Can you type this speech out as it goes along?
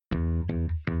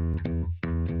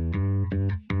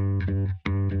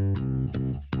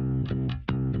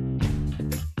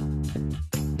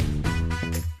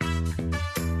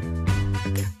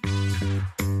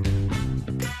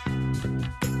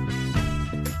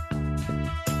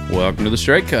Welcome to the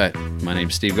Straight Cut. My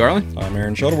name's Steve Garland. I'm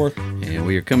Aaron Shuttleworth. And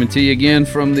we are coming to you again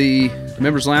from the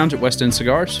Members Lounge at West End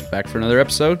Cigars. Back for another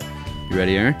episode. You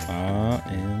ready, Aaron?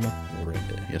 I am ready.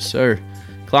 Yes, sir.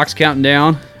 Clock's counting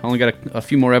down. Only got a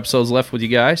few more episodes left with you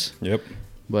guys. Yep.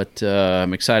 But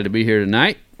I'm excited to be here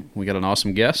tonight. We got an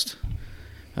awesome guest.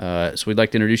 So we'd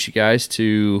like to introduce you guys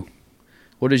to,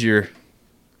 what is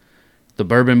the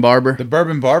Bourbon Barber? The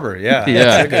Bourbon Barber, yeah. Yeah.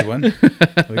 That's a good one.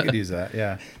 We could use that,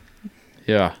 yeah.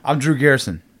 Yeah. I'm Drew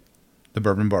Garrison, the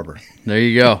Bourbon Barber. There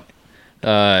you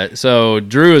go. So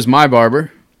Drew is my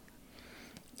barber.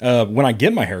 When I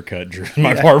get my hair cut, Drew's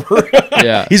my barber.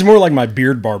 Yeah. He's more like my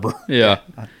beard barber. Yeah.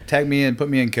 Tag me in, put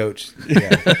me in, coach.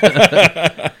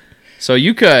 Yeah. So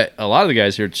you cut a lot of the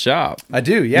guys here at the shop. I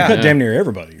do, You yeah. cut damn near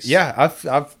everybody's. Yeah,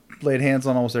 I've laid hands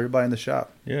on almost everybody in the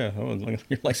shop. Yeah. Oh, you're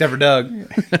like, Except for Doug.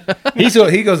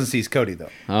 He goes and sees Cody, though.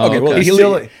 Oh, Okay, well, He's at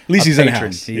still least he's in the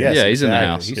patron. house. Yes, Yeah, he's in the exactly.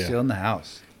 house. He's Yeah. still in the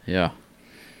house. Yeah.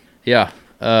 Yeah.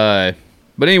 But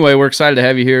anyway, we're excited to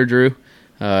have you here, Drew.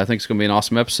 I think it's going to be an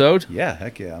awesome episode. Yeah,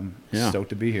 heck yeah. I'm stoked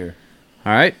to be here.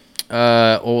 All right.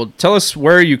 Well, tell us,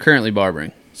 where are you currently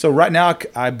barbering? So right now,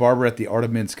 I barber at the Art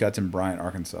of Men's Cuts in Bryant,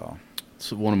 Arkansas.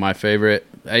 It's one of my favorite.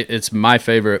 It's my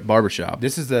favorite barbershop.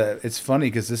 It's funny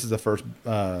because this is the first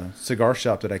cigar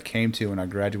shop that I came to when I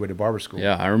graduated barber school.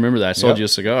 Yeah, I remember that. I sold Yep. you a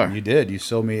cigar. You did. You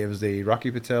sold me. It was the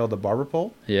Rocky Patel, the barber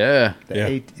pole. Yeah.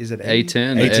 Is it A10,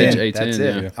 A10? the Edge A10, That's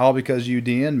it. yeah. All because you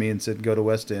DM'd me and said go to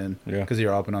West End Yeah. because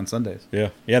you're open on Sundays. Yeah.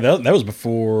 Yeah, that was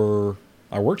before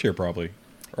I worked here, probably.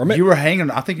 Or You were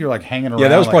hanging. I think you were like hanging around. yeah,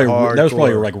 that was probably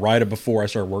hardcore. like right before I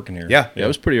started working here. Yeah. Yeah, it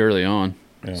was pretty early on.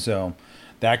 Yeah. So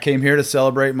that came here to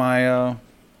celebrate my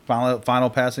final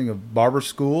passing of barber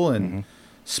school and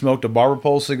smoked a barber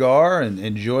pole cigar and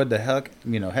enjoyed the heck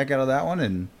out of that one,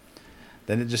 and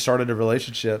then it just started a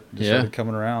relationship. Just started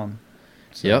coming around.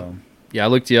 So, Yep. Yeah, I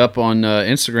looked you up on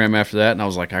Instagram after that, and I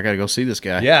was like, I got to go see this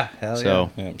guy. Yeah. Hell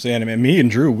So Yeah. So, and me and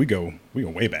Drew, we go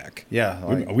way back. yeah.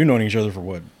 Like, We've known each other for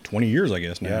what, 20 years, I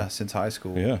guess now. yeah. Since high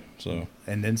school. Yeah. So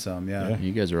And then some. Yeah.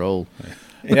 you guys are old.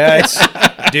 Yeah, it's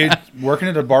dude, working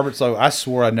at a barber. So I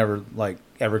swore I'd never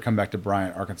ever come back to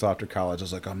Bryant, Arkansas after college. I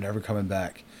was like, I'm never coming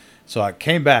back. So I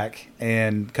came back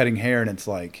and cutting hair, and it's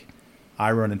like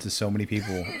I run into so many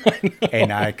people,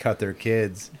 and I cut their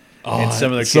kids. And some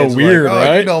of the it's kids so were weird, like,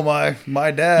 right? You know my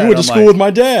dad. you went to I'm school like, with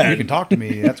my dad. You can talk to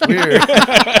me. That's weird.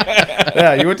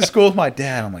 Yeah, you went to school with my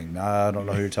dad. I'm like, nah, I don't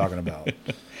know who you're talking about.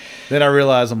 Then I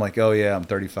realized I'm like, oh yeah, I'm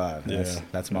 35.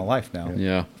 That's my life now.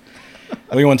 Yeah.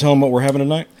 Oh, you want to tell them what we're having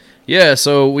tonight? Yeah,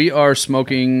 so we are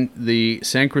smoking the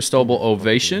San Cristobal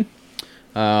Ovation,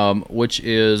 which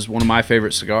is one of my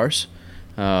favorite cigars.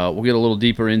 We'll get a little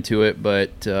deeper into it,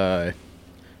 but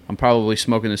I'm probably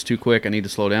smoking this too quick. I need to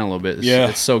slow down a little bit.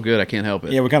 It's so good, I can't help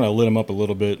it. Yeah, we kind of lit them up a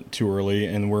little bit too early,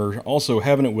 and we're also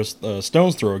having it with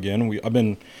Stone's Throw again. I've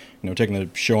been, taking the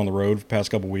show on the road for the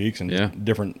past couple weeks and just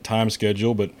different time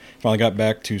schedule, but finally got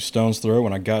back to Stone's Throw,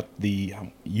 and I got the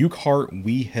Urquhart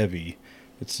Wee Heavy.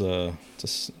 It's a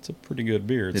pretty good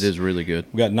beer. It is really good.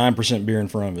 We got 9% beer in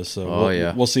front of us, so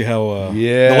we'll see how.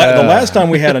 Yeah. The last time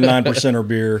we had a 9%er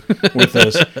beer with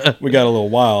us, we got a little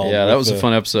wild. Yeah, that was a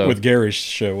fun episode with Gary's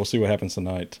show. We'll see what happens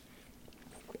tonight.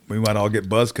 We might all get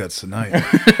buzz cuts tonight.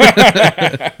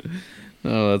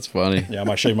 Oh, that's funny. Yeah, I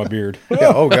might shave my beard.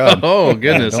 Yeah, oh god. Oh,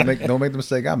 goodness. Don't make the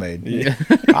mistake I made. Yeah.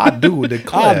 I do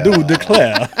declare. I do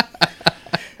declare.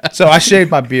 So I shaved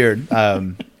my beard.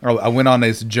 I went on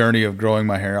this journey of growing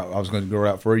my hair. I was going to grow it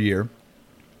out for a year.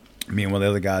 Me and one of the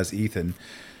other guys, Ethan.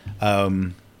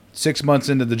 6 months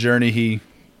into the journey, he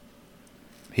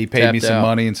paid me Tapped some out.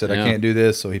 money and said, Yeah. I can't do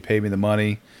this. So he paid me the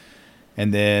money.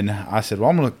 And then I said, well,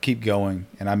 I'm going to keep going.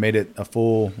 And I made it a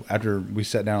full, after we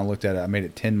sat down and looked at it, I made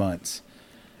it 10 months.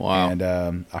 Wow. And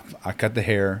I cut the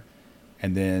hair.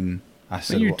 And then I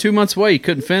said, You're well, 2 months away. You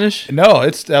couldn't finish? no, I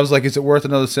was like, is it worth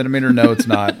another centimeter? No, it's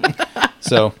not.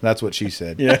 So that's what she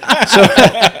said. Yeah. So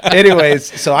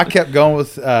anyways, so I kept going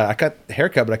with, I cut the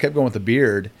haircut, but I kept going with the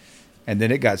beard. And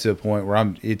then it got to a point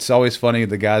where it's always funny.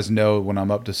 The guys know when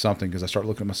I'm up to something because I start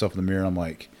looking at myself in the mirror and I'm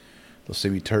like, they'll see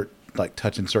me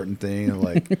touching certain things.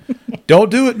 Like, don't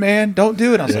do it, man. Don't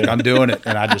do it. I was like, I'm doing it.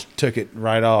 And I just took it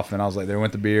right off. And I was like, there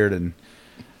went the beard.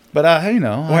 But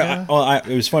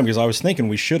it was funny because I was thinking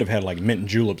we should have had like mint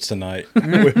juleps tonight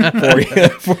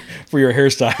for your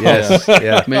hairstyle. yes,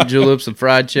 yeah. Mint juleps and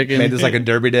fried chicken. Made this like a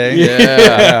derby day.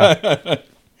 Yeah.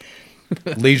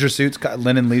 Leisure suits,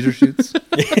 linen leisure suits.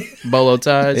 Bolo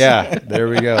ties. Yeah, there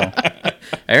we go.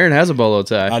 Aaron has a bolo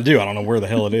tie. I do. I don't know where the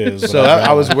hell it is. So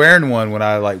I was wearing one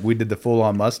when we did the full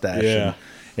on mustache. Yeah. And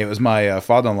it was my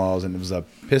father-in-law's, and it was a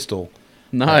pistol.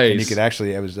 Nice. And you could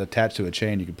actually, it was attached to a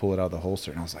chain. You could pull it out of the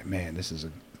holster. And I was like, man, this is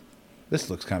this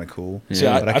looks kind of cool. Yeah. See,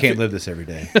 but I can't feel- live this every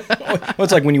day. Well,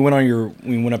 it's like when you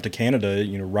went up to Canada,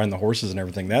 riding the horses and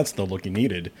everything. That's the look you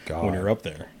needed when you're up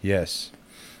there. Yes.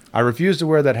 I refused to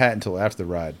wear that hat until after the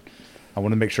ride. I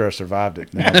wanted to make sure I survived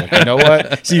it. And I was like, you know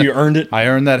what? See, you earned it. I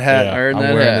earned that hat. Yeah.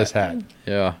 I'm wearing this hat.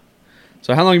 Yeah.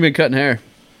 So how long have you been cutting hair?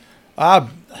 I've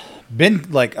been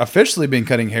officially been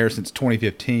cutting hair since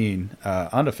 2015.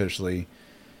 Unofficially,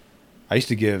 I used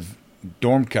to give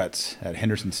dorm cuts at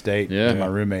Henderson State to my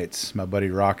roommates. My buddy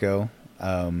Rocco,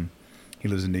 he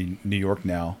lives in New York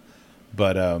now,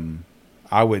 but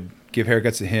I would give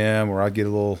haircuts to him, or I'd get a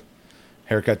little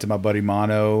haircut to my buddy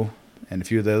Mono and a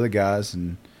few of the other guys,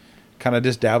 and kind of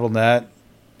just dabbled in that.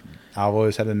 I've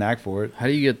always had a knack for it. How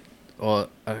do you get? Well,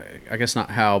 I guess not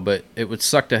how, but it would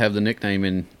suck to have the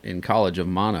nickname in college of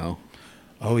Mono.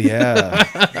 Oh yeah,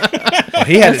 well,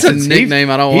 he had That's a nickname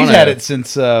I don't want. He's had it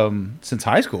since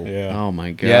high school. Yeah. Oh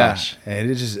my gosh. Yeah,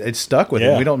 and it stuck with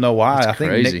him. We don't know why. I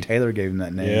think crazy. Nick Taylor gave him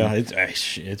that name.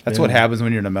 Yeah, That's what happens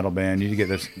when you're in a metal band. You get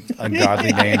those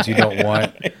ungodly names you don't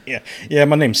want. Yeah.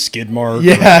 My name's Skidmark.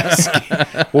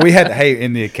 Yeah. Well, we had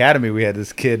in the academy we had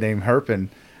this kid named Herpin,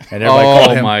 and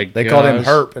everybody called him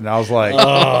Herp, and I was like,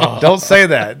 don't say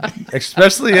that,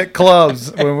 especially at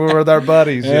clubs when we were with our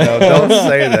buddies. Don't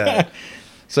say that.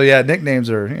 So yeah, nicknames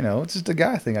are it's just a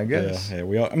guy thing, I guess. Yeah.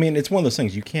 We all. I mean, it's one of those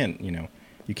things you can't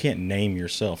name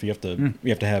yourself. You have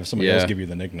to have somebody else give you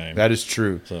the nickname. That is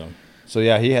true. So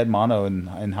yeah, he had Mono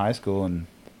in high school, and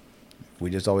we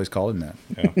just always called him that.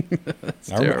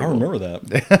 Yeah. I remember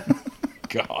that.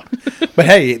 God. But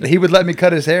hey, he would let me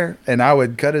cut his hair, and I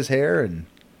would cut his hair, and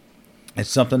it's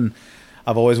something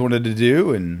I've always wanted to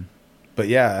do. But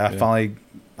yeah, I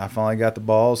finally got the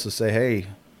balls to say, hey,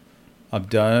 I'm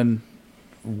done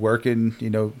working,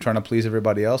 trying to please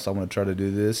everybody else. I want to try to do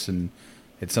this, and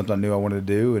it's something I knew I wanted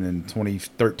to do. And in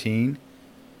 2013,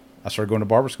 I started going to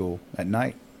barber school at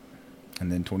night,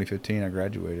 and then 2015 I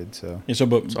graduated. So it's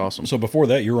awesome. So before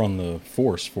that, you were on the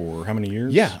force for how many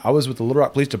years? Yeah, I was with the Little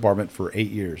Rock Police Department for 8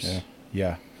 years.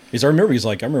 Yeah. I remember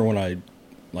when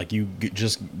you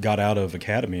just got out of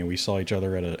academy and we saw each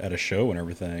other at a show and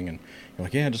everything, and you're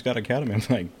like, yeah, I just got academy. I'm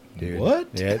like, dude, what?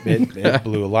 Yeah, it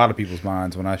blew a lot of people's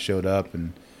minds when I showed up,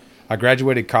 and I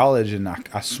graduated college, and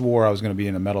I swore I was going to be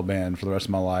in a metal band for the rest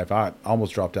of my life. I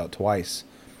almost dropped out twice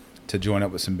to join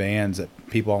up with some bands that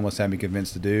people almost had me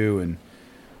convinced to do, and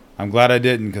I'm glad I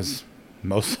didn't, because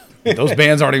most those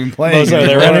bands aren't even playing. Those are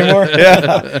there anymore?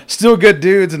 Yeah, still good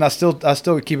dudes, and I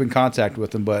still keep in contact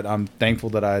with them. But I'm thankful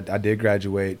that I did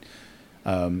graduate.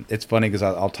 It's funny because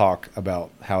I'll talk about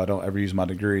how I don't ever use my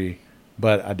degree,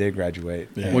 but I did graduate.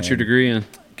 Yeah. What's your degree in?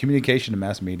 Communication and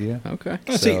mass media. Okay.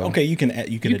 You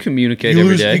can communicate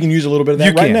every day. You can use a little bit of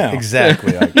that right now.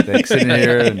 Exactly. Like sitting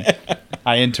here, and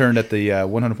I interned at the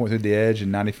 100.3 The Edge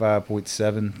and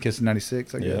 95.7 Kiss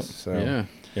 96, I guess. So. Yeah.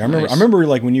 I remember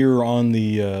like when you were on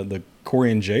the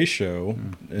Corey and Jay show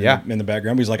in the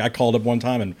background. He's like, I called up one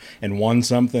time and won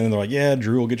something. And they're like, yeah,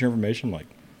 Drew will get your information. I'm like,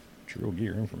 Drew will get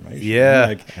your information.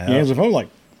 Yeah. He answers the phone like,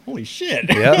 holy shit.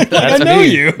 Yeah. Like, I know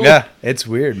you. Yeah. It's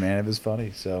weird, man. It was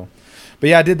funny. So, but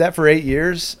yeah, I did that for 8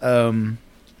 years. I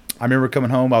remember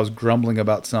coming home, I was grumbling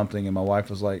about something, and my wife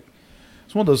was like,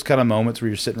 it's one of those kind of moments where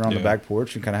you're sitting around the back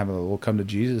porch and kind of having a little come to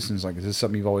Jesus, and it's like, is this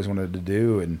something you've always wanted to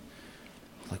do? And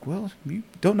like, well, you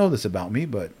don't know this about me,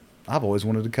 but I've always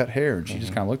wanted to cut hair. And she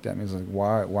just kind of looked at me and was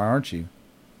like, why aren't you?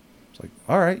 It's like,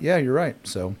 all right, yeah, you're right.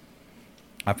 So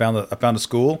I found a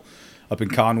school up in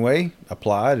Conway,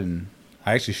 applied, and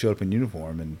I actually showed up in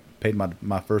uniform and paid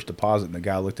my first deposit. And the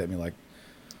guy looked at me like,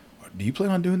 do you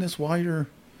plan on doing this while you're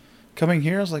coming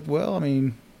here? I was like, well, I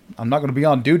mean, I'm not going to be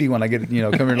on duty when I get, come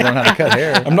here to learn how to cut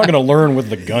hair. I'm not going to learn with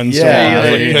the gun.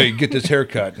 Hey, get this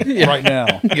haircut right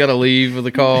now. You got to leave with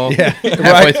a call. Yeah,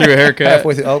 halfway through a haircut.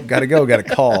 Halfway through, got to go, got a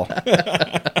call.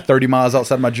 30 miles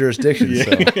outside my jurisdiction.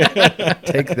 So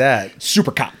take that.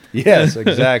 Super cop. Yes,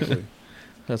 exactly.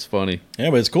 That's funny. Yeah,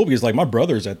 but it's cool because like my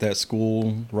brother's at that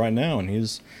school right now, and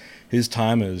his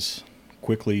time is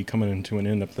quickly coming into an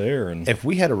end up there. And if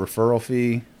we had a referral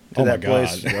fee to that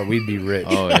place, we'd be rich.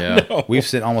 Oh yeah, we've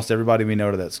sent almost everybody we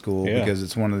know to that school because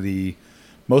it's one of the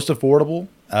most affordable,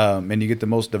 and you get the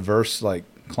most diverse like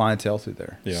clientele through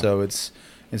there. Yeah. So it's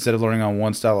instead of learning on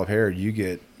one style of hair, you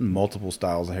get multiple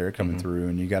styles of hair coming through,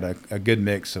 and you got a good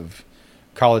mix of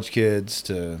college kids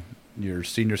to your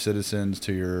senior citizens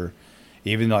to your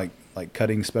even like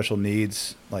cutting special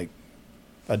needs like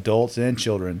adults and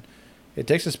children. It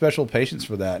takes a special patience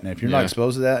for that, and if you're not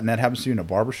exposed to that, and that happens to you in a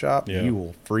barbershop, you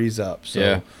will freeze up.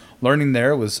 So learning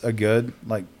there was a good,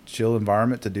 like, chill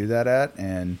environment to do that at,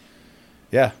 and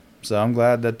So I'm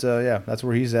glad that that's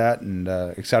where he's at, and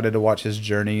excited to watch his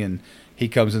journey. And he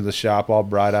comes into the shop all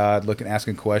bright-eyed,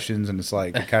 asking questions, and it's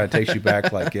like it kind of takes you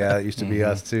back, like, yeah, it used to be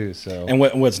us too. So, and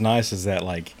what's nice is that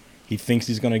like he thinks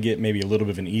he's going to get maybe a little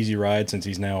bit of an easy ride since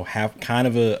he's now kind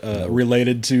of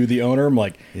related to the owner. I'm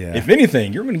like, if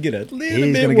anything, you're going to get a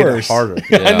little bit worse. Get harder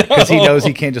because he knows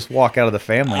he can't just walk out of the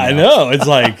family. I know. It's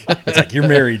like you're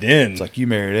married in. It's like you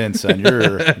married in, son.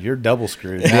 You're double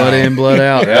screwed. Blood in, blood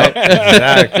out.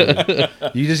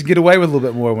 Exactly. You just get away with a little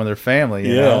bit more when they're family.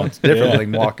 You know? It's different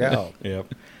than walk out.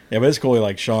 Yep. Yeah, but it's cool.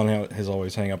 Like Sean has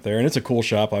always hang up there, and it's a cool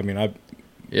shop. I mean,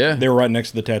 Yeah, they were right next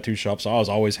to the tattoo shop, so I was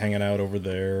always hanging out over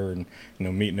there and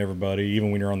meeting everybody.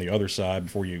 Even when you're on the other side,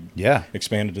 before you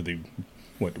expanded to the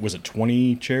what was it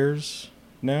 20 chairs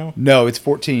now? No, it's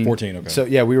 14. 14. Okay. So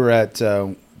we were at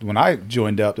when I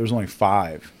joined up, there was only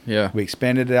 5. Yeah, we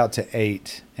expanded it out to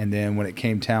 8, and then when it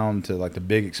came down to like the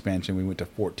big expansion, we went to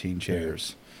 14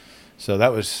 chairs. So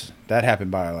that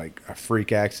happened by like a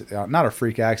freak accident, not a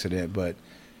freak accident, but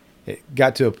it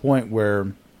got to a point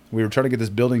where we were trying to get this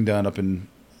building done up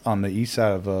on the east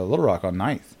side of Little Rock on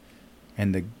 9th,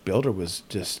 and the builder was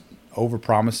just over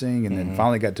promising, and then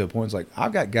finally got to a point it's like,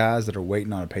 I've got guys that are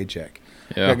waiting on a paycheck.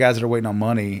 I've got guys that are waiting on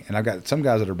money, and I've got some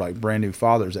guys that are like brand new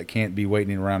fathers that can't be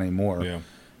waiting around anymore. And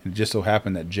it just so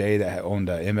happened that Jay that owned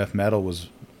MF Metal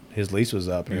his lease was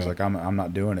up, and he was like, I'm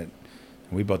not doing it.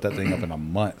 And we bought that thing up in a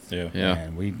month.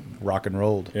 And we rock and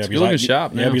rolled. Yeah, it's a good looking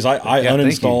shop. Yeah, because I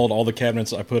uninstalled all the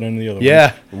cabinets I put in the other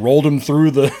one. Rolled them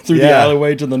through the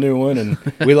alleyway to the new one, and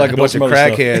we like a bunch of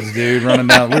crackheads, dude, running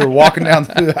down. We were walking down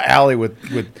through the alley with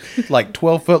like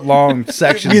 12-foot long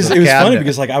sections. It was funny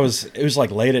because like it was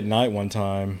like late at night one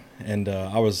time, and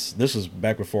this was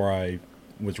back before I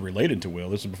was related to Will.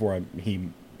 This was before he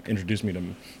introduced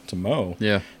me to Mo.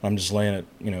 Yeah. I'm just laying at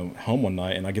home one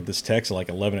night, and I get this text at like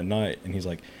 11 at night, and he's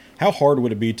like, how hard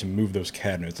would it be to move those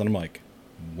cabinets? And I'm like,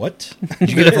 what? Did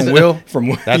you get it from Will? From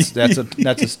Will. That's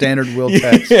a standard Will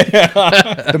text.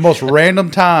 The most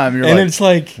random time you're it's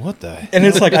like, what the hell? And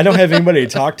it's like I don't have anybody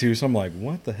to talk to, so I'm like,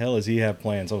 what the hell does he have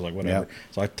planned? So I was like, whatever.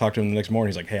 So I talked to him the next morning.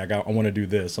 He's like, hey, I want to do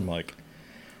this. I'm like,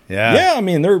 yeah. I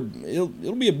mean, it'll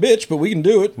be a bitch, but we can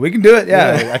do it. We can do it.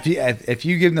 Yeah. If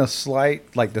you give them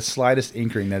the slightest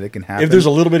inkling that it can happen, if there's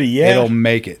a little bit of it'll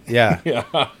make it. Yeah.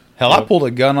 Hell, I pulled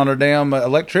a gun on our damn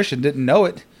electrician. Didn't know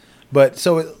it, but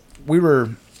we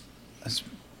were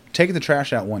taking the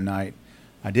trash out one night.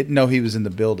 I didn't know he was in the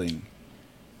building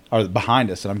or behind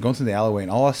us, and I'm going through the alleyway,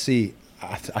 and all I see,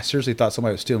 I seriously thought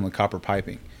somebody was stealing the copper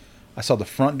piping. I saw the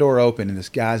front door open, and this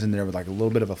guy's in there with like a little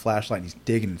bit of a flashlight, and he's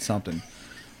digging at something.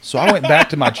 So I went back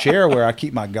to my chair where I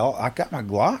keep I got my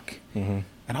Glock, and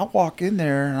I walk in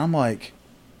there, and I'm like,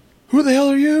 who the hell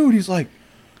are you? And he's like,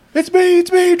 it's me,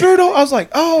 Drew. I was like,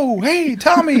 oh, hey,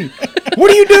 Tommy,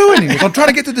 what are you doing? He goes, I'm trying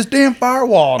to get to this damn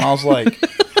firewall. And I was like,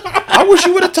 I wish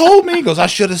you would have told me. He goes, I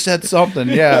should have said something.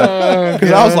 Yeah.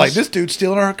 Because I was like, this dude's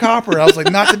stealing our copper. And I was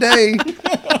like, not today.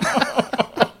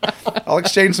 I'll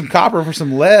exchange some copper for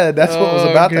some lead. That's what was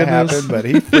about to happen, but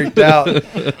he freaked out.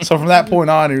 So from that point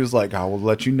on, he was like, I will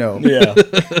let you know. Yeah.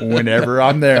 Whenever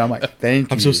I'm there, I'm like, thank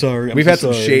you. I'm so sorry. We've had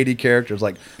some shady characters.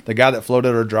 Like the guy that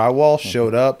floated our drywall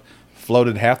showed up,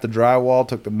 floated half the drywall,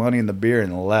 took the money and the beer,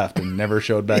 and left, and never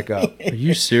showed back up. Are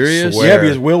you serious? Yeah,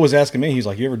 because Will was asking me. He's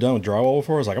like, "You ever done with drywall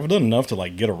before?" I was like, "I've done enough to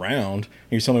like get around."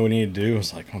 He was telling me what he needed to do. I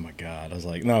was like, "Oh my god!" I was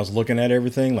like, "No." I was looking at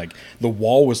everything. Like the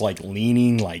wall was like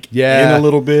leaning like in a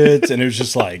little bit, and it was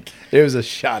just like it was a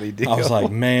shoddy deal. I was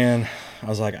like, "Man." I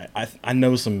was like, I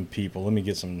know some people. Let me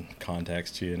get some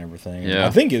contacts to you and everything. Yeah. I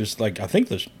think it was like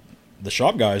the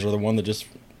shop guys are the one that just.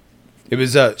 It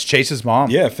was Chase's mom.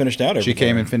 Yeah, finished out everything. She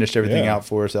came and finished everything out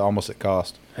for us almost at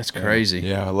cost. That's crazy.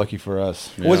 Yeah, lucky for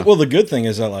us. Yeah. Well, the good thing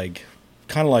is that, like,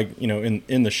 kind of like,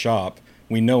 in the shop,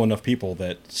 we know enough people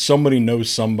that somebody knows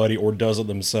somebody or does it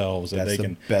themselves. That's they the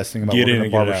can best thing about working in a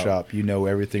barbershop. You know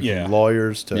everything from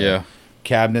lawyers to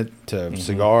cabinet to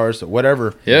cigars to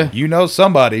whatever. Yeah. You know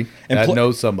somebody that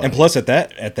knows somebody. And plus, at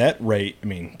that rate, I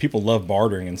mean, people love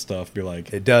bartering and stuff. Be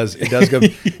like, it does go.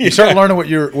 You start learning what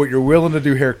you're willing to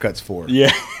do haircuts for.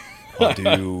 Yeah. I'll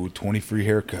do 20 free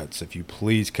haircuts if you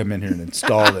please come in here and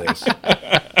install this.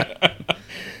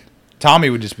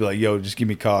 Tommy would just be like, yo, just give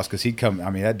me cost, because he'd come.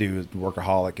 I mean, that dude was a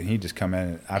workaholic, and he'd just come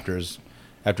in after his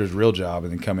real job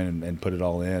and then come in and put it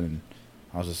all in. And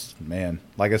I was just, man,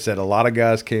 like I said, a lot of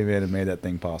guys came in and made that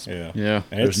thing possible. Yeah.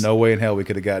 There's no way in hell we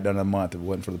could have got it done in a month if it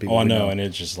wasn't for the people. Oh, I know, and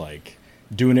it's just like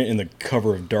doing it in the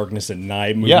cover of darkness at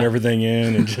night, moving everything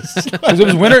in, and just because it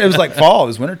was winter. It was like fall. It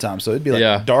was winter time, so it'd be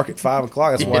like dark at 5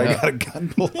 o'clock. That's why I got a gun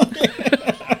pulled.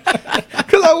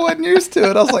 Because I wasn't used to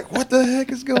it. I was like, what the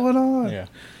heck is going on? Yeah.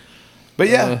 But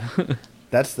yeah,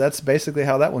 that's basically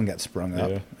how that one got sprung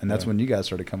up, Yeah, and that's when you guys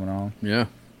started coming on. Yeah.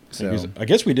 So I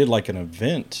guess we did like an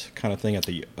event kind of thing on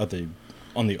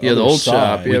the The other old side.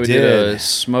 shop. Yeah, we did a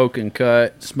smoke and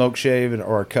cut. smoke shave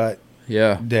or a cut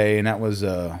Yeah. day, and that was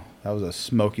a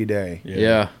smoky day.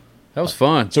 Yeah. That was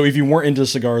fun. So if you weren't into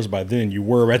cigars by then, you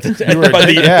were at the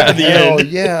Yeah, the hell end.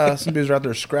 yeah. Some dudes were out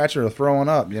there scratching or throwing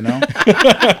up, you know.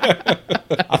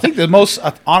 I think the most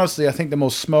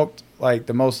smoked, like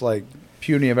the most like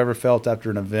puny I've ever felt after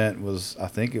an event was, I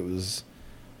think it was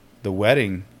the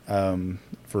wedding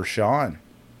for Sean.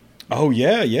 Oh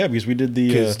yeah, because we did the.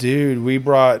 Because dude, we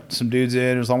brought some dudes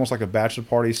in. It was almost like a bachelor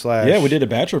party slash. Yeah, we did a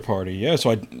bachelor party. Yeah,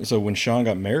 so when Sean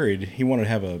got married, he wanted to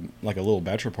have a little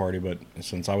bachelor party, but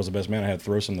since I was the best man, I had to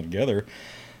throw something together.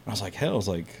 I was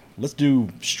like, let's do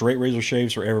straight razor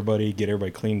shaves for everybody, get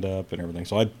everybody cleaned up and everything.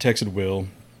 So I texted Will,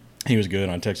 he was good,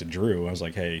 and I texted Drew. I was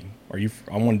like, hey,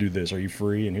 I want to do this. Are you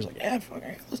free? And he was like, yeah, fuck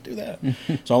it, let's do that.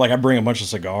 So I bring a bunch of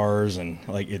cigars, and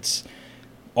like it's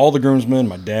all the groomsmen,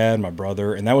 my dad, my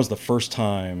brother, and that was the first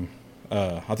time.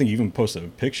 I think you even posted a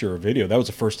picture or video. That was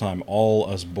the first time all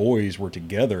us boys were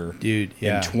together, dude.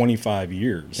 Yeah. in 25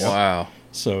 years. Wow.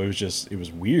 So it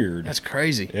was weird. That's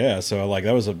crazy. Yeah. So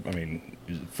that was it was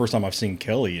the first time I've seen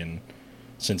Kelly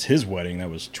since his wedding. That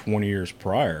was 20 years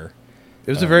prior. It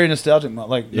was a very nostalgic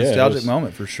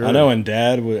moment for sure. I know, and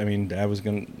Dad was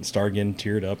gonna start getting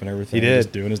teared up and everything. He did.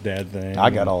 Just doing his dad thing.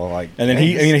 I got all like, and then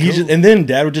and then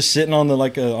Dad was just sitting on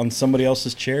on somebody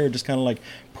else's chair, just kind of like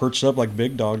perched up like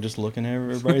Big Dog, just looking at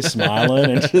everybody,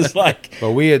 smiling, and just like.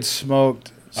 But we had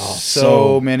smoked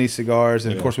so many cigars,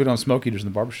 and of course we don't smoke eaters in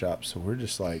the barbershop, so we're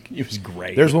just like, it was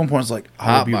great. There's one point it's like,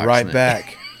 I'll be right it.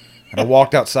 back. And I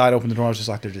walked outside, opened the door, I was just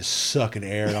like, they're just sucking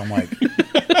air, and I'm like,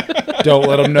 don't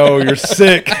let them know you're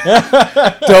sick.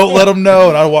 Don't let them know.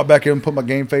 And I walked back in and put my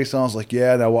game face on. I was like,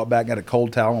 yeah. And I walked back and got a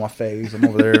cold towel on my face. I'm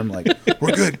over there. I'm like,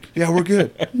 we're good. Yeah, we're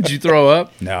good. Did you throw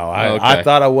up? No, I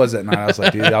thought I was that night. I was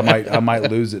like, dude, I might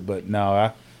lose it. But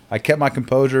no, I kept my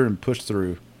composure and pushed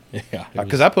through. Yeah.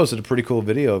 Because I posted a pretty cool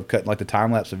video of cutting like the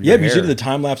time lapse of your hair. Yeah, because you did the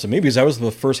time lapse of me, because that was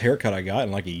the first haircut I got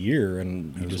in like a year.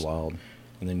 And it was wild.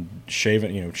 And then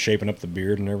shaping up the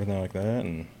beard and everything like that,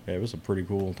 and yeah, it was a pretty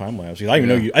cool time lapse. I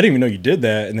didn't even know you did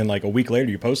that, and then like a week later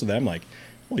you posted that. I'm like,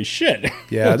 holy shit!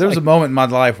 Yeah, there was a moment in my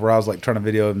life where I was like trying to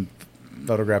video and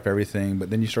photograph everything, but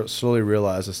then you start slowly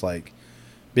realize it's like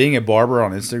being a barber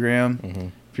on Instagram. Mm-hmm.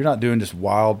 If you're not doing just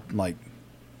wild like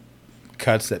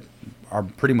cuts that are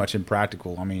pretty much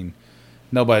impractical, I mean,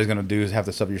 nobody's gonna do half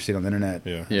the stuff you're seeing on the internet.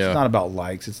 Yeah. It's not about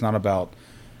likes. It's not about.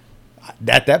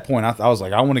 At that point, I was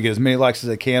like, I want to get as many likes as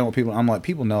I can. With people, I'm like,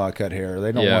 people know I cut hair.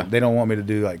 They don't want me to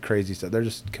do like crazy stuff. They're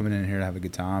just coming in here to have a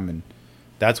good time, and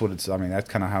that's what it's. I mean, that's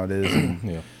kind of how it is. And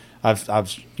yeah. I've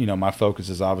my focus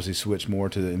has obviously switched more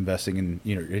to investing in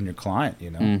in your client. You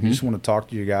just want to talk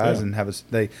to you guys and have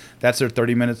that's their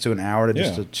 30 minutes to an hour to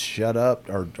just to shut up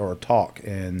or talk,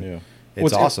 and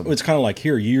it's awesome. It's kind of like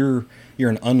here you're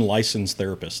an unlicensed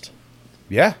therapist.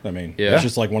 Yeah, I mean, it's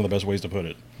just like one of the best ways to put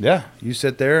it. Yeah, you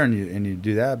sit there and you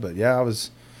do that. But yeah,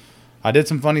 I did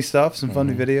some funny stuff, some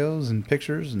funny videos and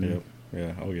pictures, and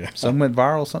some went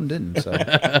viral, some didn't. So,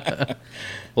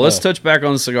 well, let's touch back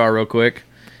on the cigar real quick.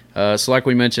 So, like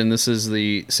we mentioned, this is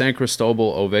the San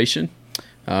Cristobal Ovation.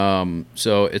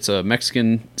 So it's a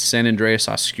Mexican San Andreas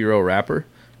Oscuro wrapper,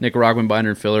 Nicaraguan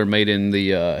binder and filler, made in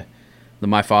the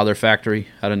My Father factory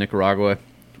out of Nicaragua.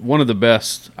 One of the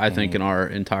best, I think, in our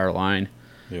entire line.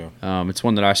 Yeah, it's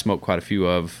one that I smoke quite a few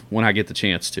of when I get the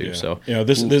chance to. Yeah. So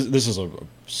this is a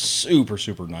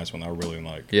super nice one that I really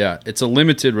like. Yeah, it's a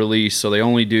limited release, so they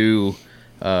only do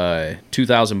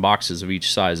 2,000 boxes of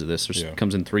each size of this. It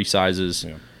comes in 3 sizes.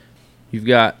 Yeah. You've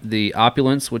got the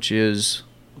Opulence, which is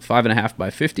 5.5 by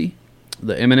 50,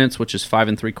 the Eminence, which is 5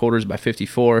 3/4 by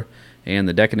 54, and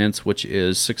the Decadence, which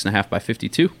is 6.5 by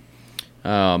 52.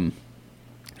 And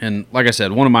like I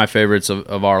said, one of my favorites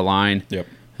of our line. Yep.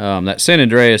 That San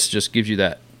Andreas just gives you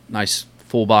that nice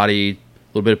full body, a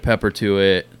little bit of pepper to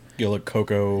it. You look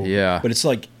cocoa. Yeah. But it's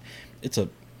like, it's a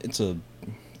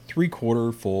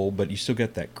 3/4 full, but you still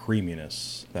get that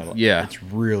creaminess. It's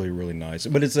really, really nice.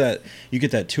 But it's you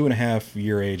get that 2.5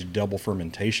 year age double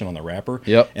fermentation on the wrapper.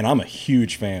 Yep. And I'm a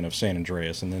huge fan of San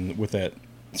Andreas. And then with that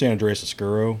San Andreas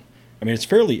Oscuro, I mean,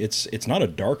 it's not a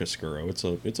dark Oscuro. It's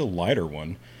a lighter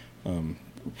one.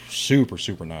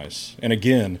 Super nice. And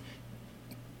again,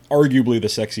 arguably the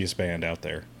sexiest band out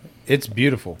there. It's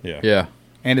beautiful. Yeah.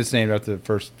 And it's named after the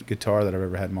first guitar that I've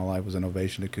ever had in my life was an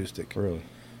Ovation acoustic. Really?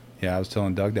 Yeah, I was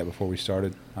telling Doug that before we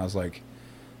started. I was like,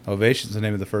 Ovation's the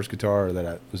name of the first guitar that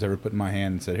I was ever put in my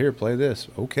hand and said, here, play this.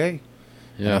 Okay.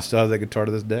 Yeah. And I still have that guitar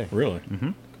to this day. Really?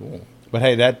 Mm-hmm. Cool. But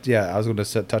hey, I was going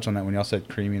to touch on that when y'all said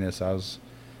creaminess. I was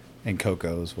in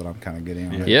cocoa is what I'm kind of getting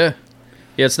on. Yeah.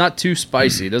 Yeah, it's not too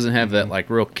spicy. It doesn't have that like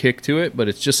real kick to it, but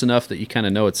it's just enough that you kind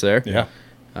of know it's there. Yeah.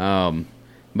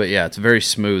 But yeah, it's very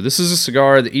smooth. This is a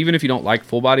cigar that even if you don't like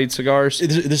full-bodied cigars,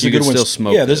 this is you a good can one. still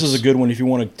smoke. Yeah, this is a good one if you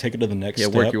want to take it to the next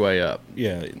step. Work your way up.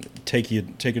 Yeah, take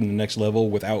it to the next level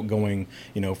without going,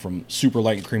 from super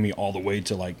light and creamy all the way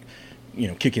to like,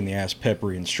 kicking the ass,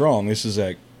 peppery and strong. This is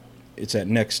it's that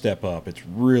next step up. It's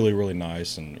really, really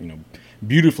nice and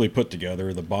beautifully put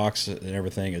together. The box and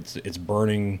everything. It's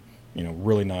burning.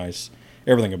 Really nice.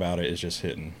 Everything about it is just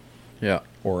hitting. Yeah.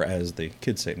 Or as the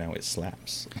kids say now, it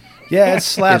slaps. Yeah, it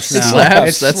slaps now.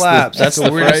 It slaps. That's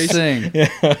the weirdest thing.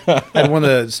 Yeah. And one of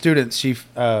the students, she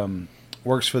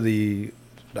works for Bryan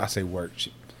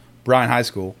High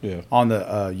School on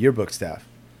the yearbook staff.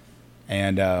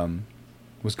 And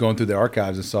was going through the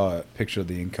archives and saw a picture of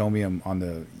the encomium on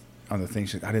the thing.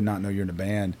 She said, I did not know you're in a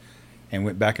band. And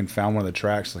went back and found one of the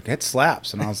tracks. Like, it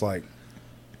slaps. And I was like,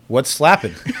 what's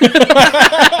slapping?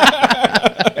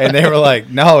 And they were like,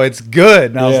 no, it's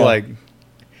good. And I was like,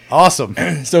 awesome.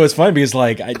 So it's funny because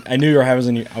like I knew I was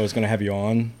going to have you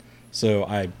on, so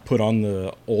I put on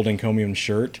the old encomium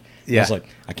shirt. Yeah. I was like,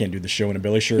 I can't do the show in a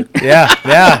Billy shirt. Yeah,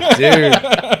 dude.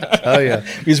 Oh yeah.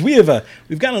 Because we've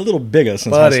gotten a little bigger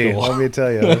since high school. Let me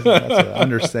tell you, that's an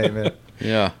understatement.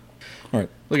 Yeah. All right.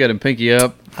 Look at him, pinky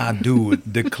up. I do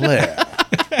declare.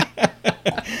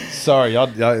 Sorry,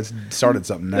 y'all started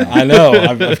something now. I know.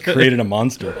 I've created a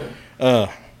monster.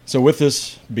 So with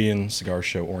this being cigar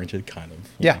show oriented, kind of.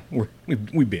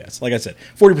 We BS. Like I said,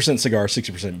 40% cigar,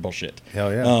 60% bullshit.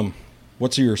 Hell yeah.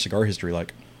 What's your cigar history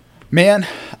like? Man,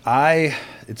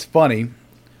 it's funny.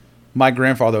 My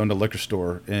grandfather owned a liquor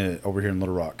store over here in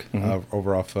Little Rock,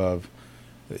 over off of,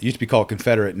 it used to be called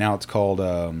Confederate. Now it's called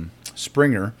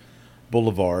Springer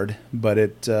Boulevard, but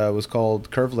it was called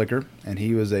Curve Liquor, and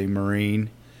he was a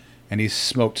Marine, and he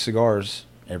smoked cigars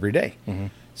every day. Mm-hmm.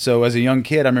 So as a young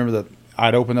kid, I remember that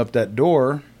I'd open up that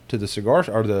door to the cigar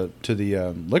or to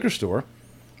the liquor store.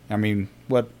 I mean,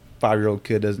 what 5-year-old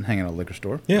kid doesn't hang in a liquor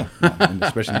store? Yeah,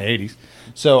 especially in the 80s.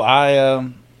 So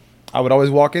I would always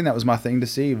walk in. That was my thing to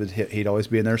see. He'd always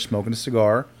be in there smoking a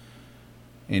cigar.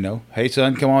 Hey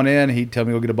son, come on in. He'd tell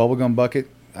me to go get a bubblegum bucket.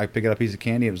 I'd pick up a piece of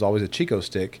candy. It was always a Chico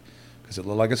stick because it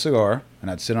looked like a cigar. And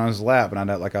I'd sit on his lap and I'd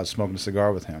act like I was smoking a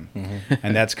cigar with him. Mm-hmm.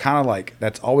 And that's kind of like,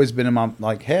 that's always been in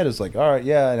my head. It's like, all right,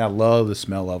 yeah. And I love the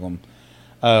smell of them.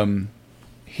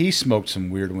 He smoked some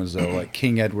weird ones though, like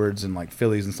King Edwards and like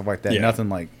Phillies and stuff like that. Yeah. Nothing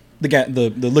like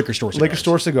the liquor store cigars. Liquor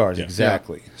store cigars, yeah.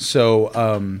 Exactly. Yeah.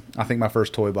 So I think my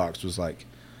first toy box was like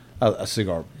a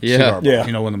cigar. Cigar box,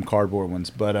 one of them cardboard ones.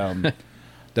 But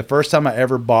the first time I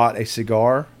ever bought a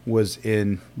cigar was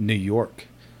in New York.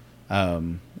 I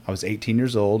was 18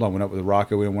 years old. I went up with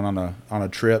Rocco and went on a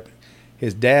trip.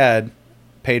 His dad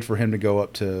paid for him to go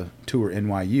up to tour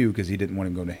NYU because he didn't want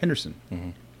him going to Henderson.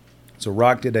 Mm-hmm. So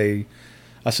Rock did a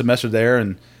semester there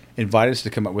and invited us to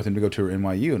come up with him to go tour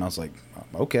NYU. And I was like,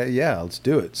 okay, yeah, let's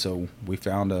do it. So we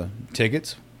found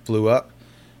tickets, flew up.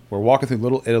 We're walking through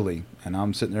Little Italy, and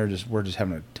I'm sitting there we're just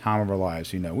having a time of our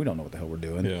lives. We don't know what the hell we're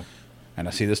doing. Yeah. And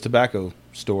I see this tobacco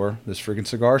store, this freaking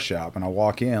cigar shop, and I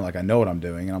walk in like I know what I'm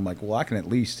doing. And I'm like, well, I can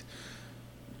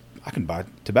buy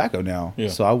tobacco now. Yeah.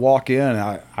 So I walk in,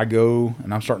 and I go,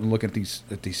 and I'm starting to look at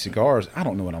these cigars. I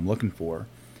don't know what I'm looking for.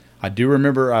 I do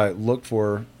remember I looked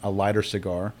for a lighter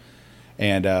cigar,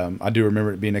 and I do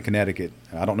remember it being a Connecticut.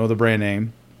 I don't know the brand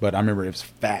name, but I remember it was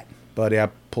fat. Buddy, I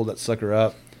pulled that sucker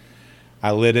up.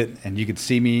 I lit it, and you could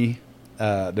see me.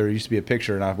 There used to be a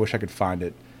picture, and I wish I could find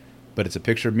it, but it's a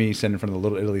picture of me sitting in front of the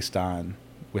Little Italy Stein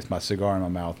with my cigar in my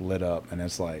mouth, lit up, and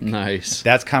it's like nice.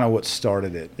 That's kind of what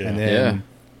started it. Yeah. And then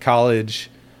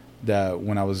college,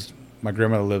 when my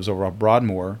grandmother lives over off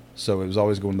Broadmoor, so it was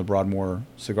always going to the Broadmoor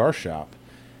cigar shop.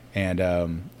 And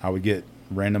I would get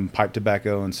random pipe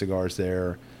tobacco and cigars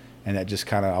there. And that just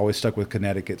kind of always stuck with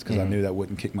Connecticut's because I knew that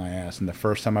wouldn't kick my ass. And the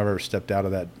first time I ever stepped out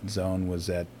of that zone was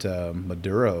at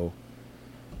Maduro,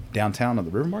 downtown on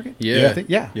the River Market. Yeah. I think,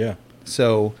 yeah.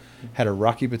 So had a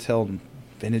Rocky Patel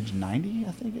Vintage 90,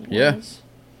 I think it was. Yeah.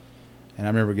 And I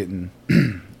remember getting,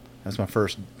 that's my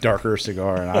first darker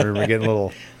cigar. And I remember getting a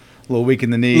little weak in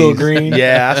the knees. A little green.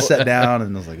 Yeah, I sat down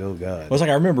and I was like, oh, God. I was like,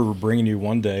 I remember bringing you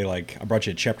one day, like, I brought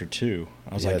you a chapter 2.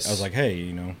 I was like,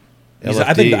 hey,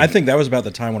 I think that was about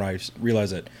the time when I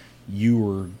realized that you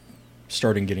were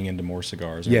getting into more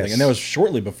cigars and everything. And that was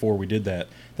shortly before we did that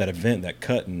event, that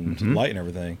cut and light and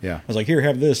everything. Yeah. I was like, here,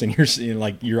 have this. And you're seeing,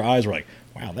 like, your eyes were like,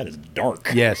 wow, that is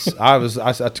dark. Yes.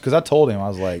 Because I told him, I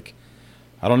was like,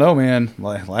 I don't know, man.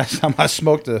 Like, last time I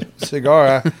smoked a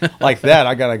cigar like that,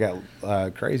 I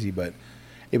got crazy. But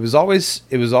it was always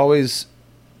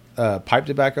pipe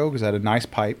tobacco because I had a nice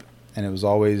pipe, and it was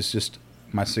always just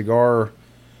my cigar.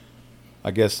 I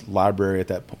guess library at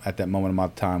that moment in my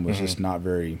time was just not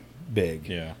very big.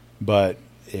 Yeah. But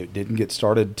it didn't get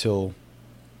started till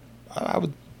I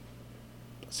would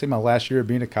say my last year of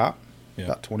being a cop,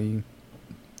 about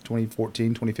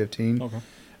 2014, 2015. Okay.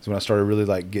 Is when I started really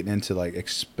like getting into like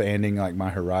expanding like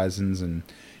my horizons, and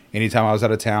anytime I was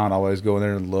out of town, I always go in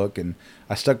there and look. And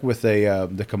I stuck with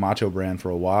the Camacho brand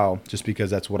for a while just because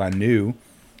that's what I knew.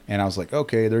 And I was like,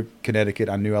 okay, they're Connecticut.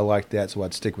 I knew I liked that, so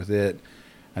I'd stick with it.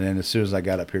 And then as soon as I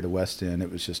got up here to West End, it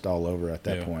was just all over at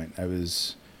that point.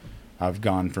 I've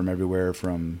gone from everywhere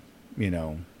from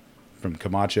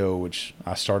Camacho, which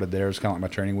I started there. It's kind of like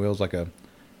my training wheels, like a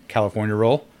California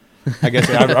roll. I guess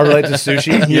I relate to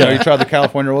sushi. You try the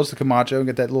California rolls, the Camacho, and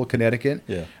get that little Connecticut.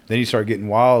 Yeah. Then you start getting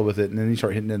wild with it, and then you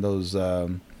start hitting in those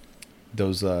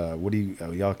what do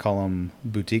y'all call them,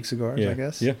 boutique cigars? I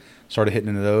guess. Yeah. Started hitting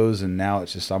into those, and now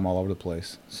it's just I'm all over the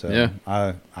place. So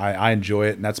I enjoy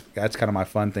it, and that's kind of my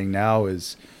fun thing now.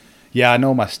 Is I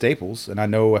know my staples, and I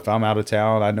know if I'm out of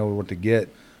town, I know what to get.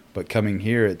 But coming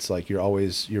here, it's like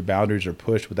your boundaries are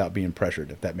pushed without being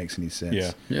pressured, if that makes any sense.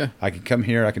 Yeah. Yeah. I can come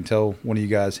here, I can tell one of you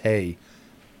guys, hey,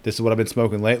 this is what I've been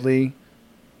smoking lately.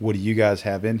 What do you guys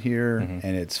have in here?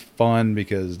 And it's fun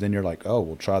because then you're like, oh,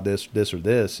 we'll try this, or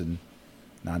this. And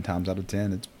 9 times out of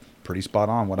 10, it's pretty spot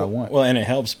on what I want. Well, and it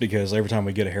helps because every time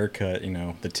we get a haircut,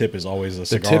 the tip is always a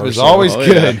cigar. The tip is always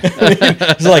good.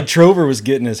 It's like Trover was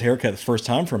getting his haircut the first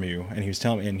time from you, and he was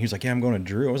telling me, and he was like, yeah, I'm going to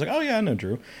Drew. I was like, oh, yeah, I know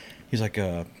Drew. He's like,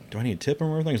 do I need a tip or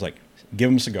everything? He's like,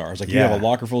 give him cigars. Like, you have a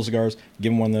locker full of cigars,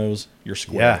 give him one of those, you're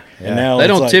square. Yeah. And now they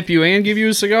don't tip you and give you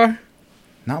a cigar?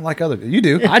 Not like other. You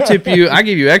do. I tip you. I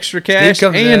give you extra cash,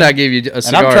 and I give you a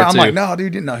cigar. I'm like, no,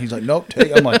 dude, no. He's like, nope.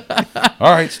 Take. I'm like,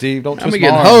 all right, Steve, don't. I'm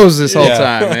getting hosed this whole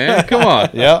time, man. Come on.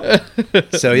 Yeah.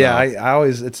 So I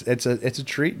always it's a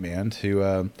treat, man,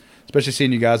 to especially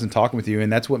seeing you guys and talking with you,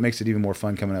 and that's what makes it even more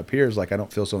fun coming up here. Is like I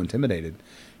don't feel so intimidated.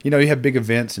 You have big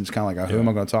events, and it's kind of like, who am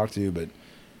I going to talk to? But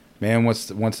man, once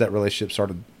that relationship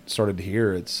started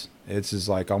here, it's just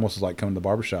like almost like coming to the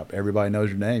barbershop. Everybody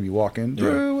knows your name. You walk in,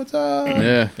 Drew, what's up?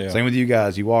 Yeah. Same with you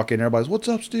guys. You walk in, everybody's, what's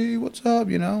up, Steve? What's up?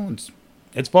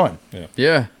 It's fun.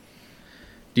 Yeah.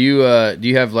 Do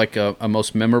you have like a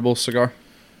most memorable cigar?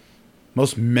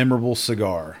 Most memorable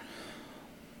cigar.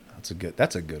 That's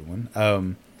a good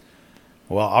one.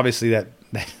 Well, obviously that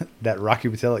Rocky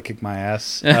Patel that kicked my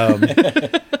ass.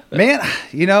 Man,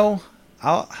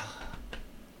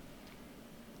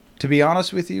 to be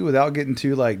honest with you, without getting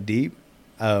too like deep,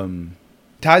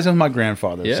 ties in with my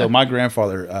grandfather. Yeah. So my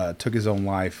grandfather took his own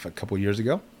life a couple years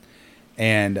ago,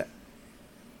 and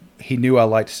he knew I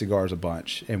liked cigars a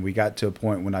bunch. And we got to a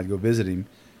point when I'd go visit him,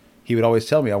 he would always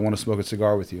tell me, I want to smoke a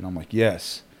cigar with you. And I'm like,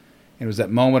 yes. And it was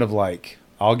that moment of like,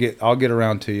 I'll get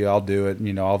around to you. I'll do it.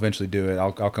 I'll eventually do it.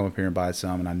 I'll come up here and buy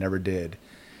some. And I never did.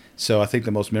 So I think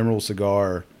the most memorable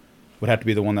cigar would have to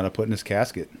be the one that I put in his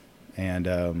casket. And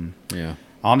I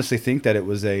honestly think that it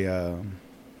was it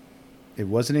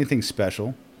wasn't anything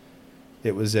special.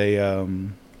 It was I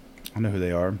know who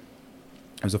they are.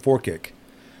 It was a 4-kick.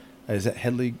 Is that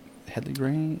Headley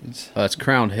Grain? It's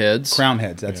Crown Heads. Crown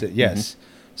Heads, that's it, yes.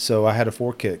 So I had a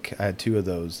 4-kick. I had 2 of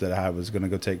those that I was going to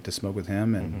go take to smoke with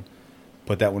him and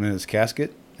put that one in his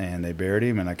casket, and they buried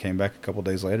him, and I came back a couple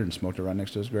days later and smoked it right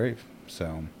next to his grave.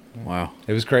 So wow.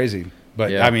 It was crazy.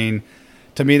 But, I mean,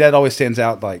 to me, that always stands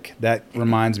out. Like, that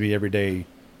reminds me every day,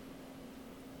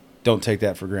 don't take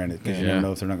that for granted because you never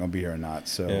know if they're not going to be here or not.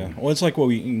 So well, it's like what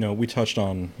we touched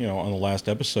on on the last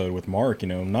episode with Mark.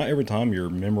 Not every time your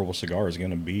memorable cigar is going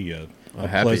to be a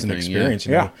pleasant experience.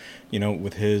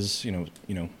 With his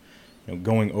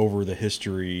going over the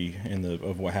history and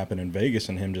of what happened in Vegas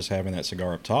and him just having that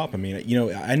cigar up top. I mean,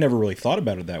 I never really thought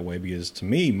about it that way because to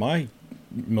me, my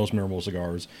most memorable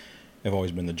cigars have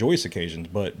always been the joyous occasions.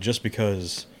 But just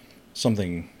because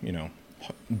something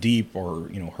deep or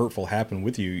hurtful happened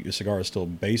with you, your cigar is still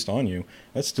based on you.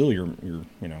 That's still your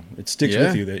it sticks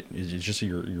with you. That it's just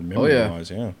your memory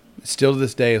wise. Yeah. Still to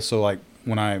this day. So like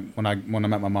when I'm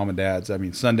at my mom and dad's, I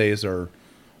mean Sundays are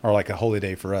like a holy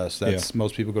day for us. That's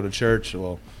most people go to church.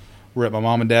 Well, we're at my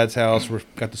mom and dad's house. We've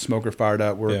got the smoker fired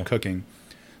up. We're cooking.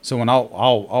 So when I'll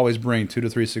always bring 2 to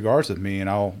 3 cigars with me, and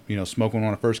I'll smoke one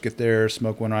when I first get there,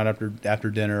 smoke one right after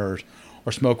dinner,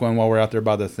 or smoke one while we're out there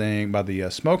by the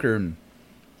smoker. And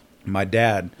my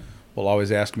dad will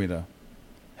always ask me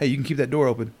hey, you can keep that door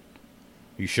open.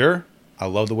 You sure? I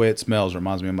love the way it smells. It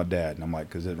reminds me of my dad. And I'm like,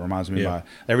 because it reminds me of Yeah.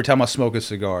 every time I smoke a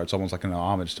cigar, it's almost like an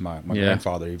homage to my Yeah.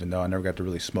 grandfather, even though I never got to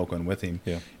really smoke one with him.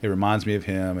 Yeah. It reminds me of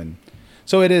him. And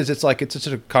so it is. It's like, it's just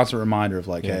a constant reminder of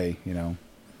like, Yeah. hey, you know,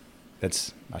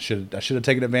 I should have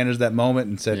taken advantage of that moment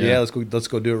and said, Yeah. let's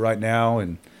go do it right now.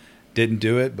 And didn't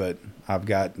do it, but I've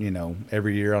got, you know,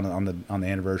 every year on the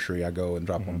anniversary, I go and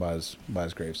drop one by his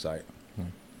gravesite.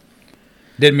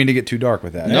 Didn't mean to get too dark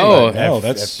with that. No, But no,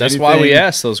 if that's why we anything-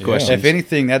 ask those questions. If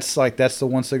anything, that's the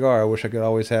one cigar I wish I could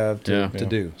always have to Yeah.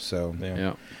 do. So Yeah.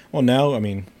 Yeah. Well, now, I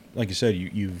mean, like you said,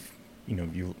 you've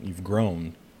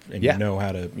grown and Yeah. you know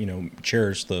how to,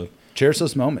 cherish the. cherish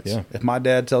those moments. Yeah. If my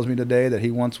dad tells me today that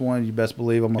he wants one, you best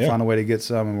believe I'm gonna Yeah. find a way to get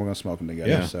some, and we're gonna smoke them together.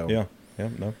 Yeah. So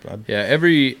No, Yeah,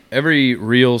 every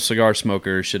real cigar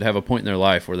smoker should have a point in their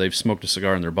life where they've smoked a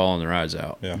cigar and they're bawling their eyes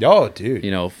out. yeah. Oh, dude.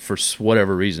 You know, for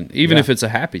whatever reason, even Yeah. if it's a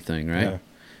happy thing, right? Yeah.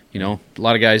 You know, a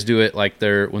lot of guys do it like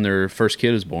when their first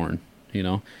kid is born. You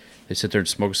know, they sit there and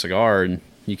smoke a cigar, and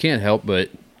you can't help but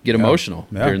get emotional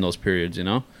Yeah. during those periods. You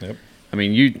know, Yep. I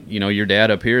mean, you know, your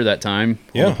dad up here that time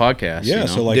Yeah. on the podcast. Yeah, you know?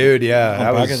 so like, Dude, yeah, on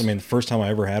that podcast, was- I mean, the first time I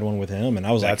ever had one with him, and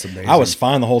I was That's like, amazing. I was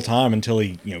fine the whole time until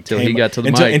he, Till he got to the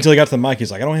until, mic. Until he got to the mic, he's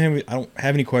like, I don't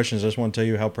have any questions. I just want to tell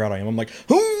you how proud I am. I'm like,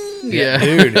 yeah,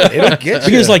 Dude, it'll get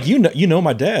you. because like you know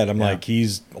my dad. I'm like,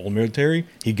 he's old military.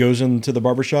 He goes into the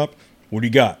barbershop. What do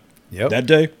you got? Yep. That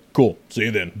day, cool. See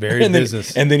you then. Very and then,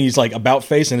 business. And then he's like about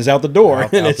face and is out the door.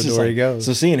 Out and the it's just door like, he goes.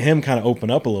 So seeing him kind of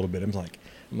open up a little bit, I'm like,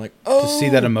 oh, to see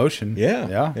that emotion. Yeah,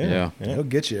 Yeah. Yeah. It'll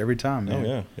get you every time, Oh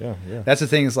man. yeah. That's the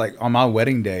thing, is like on my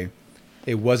wedding day,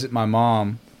 it wasn't my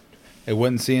mom. It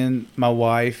wasn't seeing my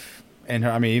wife and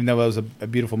her. I mean, even though it was a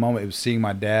beautiful moment, it was seeing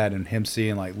my dad and him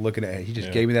seeing, like, looking at it. He just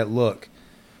Yeah. gave me that look.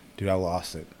 Dude, I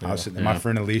lost it. I was sitting there. Yeah. My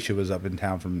friend Alicia was up in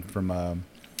town from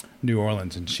New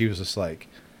Orleans, and she was just like,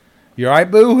 "You all right,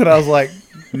 boo?" And I was like,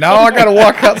 "No, I got to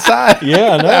walk outside."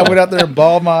 Yeah, I know. I went out there and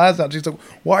bawled my eyes out. She's like,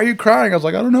 "Why are you crying?" I was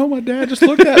like, "I don't know. My dad just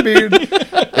looked at me." And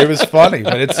it was funny,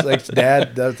 but it's like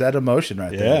dad, that emotion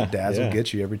right there. Yeah, Dads yeah. will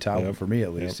get you every time. Yep. For me,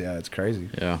 at least. Yeah, it's crazy.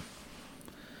 yeah.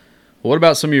 Well, what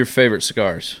about some of your favorite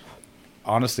cigars?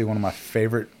 Honestly, one of my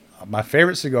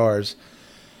favorite cigars.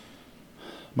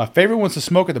 My favorite ones to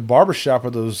smoke at the barbershop are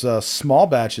those small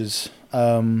batches.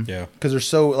 Yeah.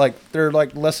 Because they're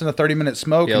like less than a 30-minute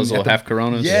smoke. Yeah, those and little at half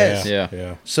Coronas. Yes.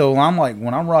 Yeah. So I'm like,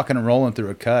 when I'm rocking and rolling through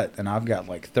a cut and I've got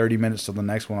like 30 minutes till the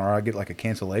next one, or I get like a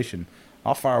cancellation,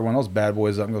 I'll fire one of those bad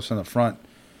boys up and go sit on the front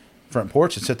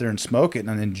porch and sit there and smoke it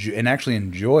and actually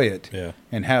enjoy it. Yeah.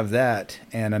 And have that.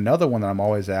 And another one that I'm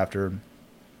always after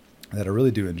that I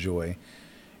really do enjoy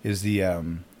is the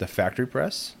factory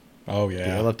press. Oh The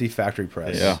yeah. LFD factory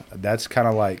press. Yeah. That's kind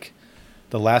of like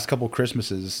the last couple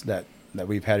Christmases that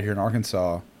we've had here in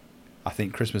Arkansas. I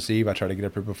think Christmas Eve, I try to get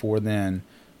up here before then,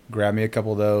 grab me a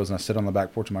couple of those, and I sit on the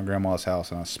back porch of my grandma's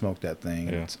house and I smoke that thing.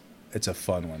 Yeah. It's a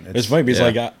fun one. It's funny because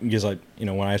Yeah.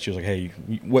 when I asked you, I was like, hey,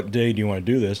 what day do you want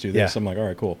to do this? Do this? Yeah. I'm like, all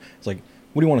right, cool. It's like,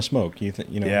 what do you want to smoke? Yeah. What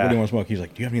do you want to smoke? He's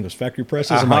like, do you have any of those factory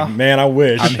presses? I'm Uh-huh. like, man, I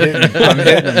wish. I'm hitting them,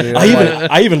 dude.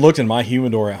 I even looked in my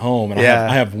humidor at home, and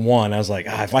Yeah. I have one. I was like,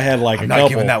 if I had like I'm a not couple,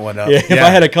 giving that one up. Yeah, if Yeah.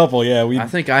 I had a couple, yeah, I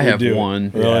think I have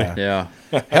one. Really? Yeah.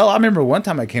 Yeah. Hell, I remember one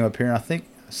time I came up here and I think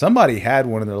somebody had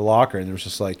one in their locker and it was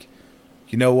just like,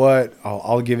 you know what?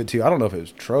 I'll give it to you. I don't know if it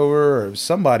was Trover or it was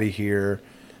somebody here.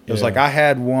 It was Yeah. like, I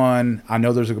had one. I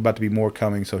know there's about to be more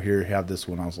coming, so here, have this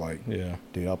one. I was like, Yeah.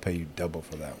 dude, I'll pay you double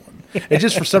for that one. It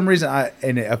just, for some reason,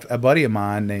 a buddy of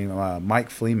mine named Mike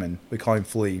Fleeman, we call him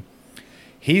Flea,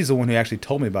 he's the one who actually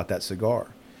told me about that cigar.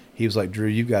 He was like, Drew,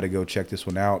 you've got to go check this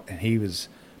one out. And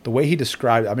the way he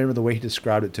described it, I remember the way he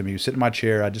described it to me. He was sitting in my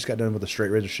chair. I just got done with a straight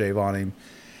razor shave on him.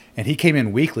 And he came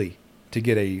in weekly to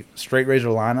get a straight razor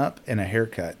lineup and a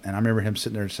haircut. And I remember him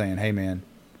sitting there saying, hey, man,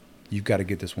 you've got to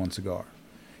get this one cigar.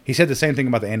 He said the same thing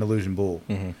about the Andalusian Bull.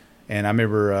 Mm-hmm. And I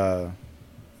remember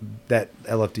that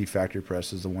LFD factory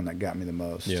press is the one that got me the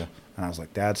most. Yeah. And I was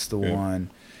like, that's the Yeah.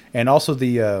 one. And also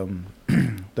the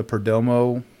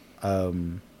Perdomo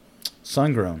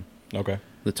Sungrown. Okay.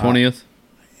 The 20th.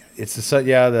 It's the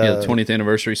 20th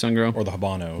anniversary sun-grown. Or the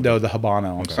Habano. No, the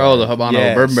Habano. I'm Okay. sorry. Oh, the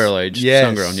Habano bourbon barrel aged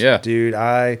sun-grown. Yeah. dude,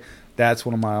 that's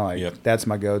one of my Yep. that's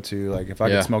my go-to. Like if I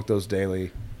Yeah. could smoke those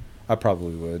daily, I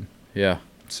probably would. Yeah.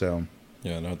 So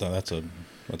Yeah, no, that's a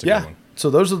good yeah. one. So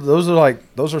those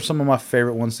are some of my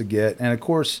favorite ones to get. And of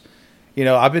course,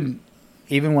 I've been,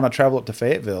 even when I travel up to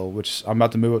Fayetteville, which I'm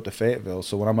about to move up to Fayetteville.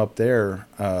 So when I'm up there,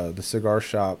 the cigar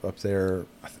shop up there,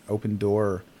 Open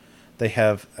Door, they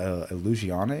have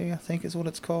Illusione, I think is what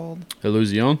it's called.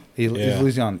 Illusion.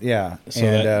 Illusion, yeah. So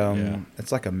and that- yeah.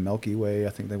 it's like a Milky Way, I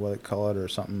think they call it, or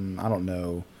something. I don't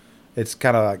know. It's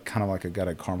kind of like got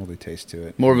a caramely taste to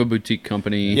it. More of a boutique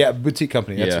company. Yeah, boutique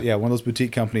company. That's, Yeah. one of those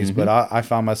boutique companies. Mm-hmm. But I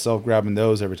find myself grabbing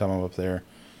those every time I'm up there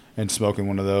and smoking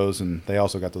one of those. And they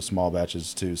also got those small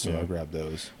batches too, so I grab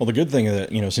those. Well, the good thing is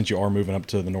that, since you are moving up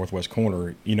to the northwest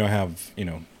corner, have,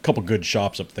 a couple good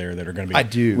shops up there that are going to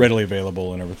be readily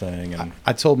available and everything. And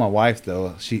I told my wife,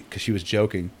 though, because she was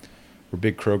joking, we're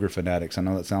big Kroger fanatics. I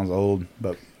know that sounds old,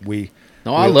 but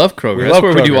I love Kroger. That's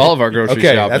where we do all of our grocery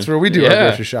shopping. That's where we do our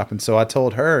grocery shopping. So I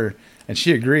told her, and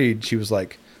she agreed. She was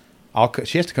like,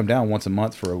 she has to come down once a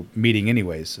month for a meeting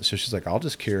anyways. So she's like, I'll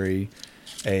just carry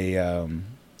a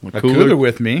cooler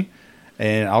with me,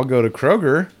 and I'll go to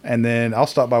Kroger, and then I'll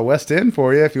stop by West End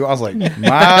for you if you. I was like, Mom,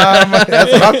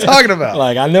 that's what I'm talking about.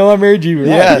 Like, I know I married you. Right?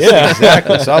 Yes, yeah,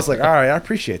 exactly. So I was like, all right, I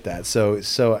appreciate that. So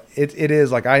it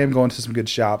is like I am going to some good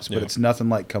shops, but it's nothing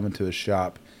like coming to a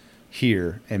shop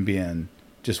here and being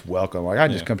just welcome. Like I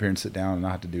just come here and sit down and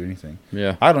not have to do anything.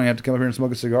 Yeah, I don't even have to come up here and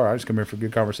smoke a cigar. I just come here for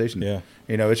good conversation. Yeah,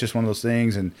 it's just one of those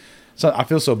things. And so I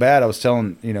feel so bad. I was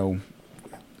telling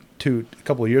a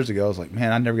couple of years ago, I was like,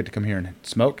 man, I never get to come here and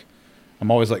smoke. I'm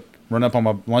always like running up on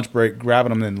my lunch break,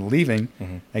 grabbing them, and then leaving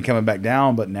and coming back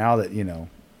down. But now that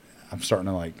I'm starting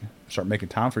to start making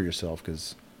time for yourself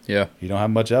because you don't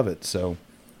have much of it. So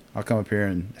I'll come up here,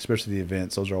 and especially the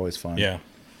events; those are always fun. Yeah.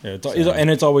 Yeah,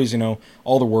 it's always,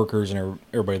 all the workers and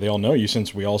everybody, they all know you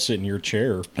since we all sit in your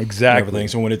chair. Exactly. And everything.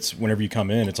 So whenever you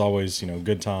come in, it's always,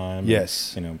 good time.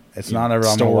 Yes. And, it's not ever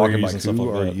I'm walking like, who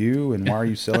are you and why are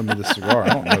you selling me this cigar? I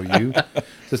don't know you.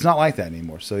 So it's not like that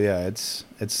anymore. So yeah, it's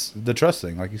the trust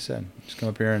thing, like you said. Just come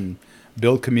up here and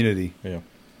build community. Yeah.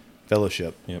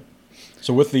 Fellowship. Yep.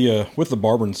 So with the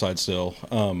barbering side still,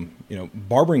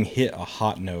 barbering hit a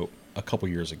hot note a couple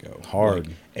years ago. Hard.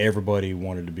 Like, everybody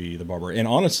wanted to be the barber. And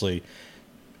honestly,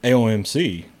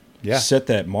 AOMC set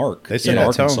that mark in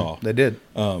Arkansas. Tone. They did.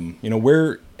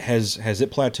 Where has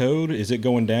it plateaued? Is it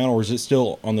going down, or is it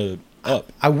still on the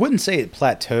up? I wouldn't say it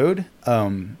plateaued.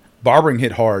 Barbering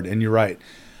hit hard, and you're right.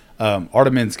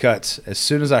 Artemen's Cuts, as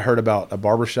soon as I heard about a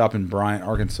barbershop in Bryant,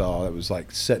 Arkansas that was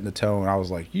like setting the tone, I was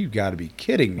like, you got to be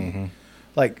kidding me. Mm-hmm.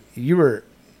 Like,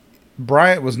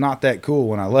 Bryant was not that cool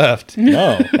when I left.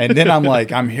 No. And then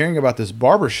I'm hearing about this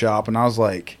barber shop, and I was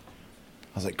like,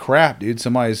 crap, dude,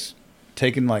 somebody's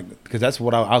taking because that's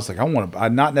what I was like,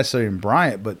 I'm not necessarily in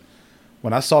Bryant, but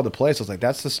when I saw the place, I was like,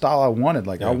 that's the style I wanted.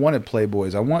 Like, I wanted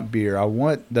Playboys, I want beer, I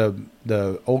want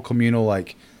the old communal,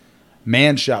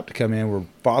 man shop to come in where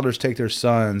fathers take their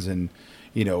sons and,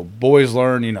 boys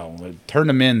learn, turn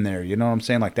them in there. You know what I'm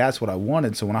saying? Like, that's what I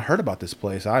wanted. So when I heard about this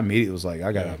place, I immediately was like,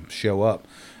 I got to show up.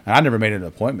 And I never made an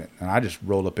appointment, and I just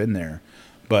rolled up in there.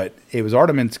 But it was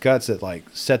Artemen's Cuts that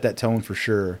set that tone for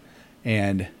sure.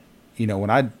 And when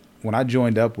I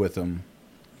joined up with them,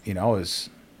 we were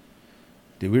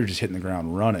just hitting the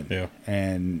ground running. Yeah.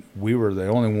 And we were the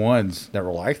only ones that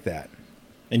were like that.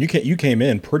 And you came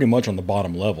in pretty much on the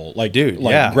bottom level,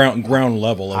 ground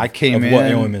level. I came in what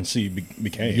AOMC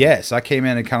became. Yes, I came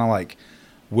in and kind of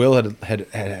Will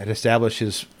had established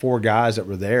his 4 guys that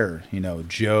were there,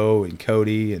 Joe and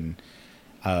Cody and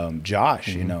Josh.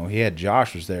 Mm-hmm. He had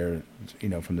Josh was there,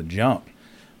 from the jump,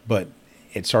 but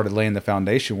it started laying the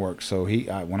foundation work. So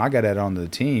when I got added onto the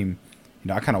team,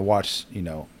 I kind of watched.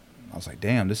 I was like,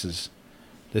 damn, this is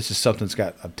something that's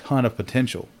got a ton of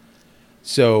potential.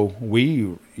 So we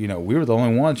were the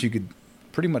only ones you could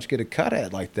pretty much get a cut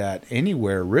at like that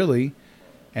anywhere really.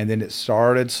 And then it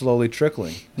started slowly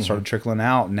trickling. It started trickling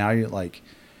out. And now you're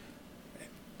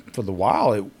for the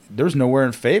while, there's nowhere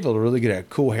in Fayetteville to really get a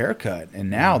cool haircut. And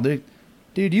now, dude,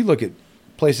 you look at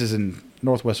places in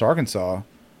northwest Arkansas,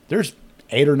 there's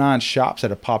 8 or 9 shops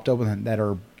that have popped open that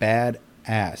are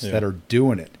badass, that are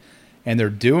doing it. And they're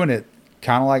doing it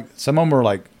kind of like, some of them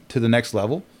are to the next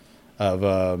level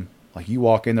of, you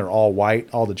walk in, they're all white,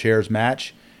 all the chairs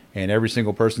match. And every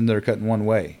single person they're cutting one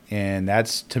way, and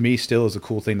that's to me still is a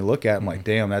cool thing to look at. I'm like,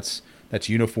 damn, that's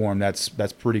uniform. That's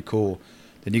pretty cool.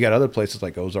 Then you got other places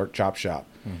like Ozark Chop Shop,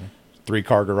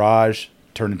 3-car garage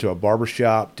turned into a barber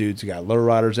shop. Dudes, you got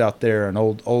lowriders out there and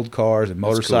old cars and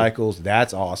motorcycles. Cool.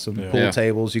 That's awesome. Yeah. Pool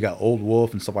tables. You got Old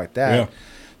Wolf and stuff like that. Yeah.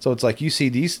 So it's like you see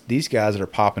these guys that are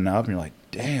popping up, and you're like,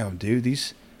 damn, dude,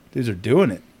 these dudes are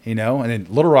doing it. And then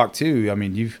Little Rock too. I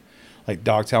mean, you've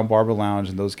Dogtown Barber Lounge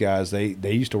and those guys, they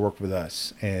used to work with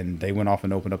us, and they went off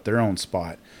and opened up their own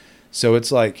spot. So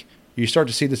it's like you start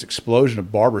to see this explosion of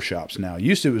barber shops now.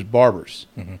 Used to it was barbers.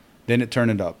 Mm-hmm. Then it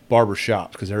turned into barber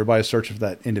shops because everybody's searching for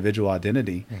that individual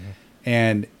identity. Mm-hmm.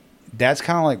 And that's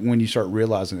kind of like when you start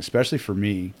realizing, especially for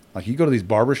me, you go to these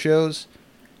barber shows,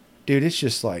 dude, it's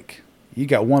just you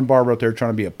got one barber up there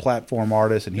trying to be a platform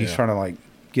artist, and he's trying to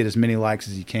get as many likes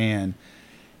as he can.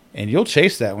 And you'll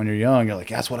chase that when you're young. You're like,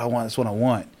 that's what I want. That's what I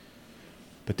want.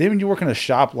 But then when you work in a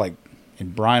shop like in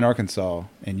Bryan, Arkansas,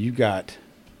 and you got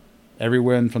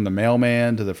everyone from the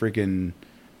mailman to the freaking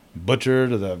butcher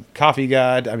to the coffee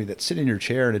guy, I mean, that sit in your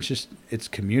chair, and it's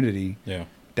community. Yeah.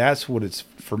 That's what it's,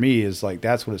 for me, is like,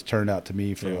 that's what it's turned out to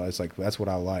me for. Yeah. It's like, that's what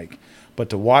I like. But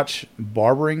to watch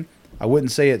barbering, I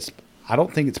wouldn't say I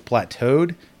don't think it's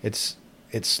plateaued. It's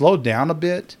slowed down a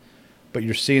bit, but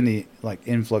you're seeing the like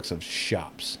influx of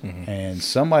shops, and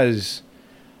somebody's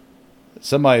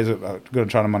going to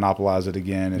try to monopolize it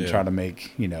again and try to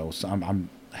make, so I'm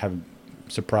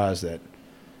surprised that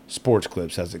Sports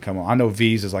Clips hasn't come on. I know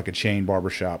V's is like a chain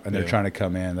barbershop, and they're trying to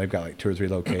come in. They've got like 2 or 3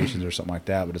 locations or something like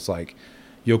that, but it's like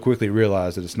you'll quickly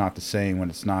realize that it's not the same when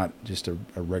it's not just a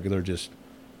regular just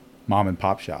mom and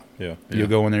pop shop. Yeah. You'll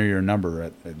go in there, your number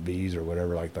at V's or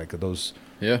whatever, like those.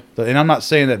 Yeah. And I'm not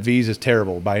saying that V's is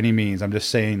terrible by any means. I'm just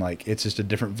saying like it's just a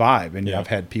different vibe, and I've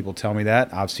had people tell me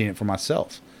that. I've seen it for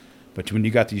myself. But when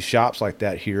you got these shops like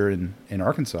that here in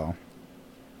Arkansas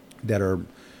that are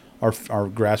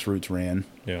grassroots ran,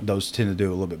 those tend to do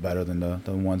a little bit better than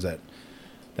the ones that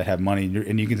have money.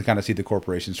 And you can kind of see the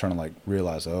corporations trying to like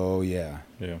realize,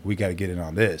 we got to get in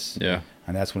on this. Yeah.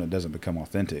 And that's when it doesn't become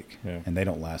authentic, and they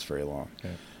don't last very long.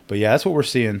 Yeah. But that's what we're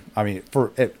seeing. I mean,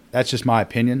 that's just my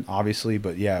opinion, obviously.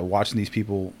 But watching these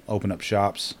people open up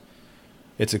shops,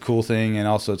 it's a cool thing. And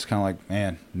also it's kind of like,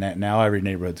 man, now every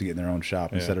neighborhood's getting their own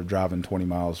shop instead of driving 20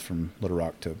 miles from Little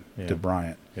Rock to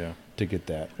Bryant to get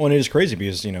that. Well, and it is crazy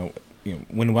because,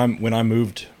 when I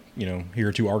moved,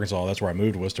 here to Arkansas, that's where I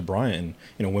moved, was to Bryant.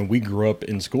 And, when we grew up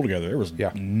in school together, there was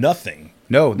nothing.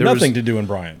 No, there nothing was to do in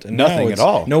Bryant. And nothing at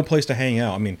all. No place to hang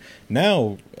out. I mean,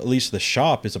 now at least the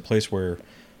shop is a place where,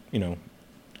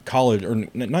 college, or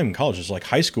not even college, just like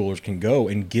high schoolers can go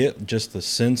and get just the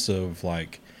sense of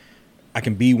like, I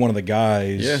can be one of the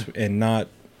guys and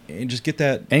just get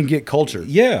that and get culture.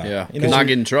 Yeah. Not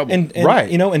get in trouble. And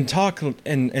and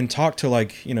talk to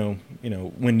like,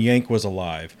 when Yank was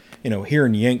alive,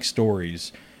 hearing Yank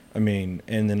stories. I mean,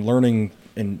 and then learning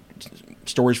and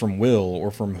stories from Will or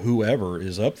from whoever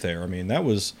is up there. I mean, that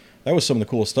was some of the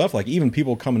coolest stuff. Like even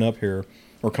people coming up here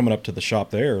or coming up to the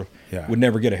shop there would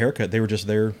never get a haircut. They were just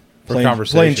there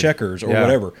playing checkers or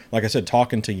whatever. Like I said,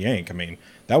 talking to Yank. I mean,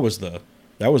 that was the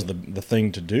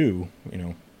thing to do.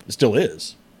 It still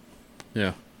is.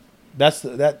 Yeah. That's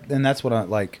what I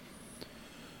like.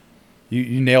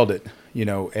 You nailed it.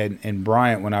 And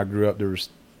Bryant, when I grew up, there was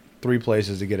 3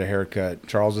 places to get a haircut.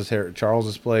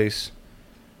 Charles's place.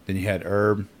 Then you had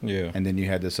Herb. Yeah. And then you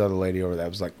had this other lady over that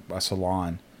was like a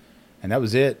salon. And that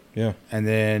was it. Yeah. And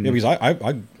then because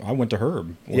I went to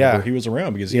Herb whenever he was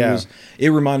around, because it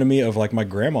reminded me of like my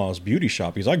grandma's beauty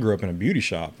shop, because I grew up in a beauty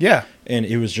shop. Yeah. And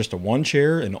it was just a 1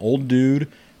 chair, an old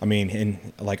dude. I mean,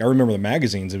 and like I remember the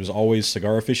magazines, it was always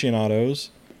Cigar Aficionados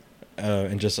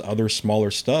and just other smaller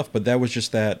stuff, but that was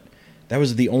just that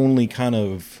was the only kind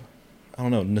of, I don't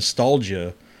know,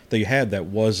 nostalgia that you had that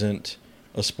wasn't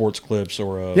a Sports Clips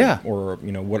or or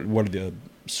what are the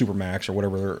Supermax or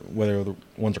whatever the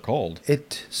ones are called.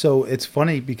 So it's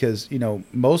funny because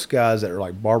most guys that are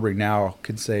like barbering now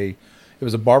could say it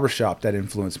was a barbershop that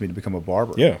influenced me to become a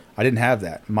barber. Yeah, I didn't have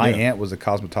that. My aunt was a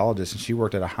cosmetologist, and she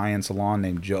worked at a high-end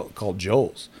salon called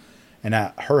Joel's, and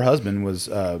her husband was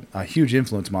a huge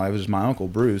influence in my life. It was my uncle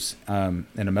Bruce in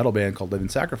a metal band called Living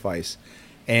Sacrifice,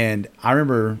 and I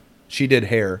remember she did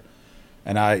hair.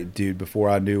 And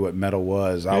before I knew what metal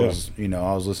was, I was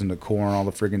listening to Korn all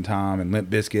the friggin' time and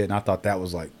Limp Bizkit, and I thought that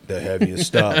was like the heaviest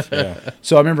stuff.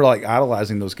 So I remember like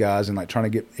idolizing those guys and like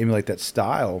trying to emulate that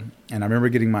style. And I remember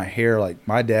getting my hair, like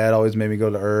my dad always made me go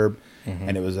to Herb,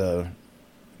 and it was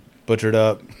butchered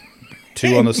up,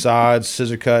 2 on the sides,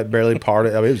 scissor cut, barely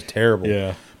parted. I mean, it was terrible.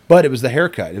 Yeah. But it was the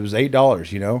haircut. It was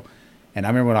 $8, And I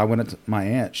remember when I went up to my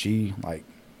aunt, she like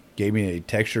gave me a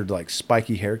textured, like,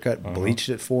 spiky haircut, bleached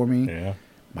it for me. Yeah.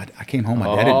 I came home,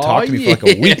 my dad didn't talk to me for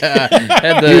like a week.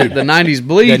 Had the 90s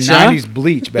bleach, The 90s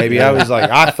bleach, baby. I was like,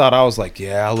 I was like,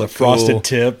 yeah, I look frosted cool.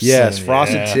 tips. Yes,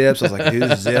 frosted tips. I was like, dude,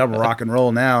 this is it. I'm rock and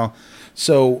roll now.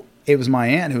 So it was my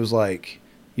aunt who was like,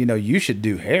 you should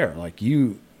do hair. Like,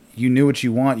 you knew what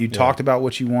you want. You talked about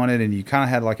what you wanted, and you kind of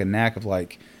had like a knack of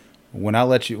like, when I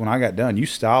got done, you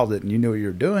styled it and you knew what you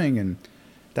were doing. And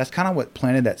that's kind of what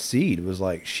planted that seed. It was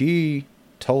like, she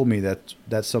told me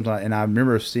that's something, and I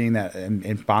remember seeing that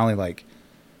and finally like,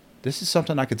 this is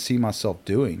something I could see myself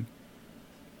doing.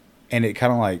 And it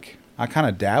kind of like, I kind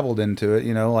of dabbled into it,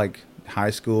 like high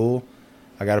school.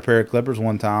 I got a pair of clippers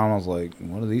one time. I was like,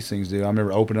 what do these things do? I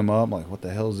remember opening them up, like, what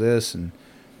the hell is this? And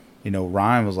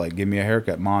Ryan was like, give me a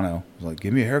haircut, mono. I was like,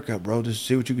 give me a haircut, bro, just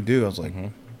see what you can do. I was like,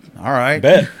 all right.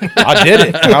 Bet. I did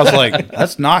it. And I was like,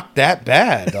 that's not that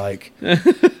bad. Like,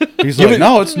 he's like,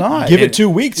 no, it's not. Give it 2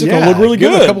 weeks. It's going to look really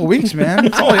give good. It a couple weeks, man.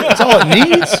 That's all it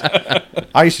needs.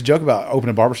 I used to joke about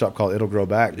opening a barbershop called It'll Grow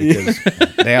Back because,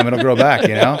 damn, it'll grow back,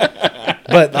 you know?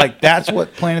 But, like, that's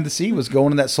what planted the seed was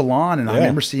going to that salon. And I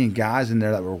remember seeing guys in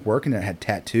there that were working there, had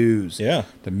tattoos. Yeah.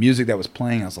 The music that was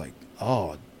playing, I was like,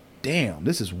 oh, damn,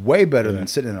 this is way better than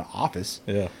sitting in an office.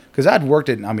 Yeah. Because I worked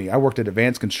at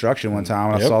Advanced Construction one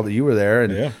time, and I saw that you were there,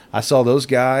 and I saw those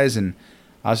guys, and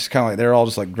I was just kind of like, they're all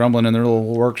just like grumbling in their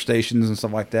little workstations and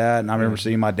stuff like that. And I remember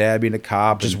seeing my dad being a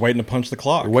cop. Just waiting to punch the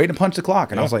clock.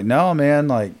 And I was like, no, man,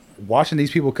 like watching these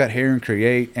people cut hair and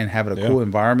create and having a cool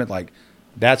environment, like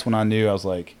that's when I knew. I was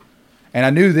like, and I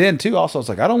knew then too, also, I was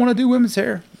like, I don't want to do women's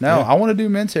hair. No, I want to do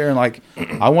men's hair. And like,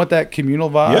 I want that communal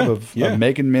vibe of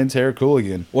making men's hair cool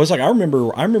again. Well, it's like, I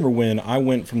remember when I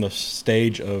went from the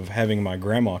stage of having my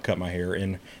grandma cut my hair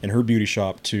in her beauty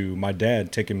shop to my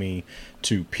dad taking me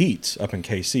to Pete's up in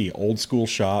KC, old school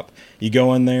shop. You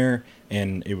go in there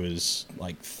and it was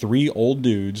like 3 old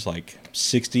dudes, like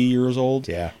 60 years old.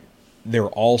 Yeah. They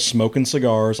were all smoking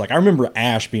cigars. Like, I remember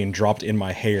ash being dropped in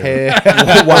my hair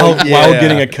while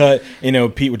getting a cut. You know,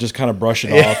 Pete would just kind of brush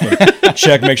it off and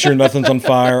check, make sure nothing's on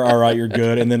fire. All right, you're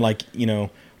good. And then, like, you know,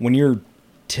 when you're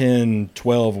 10,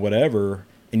 12, whatever,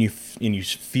 and you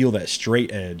feel that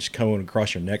straight edge coming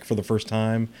across your neck for the first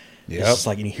time, it's just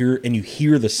like, and you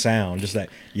hear the sound, just that,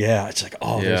 it's like,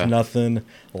 there's nothing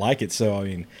like it. So, I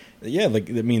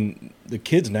mean, the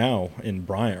kids now in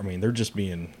Bryant, I mean, they're just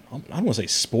being, I don't want to say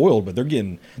spoiled, but they're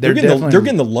getting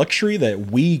the luxury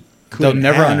that we couldn't They'll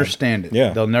never have. understand it.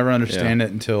 Yeah. They'll never understand it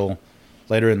until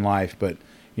later in life. But,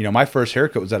 you know, my first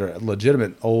haircut was at a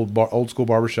legitimate old school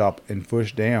barbershop in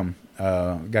Fush Dam,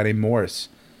 a guy named Morris.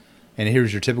 And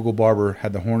here's your typical barber,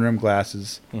 had the horn rim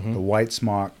glasses, the white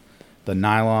smock, the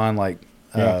nylon, like,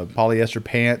 polyester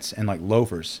pants, and, like,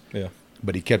 loafers. Yeah.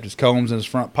 But he kept his combs in his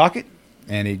front pocket.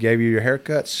 And he gave you your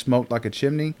haircut, smoked like a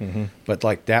chimney. But,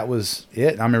 like, that was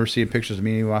it. I remember seeing pictures of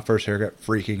me with my first haircut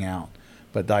freaking out.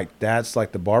 But, like, that's,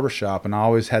 like, the barbershop. And I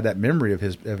always had that memory of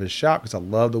his shop because I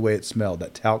loved the way it smelled.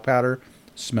 That talc powder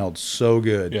smelled so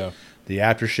good. Yeah. The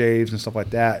aftershaves and stuff like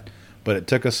that. But it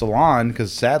took a salon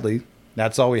because, sadly,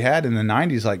 that's all we had in the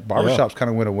 90s. Like, barbershops kind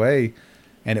of went away.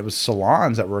 And it was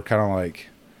salons that were kind of, like,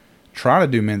 trying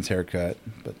to do men's haircut.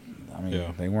 But, I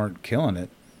mean, they weren't killing it.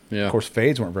 Yeah. Of course,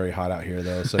 fades weren't very hot out here,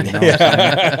 though. So, you know what I'm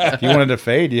saying? If you wanted to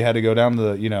fade, you had to go down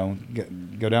to the,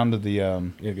 go down to the...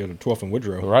 go to 12th and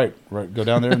Woodrow. Right. Go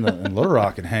down there in Little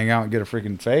Rock and hang out and get a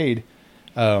freaking fade.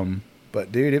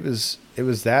 But, dude, it was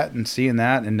that and seeing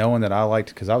that and knowing that I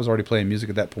liked... Because I was already playing music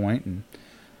at that point, and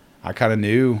I kind of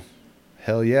knew,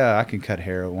 hell yeah, I can cut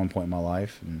hair at one point in my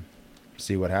life and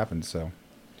see what happens, so...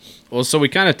 Well, so we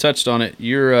kind of touched on it.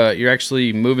 You're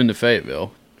actually moving to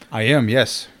Fayetteville. I am,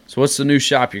 yes. So what's the new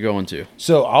shop you're going to?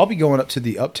 So I'll be going up to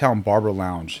the Uptown Barber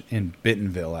Lounge in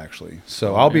Bentonville, actually.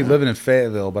 So I'll be living in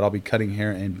Fayetteville, but I'll be cutting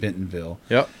hair in Bentonville.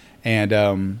 Yep.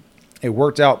 And it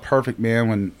worked out perfect,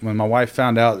 man. When my wife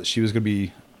found out that she was going to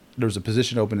be, there was a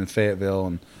position open in Fayetteville,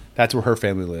 and that's where her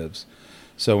family lives.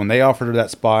 So when they offered her that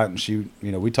spot, and she,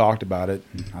 you know, we talked about it.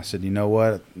 And I said, you know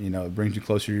what, it brings you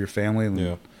closer to your family,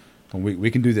 and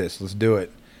we can do this. Let's do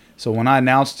it. So when I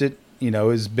announced it, it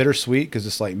was bittersweet because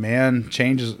it's like, man,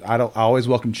 change is, I always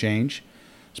welcome change,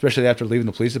 especially after leaving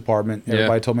the police department.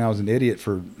 Everybody told me I was an idiot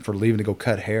for leaving to go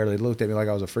cut hair. They looked at me like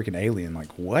I was a freaking alien.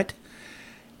 Like, what?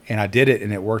 And I did it,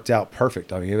 and it worked out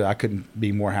perfect. I mean, I couldn't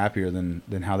be more happier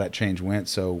than how that change went.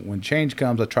 So when change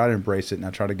comes, I try to embrace it, and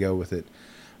I try to go with it.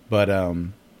 But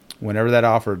whenever that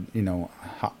offered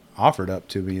up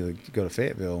to me to go to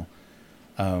Fayetteville,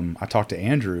 I talked to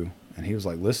Andrew. And he was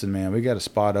like, listen, man, we got a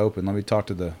spot open. Let me talk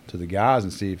to the guys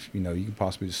and see if, you can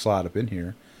possibly just slide up in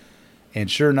here.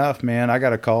 And sure enough, man, I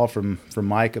got a call from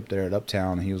Mike up there at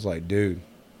Uptown. And he was like, dude,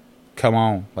 come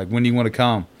on. Like, when do you want to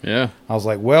come? Yeah. I was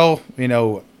like, well,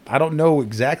 I don't know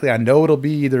exactly. I know it'll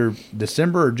be either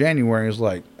December or January. He was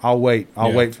like, I'll wait.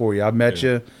 I'll wait for you. I've met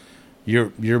you.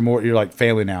 You're like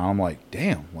family now. I'm like,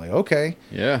 damn. I'm like, okay.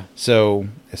 Yeah. So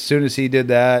as soon as he did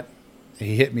that,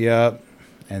 he hit me up.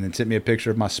 And then sent me a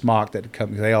picture of my smock that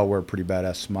come. They all wear pretty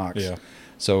badass smocks. Yeah.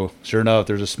 So sure enough,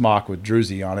 there's a smock with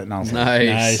Druzy on it, and I was like,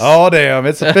 nice. Oh damn,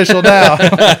 it's official now.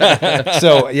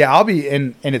 So yeah, I'll be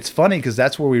and it's funny because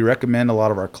that's where we recommend a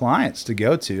lot of our clients to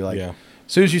go to. Like, as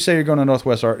soon as you say you're going to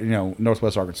Northwest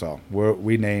Arkansas,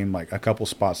 we name like a couple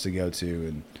spots to go to,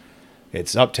 and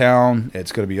it's Uptown.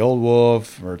 It's going to be Old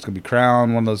Wolf, or it's going to be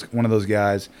Crown. One of those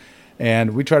guys.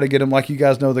 And we try to get them, like you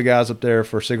guys know the guys up there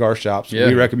for cigar shops. Yeah.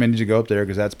 We recommend you go up there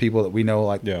because that's people that we know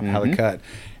how to cut.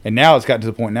 And now it's gotten to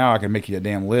the point now I can make you a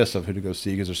damn list of who to go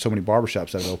see because there's so many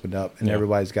barbershops that have opened up and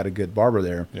everybody's got a good barber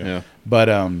there. Yeah. But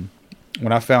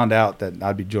when I found out that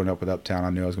I'd be joining up with Uptown, I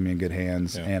knew I was going to be in good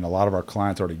hands. Yeah. And a lot of our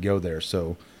clients already go there.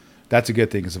 So that's a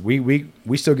good thing because we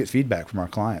still get feedback from our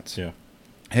clients. Yeah.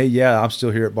 Hey, yeah, I'm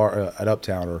still here at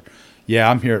Uptown, or yeah,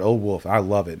 I'm here at Old Wolf. I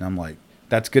love it. And I'm like,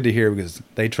 that's good to hear because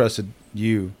they trusted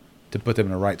you to put them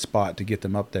in the right spot to get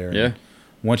them up there. Yeah. And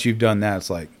once you've done that, it's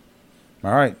like,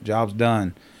 all right, job's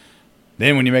done.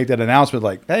 Then when you make that announcement,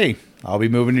 like, hey, I'll be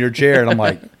moving to your chair. And I'm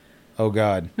like, oh,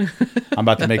 God, I'm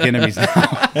about to make enemies now.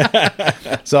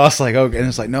 So I was like, okay. And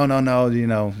it's like, no,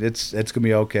 it's going to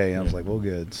be okay. And I was like, well,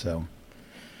 good. So.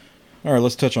 All right,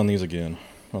 let's touch on these again,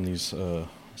 on these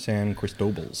San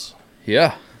Cristobals.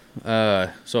 Yeah.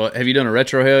 So have you done a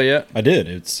retrohale yet? I did.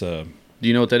 It's do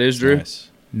you know what that is, Drew?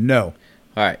 nice. No.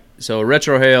 All right. So a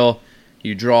retrohale,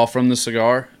 you draw from the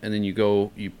cigar and then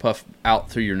you puff out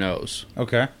through your nose.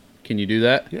 Okay. Can you do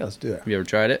that? Yeah, let's do it. Have you ever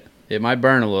tried it? It might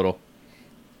burn a little.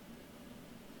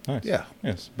 Nice. Yeah.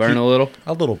 Yes. Burn a little.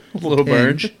 A little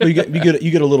burn. Well, you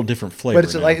get a little different flavor. But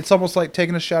it's now. like it's almost like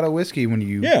taking a shot of whiskey when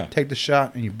you Yeah. take the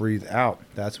shot and you breathe out.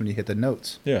 That's when you hit the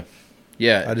notes. Yeah.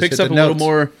 Yeah, I it just picks hit up the a little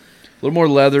notes. more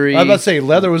leathery. I was about to say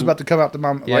leather was about to come out to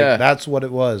my Yeah. like that's what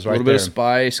it was a right little there. bit of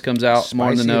spice comes out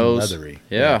more in the Spicy and nose. leathery.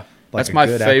 Yeah. Like That's a my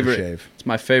good favorite. aftershave. It's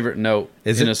my favorite note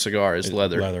Is in it? a cigar is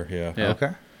leather. Leather. Yeah. Yeah. Okay.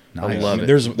 I Nice. love it.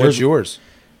 There's What's yours?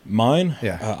 mine.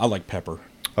 Yeah. I like pepper.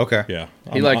 Okay. Yeah.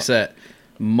 He likes that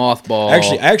mothball.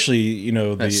 Actually, you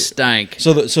know that stank.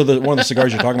 So the one of the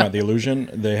cigars you're talking about, the Illusion,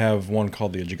 they have one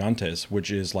called the Gigantes, which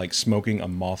is like smoking a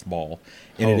mothball,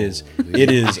 and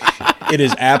it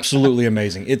is absolutely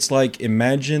amazing. It's like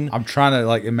imagine I'm trying to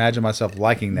like imagine myself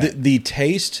liking that. the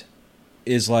taste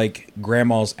is like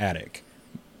grandma's attic,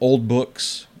 old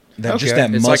books. That just Okay.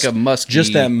 that It's like a musky-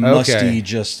 just that musty. Okay.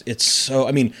 Just it's so.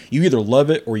 I mean, you either love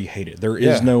it or you hate it. There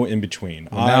is Yeah. no in between.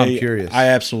 Well, now I'm curious. I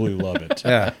absolutely love it.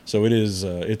 Yeah. So it is.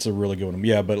 It's a really good one.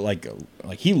 Yeah, but like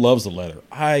he loves the leather.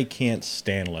 I can't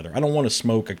stand leather. I don't want to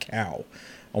smoke a cow.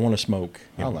 I want to smoke.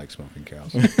 I like smoking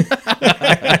cows.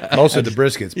 Most of the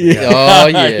briskets. But yeah. Oh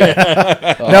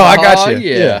yeah. No, I got Oh, you.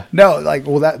 yeah. No, like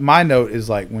that. My note is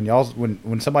like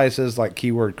when somebody says like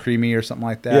keyword creamy or something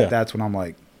like that. Yeah. That's when I'm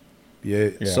like, yeah,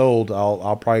 sold.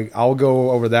 I'll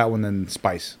go over that one then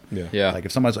spice. Yeah. Yeah. Like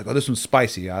if somebody's like, oh, this one's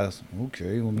spicy.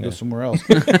 Okay, let me go somewhere else.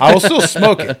 I will still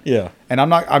smoke it. Yeah. And I'm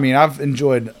not. I mean, I've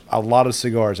enjoyed a lot of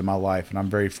cigars in my life, and I'm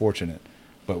very fortunate.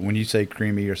 But when you say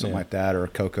creamy or something like that, or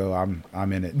cocoa,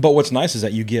 I'm in it. But what's nice is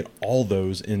that you get all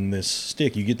those in this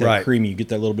stick. You get that creamy, you get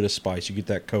that little bit of spice, you get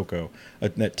that cocoa,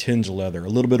 that tinge of leather, a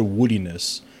little bit of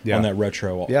woodiness on that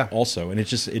retro also. And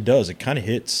it kind of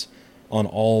hits on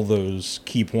all those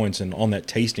key points, and on that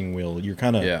tasting wheel, you're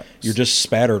you're just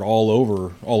spattered all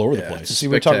over the place. See,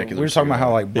 we were talking about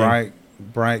how like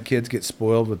Bryant kids get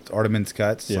spoiled with Arteman's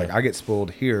cuts. It's like I get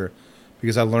spoiled here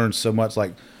because I learned so much.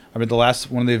 Like I mean, the last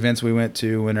one of the events we went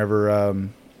to, whenever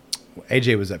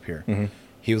AJ was up here,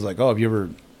 he was like, "Oh, have you ever?"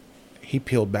 He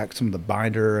peeled back some of the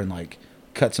binder and like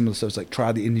cut some of the stuff. It's like try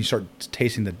and you start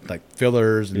tasting the like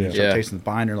fillers and you start tasting the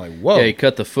binder. Like whoa, Yeah, he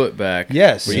cut the foot back.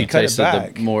 Yes, where he you cut it tasted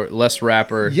back. the less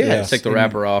wrapper. Yes. Take the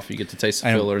wrapper off. You get to taste the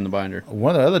And filler in the binder.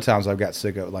 One of the other times I've got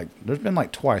sick of, like, there's been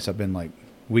like twice I've been like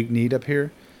weak-kneed up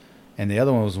here, and the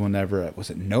other one was whenever was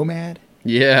it Nomad?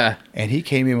 Yeah. And he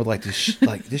came in with like this,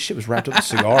 like this shit was wrapped up in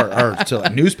cigar or to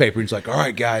like newspaper. He's like, "All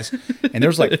right, guys," and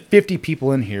there's like 50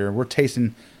 people in here. We're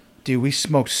tasting. Dude, we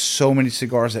smoked so many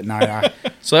cigars at night.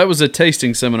 So that was a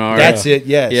tasting seminar. That's it.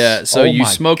 Yes. Yeah. So Oh you my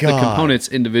smoke the God. components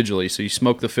individually. So you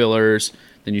smoke the fillers,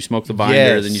 then you smoke the binder,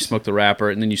 Yes. then you smoke the wrapper,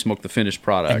 and then you smoke the finished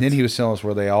product. And then he was telling us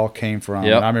where they all came from.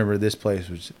 Yep. And I remember this place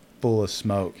was full of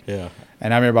smoke. Yeah.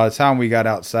 And I remember by the time we got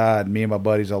outside, me and my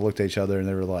buddies all looked at each other and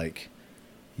they were like,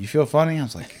 "You feel funny?" I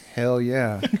was like, "Hell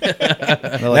yeah!"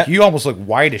 They're like, "You almost look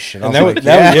whitish." And I was like,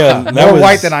 that more was-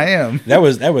 white than I am. That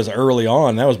was early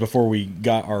on. That was before we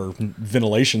got our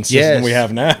ventilation system we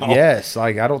have now. Yes,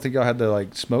 like I don't think y'all had the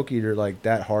like smoke eater like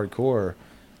that hardcore,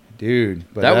 dude.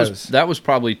 But that was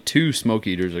probably 2 smoke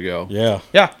eaters ago. Yeah.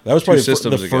 yeah. That was probably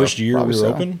systems the ago. first year Probably we were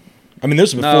so. open. I mean,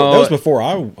 this was before No, that was before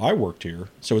I worked here.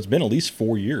 So it's been at least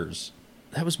 4 years.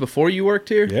 That was before you worked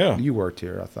here? Yeah. You worked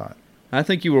here, I thought. I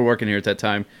think you were working here at that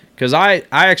time. Because I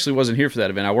actually wasn't here for that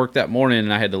event. I worked that morning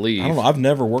and I had to leave. I don't know. I've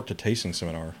never worked a tasting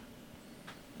seminar.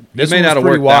 You may one not was have pretty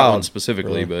worked that wild. one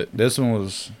specifically, but This one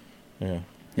was. Yeah.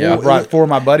 yeah. I brought 4 of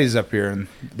my buddies up here, and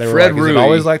they were Fred like, "Is it Rui.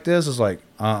 always like this?" It's like,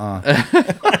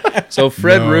 So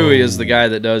Fred No. Rui is the guy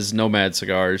that does Nomad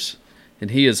cigars.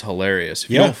 and he is hilarious.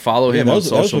 If you don't follow him on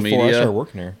social that was before media, I started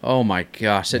working there. Oh my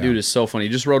gosh, that dude is so funny. He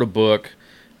just wrote a book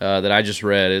that I just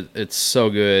read. It's so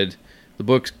good. The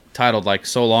book's titled like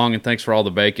 "So Long and Thanks for All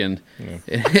the Bacon." Yeah.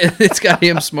 It's got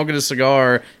him smoking a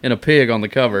cigar and a pig on the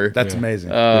cover. That's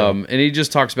amazing. And he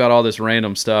just talks about all this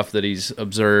random stuff that he's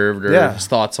observed or his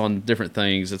thoughts on different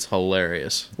things. It's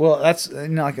hilarious. Well, that's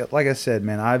like I said,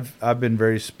 man. I've been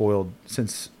very spoiled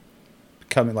since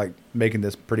making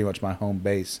this pretty much my home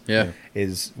base. Yeah,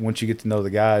 is once you get to know the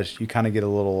guys, you kind of get a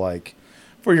little like.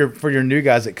 For your new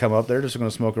guys that come up, they're just going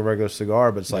to smoke a regular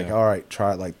cigar, but it's like, all right,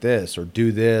 try it like this, or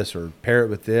do this, or pair it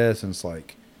with this, and it's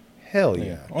like, hell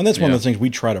yeah. Well, and that's one of the things we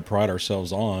try to pride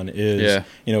ourselves on is,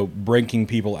 breaking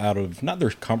people out of not their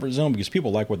comfort zone, because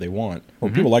people like what they want, or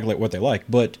people like what they like,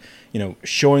 but,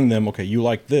 showing them, okay, you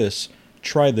like this,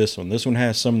 try this one. This one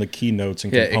has some of the keynotes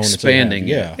and components. Expanding.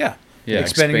 Yeah,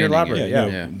 expanding your library.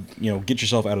 Get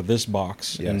yourself out of this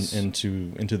box and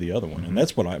into the other one. And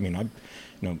that's what I mean.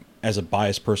 As a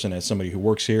biased person, as somebody who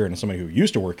works here and as somebody who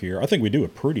used to work here, I think we do a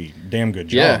pretty damn good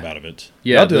job out of it.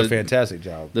 Yeah, y'all do a fantastic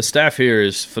job. The staff here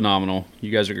is phenomenal. You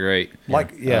guys are great.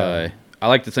 I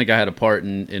like to think I had a part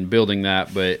in building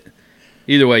that, but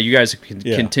either way, you guys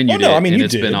continued it, and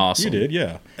it's been awesome. You did,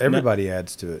 yeah. Everybody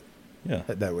adds to it. Yeah,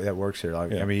 that works here.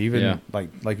 Like, I mean, even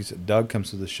like you said, Doug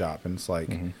comes to the shop, and it's like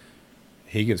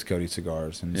he gives Cody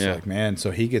cigars, and it's like, man,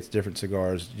 so he gets different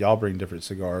cigars. Y'all bring different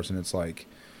cigars, and it's like.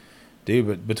 Dude,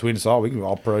 but between us all, we can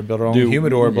all probably build our own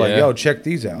humidor. Like, yo, check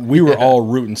these out. We were all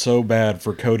rooting so bad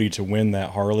for Cody to win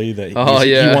that Harley that he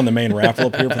won the main raffle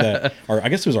up here for that. I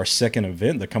guess it was our second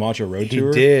event, the Camacho Road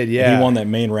Tour. He did, yeah. He won that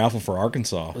main raffle for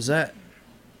Arkansas. Was that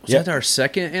our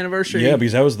second anniversary? Yeah,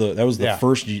 because that was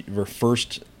the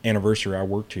first anniversary I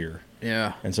worked here.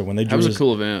 Yeah, and so when they drew that was a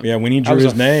cool event. Yeah, when he drew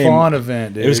his name, fun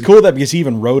event. Dude. It was cool because he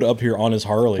even rode up here on his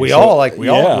Harley. We all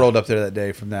rode up there that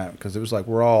day from that because it was like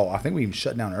I think we even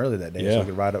shut down early that day so we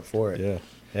could ride up for it.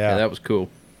 Yeah, that was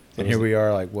cool. And here we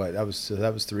are, like what? That was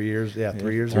 3 years. Yeah,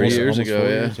 3 years. 3 years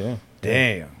ago. Yeah.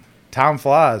 Damn, time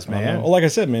flies, man. Well, like I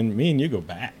said, man, me and you go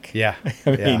back. Yeah,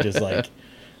 I mean, just like.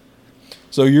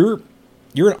 So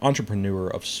you're an entrepreneur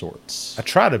of sorts. I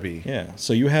try to be. Yeah.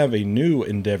 So you have a new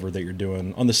endeavor that you're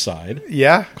doing on the side.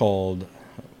 Yeah. Called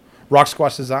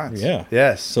RockSquatch Designs. Yeah.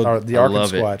 Yes. So the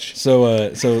RockSquatch. So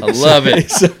I love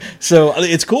it. So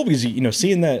it's cool because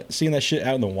seeing that shit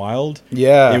out in the wild.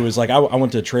 Yeah. It was like I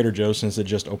went to Trader Joe's since it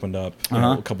just opened up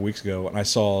a couple weeks ago, and I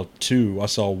saw two. I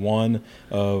saw one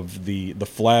of the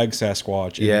flag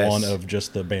Sasquatch and one of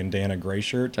just the bandana gray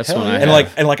shirt. That's one I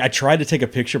have. And I tried to take a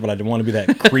picture, but I didn't want to be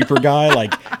that creeper guy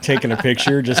like taking a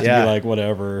picture just to be like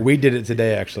whatever. We did it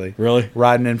today actually. Really?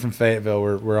 Riding in from Fayetteville,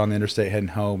 we're on the interstate heading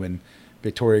home, and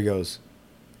Victoria goes,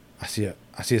 I see a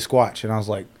Squatch, and I was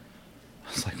like,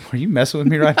 are you messing with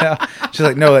me right now? She's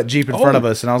like, no, that Jeep in front of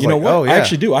us, and I was like, oh yeah, I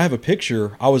actually do. I have a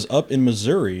picture. I was up in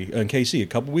Missouri in KC a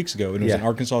couple weeks ago, and it was an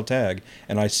Arkansas tag,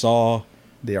 and I saw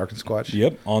the Arkansas Squatch.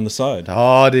 Yep, on the side.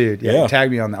 Oh, dude,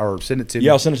 tag me on that or send it to me.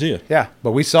 Yeah, I'll send it to you. Yeah,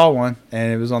 but we saw one,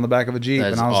 and it was on the back of a Jeep,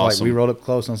 That's and I was awesome. like, we rolled up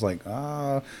close, and I was like,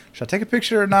 should I take a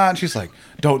picture or not? And she's like,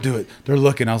 don't do it. They're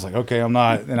looking. I was like, okay, I'm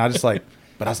not, and I was like,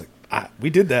 we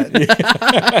did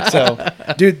that.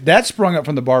 So, dude, that sprung up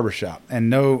from the barbershop, and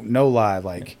no lie,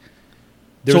 like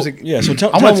there was a So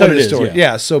tell I'm me gonna tell what you it the story. is.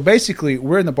 Yeah, so basically,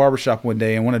 we're in the barbershop one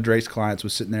day, and one of Drake's clients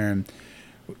was sitting there, and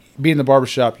being in the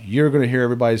barbershop, you're going to hear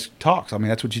everybody's talks. I mean,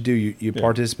 that's what you do. You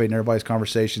participate in everybody's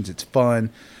conversations. It's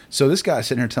fun. So this guy's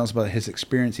sitting here telling us about his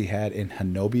experience he had in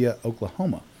Honobia,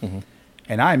 Oklahoma. Mm-hmm.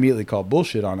 And I immediately called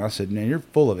bullshit on it. I said, man, you're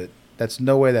full of it. That's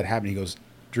no way that happened. He goes,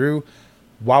 Drew,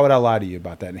 why would I lie to you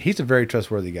about that? And he's a very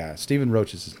trustworthy guy. Stephen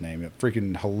Roach is his name.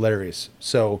 Freaking hilarious.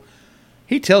 So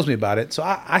he tells me about it. So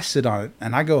I sit on it,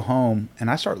 and I go home, and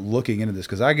I start looking into this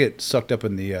because I get sucked up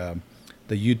in the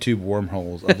YouTube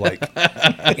wormholes of like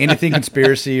anything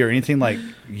conspiracy or anything like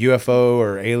UFO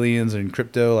or aliens and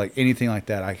crypto, like anything like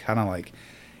that. I kind of like,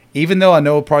 even though I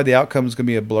know probably the outcome is going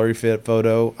to be a blurry fit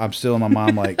photo, I'm still in my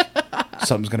mind like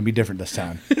something's going to be different this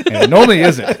time. And it normally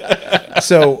isn't.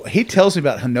 So he tells me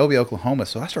about Honobia, Oklahoma.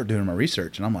 So I start doing my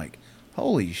research, and I'm like,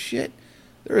 holy shit,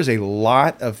 there's a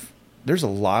lot of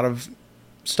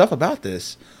stuff about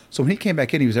this. So when he came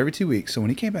back in, he was every 2 weeks. So when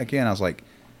he came back in, I was like,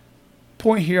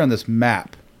 point here on this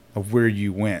map of where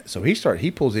you went. So he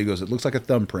pulls it, he goes, it looks like a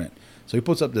thumbprint. So he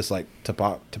puts up this like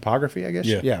topography, I guess.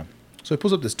 Yeah. So he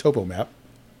pulls up this topo map.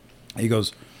 He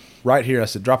goes, right here. I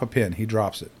said, drop a pin. He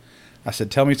drops it. I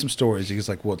said, tell me some stories. He's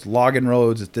like, well, it's logging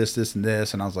roads. It's this, and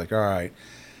this. And I was like, all right.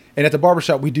 And at the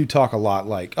barbershop, we do talk a lot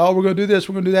like, oh, we're going to do this.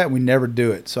 We're going to do that. And we never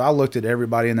do it. So I looked at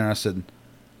everybody in there. And I said,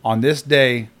 on this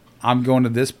day, I'm going to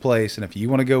this place. And if you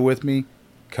want to go with me,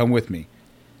 come with me.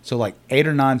 So like 8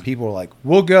 or 9 people were like,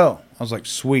 we'll go. I was like,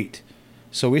 sweet.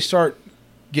 So we start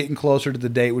getting closer to the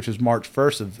date, which was March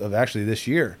 1st of actually this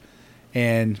year.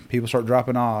 And people start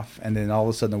dropping off. And then all of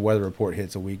a sudden the weather report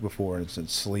hits a week before and it said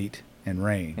sleet and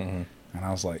rain. Mm-hmm. And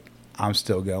I was like, I'm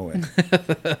still going.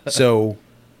 So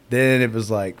then it was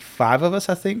like 5 of us,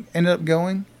 I think, ended up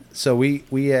going. So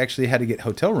we actually had to get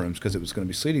hotel rooms because it was going to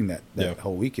be sleeting that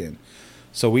whole weekend.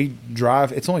 So we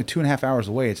drive. It's only 2.5 hours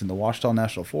away. It's in the Ouachita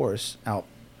National Forest out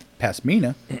past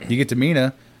Mena. You get to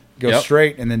Mena, go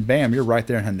straight, and then bam, you're right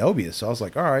there in Honobia. So I was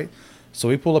like, all right. So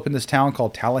we pull up in this town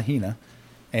called Talahina,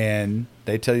 and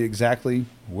they tell you exactly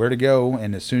where to go.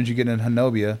 And as soon as you get in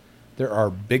Honobia, there are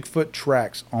Bigfoot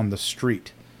tracks on the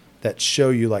street that show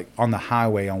you, like, on the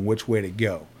highway on which way to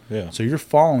go. Yeah. So you're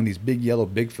following these big yellow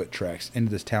Bigfoot tracks into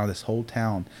this town, this whole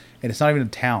town. And it's not even a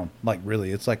town, like,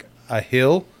 really. It's like a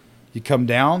hill. You come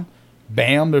down,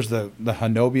 bam, there's the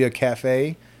Honobia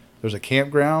Cafe. There's a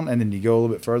campground, and then you go a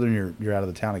little bit further, and you're out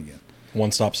of the town again.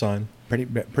 One stop sign.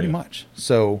 Pretty much.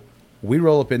 So we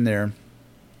roll up in there,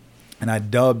 and I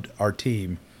dubbed our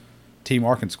team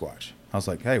RockSquatch. I was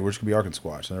like, hey, we're just going to be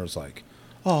RockSquatch. And they was like,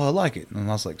 oh, I like it. And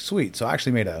I was like, sweet. So I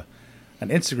actually made an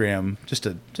Instagram just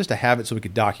to have it so we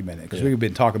could document it. Because we've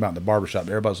been talking about it in the barbershop.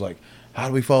 Everybody was like, how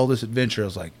do we follow this adventure? I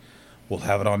was like, we'll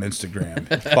have it on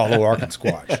Instagram. Follow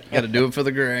RockSquatch. Got to do it for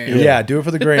the gram. Yeah, do it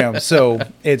for the gram. So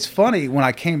it's funny when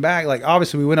I came back. Like,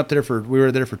 obviously, we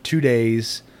were there for 2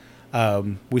 days.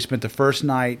 We spent the first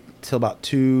night till about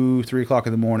 2-3 o'clock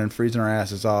in the morning, freezing our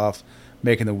asses off,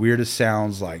 making the weirdest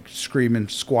sounds, like screaming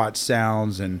squat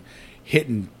sounds and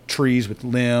hitting trees with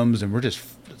limbs, and we're just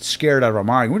scared out of our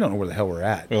mind. We don't know where the hell we're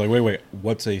at. We're like, wait,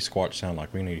 what's a squatch sound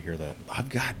like? We need to hear that. I've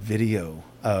got video.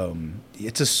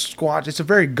 It's a squatch. It's a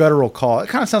very guttural call. It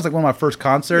kind of sounds like one of my first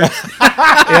concerts.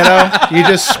 You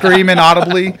just scream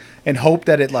inaudibly and hope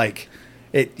that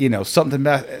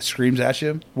something screams at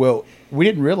you. Well, we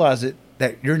didn't realize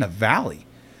that you're in a valley.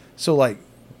 So like,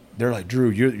 they're like, Drew,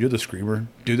 you're the screamer.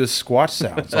 Do this squatch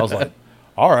sound. So I was like,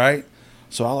 all right.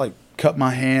 So I like cut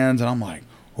my hands and I'm like,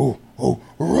 oh,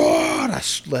 roar. And I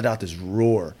let out this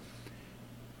roar.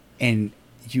 And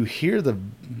you hear the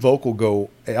vocal go,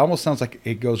 it almost sounds like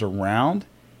it goes around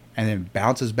and then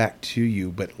bounces back to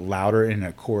you, but louder and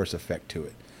a chorus effect to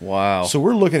it. Wow. So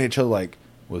we're looking at each other like,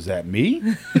 was that me?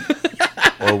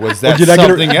 Or was that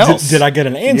something else? Did I get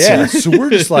an answer? Yeah, so we're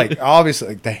just like, obviously,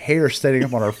 like the hair standing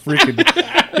up on our freaking,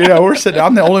 we're sitting,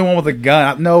 I'm the only one with a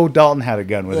gun. No, Dalton had a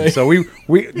gun with him. So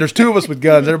we there's 2 of us with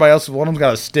guns. Everybody else, one of them's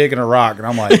got a stick and a rock. And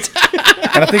I'm like,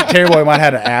 and I think Terry Boy might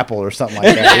have had an apple or something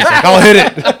like that. He's like, I'll hit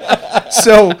it.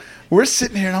 So we're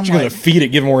sitting here and I'm You're like, going to feed it,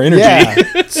 give it more energy.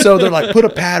 Yeah. So they're like, put a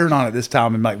pattern on it this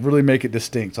time and like really make it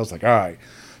distinct. So I was like, all right.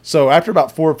 So after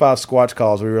about 4 or 5 Squatch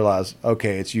calls, we realized,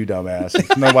 okay, it's you, dumbass.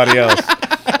 It's nobody else.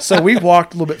 So we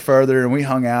walked a little bit further and we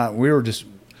hung out. And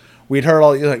we'd heard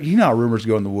all, like, how rumors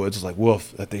go in the woods. It's like, well,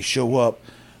 if they show up,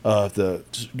 if the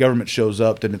government shows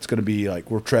up, then it's going to be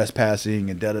like we're trespassing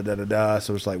and da-da-da-da-da.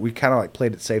 So it's like we kind of like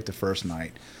played it safe the first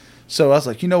night. So I was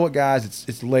like, you know what, guys,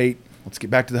 it's late. Let's get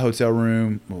back to the hotel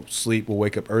room. We'll sleep. We'll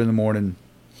wake up early in the morning,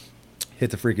 hit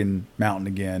the freaking mountain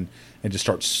again, and just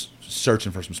start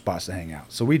searching for some spots to hang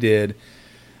out. So we did.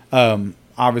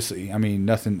 Obviously, I mean,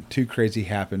 nothing too crazy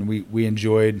happened. We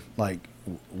enjoyed, like,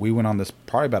 we went on this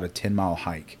probably about a 10-mile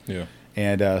hike. Yeah.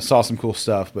 And saw some cool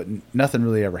stuff, but nothing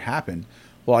really ever happened.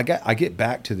 Well, I get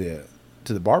back to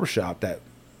the barbershop that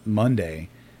Monday,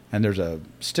 and there's a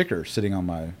sticker and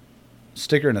a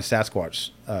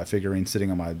Sasquatch figurine sitting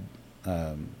on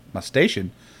my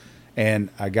station. And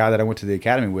a guy that I went to the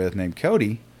academy with named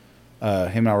Cody, him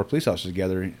and I were police officers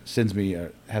together, sends me,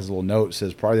 has a little note,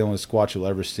 says, probably the only Squatch you'll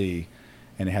ever see.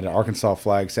 And it had an Arkansas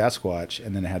flag Sasquatch,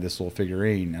 and then it had this little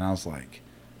figurine. And I was like,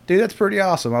 dude, that's pretty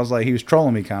awesome. I was like, he was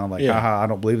trolling me kind of like, haha, I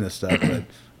don't believe in this stuff, but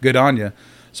good on you.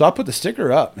 So I put the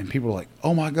sticker up, and people were like,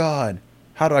 oh, my God,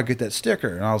 how do I get that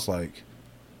sticker? And I was like,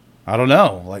 I don't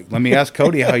know. Like, let me ask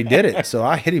Cody how he did it. So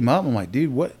I hit him up. I'm like,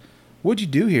 dude, what'd you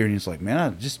do here? And he's like, man, I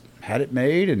just had it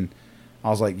made. And I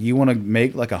was like, you want to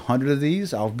make like 100 of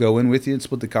these? I'll go in with you and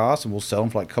split the cost, and we'll sell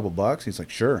them for like a couple bucks. He's like,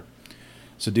 sure.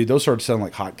 So, dude, those started selling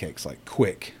like hotcakes, like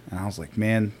quick. And I was like,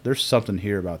 man, there's something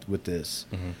here with this.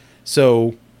 Mm-hmm.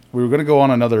 So we were going to go on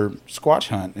another Squatch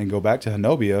hunt and go back to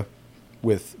Honobia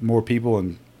with more people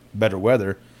and better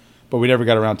weather, but we never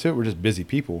got around to it. We're just busy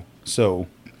people. So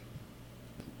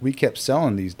we kept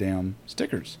selling these damn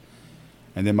stickers.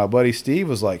 And then my buddy Steve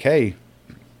was like, hey,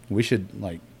 we should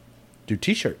like do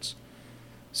T-shirts.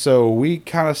 So we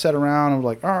kind of sat around and were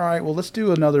like, all right, well, let's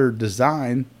do another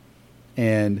design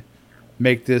and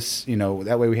make this,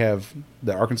 that way we have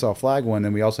the Arkansas flag one,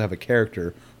 and we also have a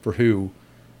character for who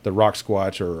the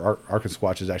RockSquatch or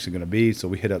RockSquatch is actually going to be. So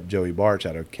we hit up Joey Barch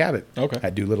out of Cabot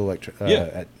at Doolittle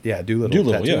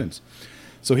Doolittle Tattooings. Yeah.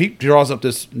 So he draws up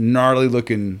this gnarly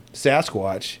looking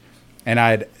Sasquatch, and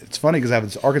it's funny because I have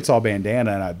this Arkansas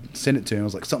bandana, and I sent it to him. It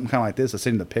was like something kind of like this. I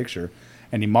sent him the picture,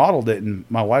 and he modeled it, and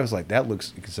my wife was like, "That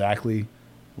looks exactly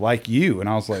like you," and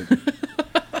I was like,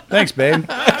 "Thanks, babe."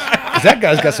 Because that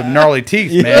guy's got some gnarly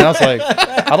teeth, man. I was like,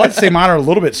 I'd like to say mine are a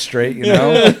little bit straight, you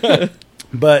know.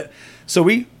 But so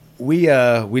we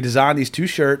designed these 2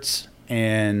 shirts,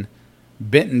 and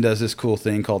Benton does this cool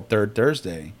thing called Third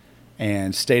Thursday,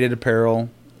 and Stated Apparel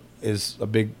is a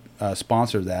big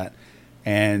sponsor of that.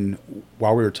 And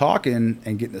while we were talking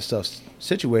and getting this stuff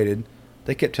situated,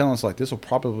 they kept telling us like this will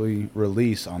probably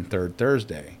release on Third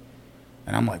Thursday.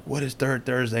 And I'm like, what is Third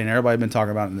Thursday? And everybody had been talking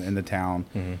about it in the town.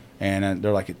 Mm-hmm. And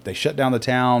they're like, they shut down the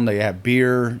town. They have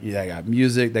beer. They got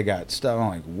music. They got stuff. I'm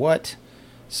like, what?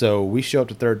 So we show up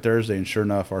to Third Thursday, and sure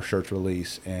enough, our shirts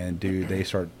release. And, dude, they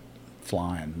start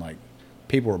flying. Like,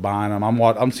 people were buying them.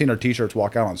 I'm seeing our T-shirts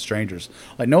walk out on strangers.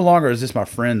 Like, no longer is this my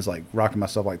friends, like, rocking my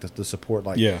stuff like this to support.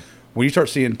 Like, when you start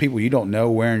seeing people you don't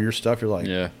know wearing your stuff, you're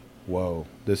like, whoa,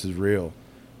 this is real.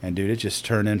 And, dude, it just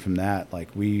turned in from that. Like,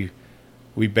 we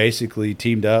basically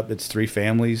teamed up. It's 3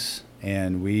 families,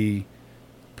 and we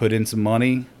put in some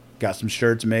money, got some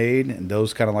shirts made, and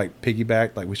those kind of like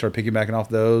piggybacked. Like we started piggybacking off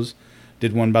those.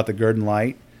 Did one about the Gurdon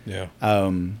Light. Yeah.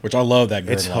 Which I love that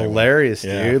Gurdon It's Light hilarious,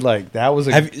 dude. Like that was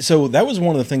so that was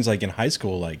one of the things like in high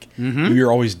school, like we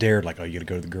were always dared like, oh, you got to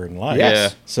go to the Gurdon Light.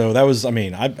 Yes. Yeah. So that was, I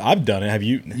mean, I've done it. Have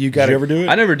you? Did you ever do it?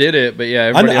 I never did it, but yeah,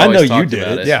 everybody always talked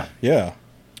about it. Yeah. Yeah.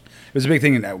 It was a big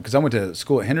thing because I went to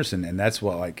school at Henderson, and that's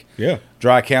what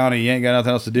Dry County. You ain't got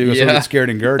nothing else to do. So get scared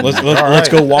in Gurdon. Let's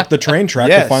go walk the train track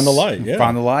to find the light. Yeah.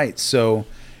 Find the light. So,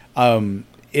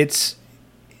 it's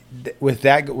with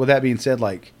that being said,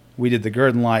 like we did the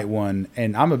Gurdon Light one,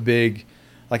 and I'm a big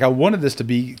I wanted this to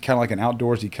be kind of like an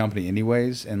outdoorsy company,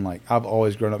 anyways, and like I've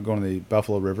always grown up going to the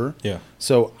Buffalo River. Yeah.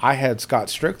 So I had Scott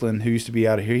Strickland, who used to be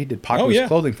out of here. He did Populous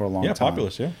Clothing for a long time. Yeah,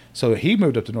 Populous. Yeah. So he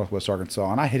moved up to Northwest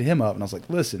Arkansas, and I hit him up, and I was like,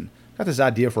 listen. Got this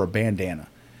idea for a bandana,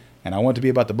 and I want it to be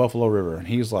about the Buffalo River. And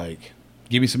he was like,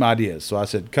 give me some ideas. So I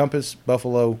said, Compass,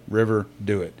 Buffalo River,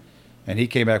 do it. And he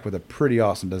came back with a pretty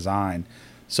awesome design.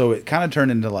 So it kind of turned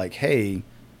into like, hey,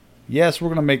 yes, we're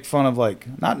going to make fun of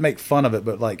not make fun of it,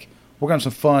 but like we're going to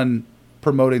have some fun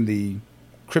promoting the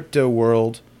crypto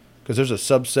world, because there's a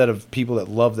subset of people that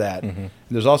love that. Mm-hmm. And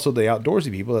there's also the outdoorsy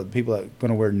people that are going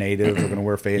to wear native, are going to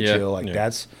wear Fayetteville.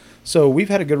 That's, so we've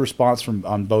had a good response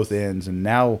on both ends. And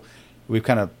now we've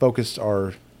kind of focused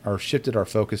shifted our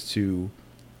focus to,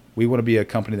 we want to be a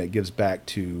company that gives back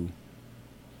to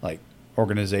like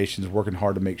organizations working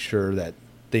hard to make sure that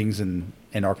things in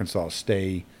Arkansas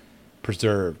stay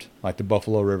preserved, like the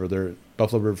Buffalo River, their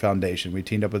Buffalo River Foundation. We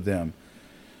teamed up with them.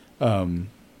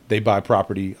 They buy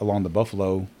property along the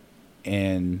Buffalo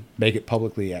and make it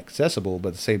publicly accessible, but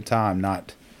at the same time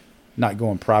not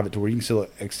going private to where you can still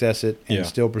access it and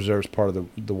still preserves part of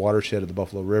the watershed of the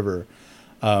Buffalo River.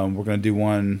 We're going to do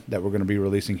one that we're going to be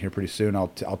releasing here pretty soon. I'll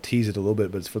tease it a little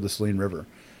bit, but it's for the Saline River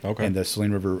and the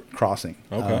Saline River crossing,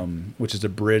 which is a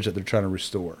bridge that they're trying to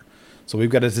restore. So we've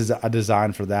got a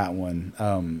design for that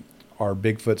one. Our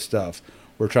Bigfoot stuff.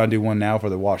 We're trying to do one now for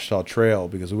the Washita Trail,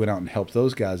 because we went out and helped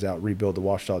those guys out rebuild the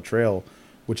Washita Trail,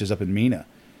 which is up in Mena.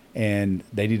 And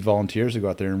they need volunteers to go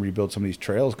out there and rebuild some of these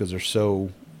trails, because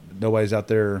nobody's out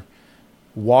there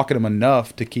walking them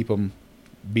enough to keep them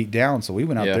beat down. So we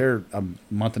went out there a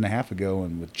month and a half ago,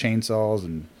 and with chainsaws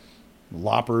and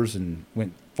loppers, and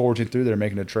went foraging through there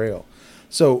making a trail.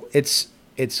 So it's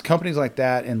companies like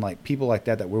that and like people like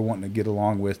that we're wanting to get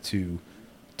along with to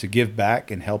give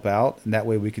back and help out, and that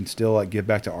way we can still like give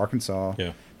back to Arkansas.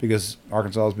 Yeah. Because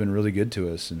Arkansas has been really good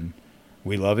to us, and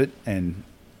we love it. And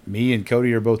me and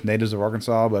Cody are both natives of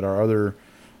Arkansas, but our other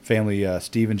family,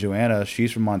 Steve and Joanna,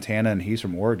 she's from Montana and he's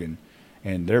from Oregon.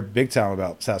 And they're big time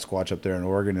about Sasquatch up there in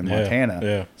Oregon and Montana.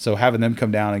 Yeah. So having them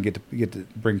come down and get to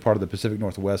bring part of the Pacific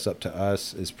Northwest up to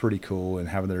us is pretty cool, and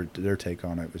having their take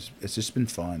on it's just been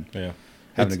fun. Yeah.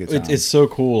 Having a good time. It's so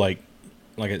cool, like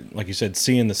you said,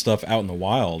 seeing the stuff out in the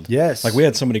wild. Yes. Like we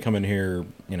had somebody come in here,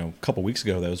 a couple weeks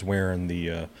ago that was wearing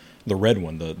the red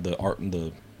one, the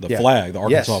flag, the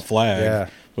Arkansas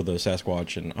flag with the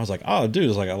Sasquatch, and I was like, oh,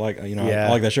 dude, I like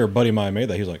that shirt. A buddy of mine made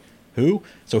that. He was like, who?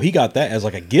 So he got that as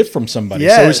like a gift from somebody.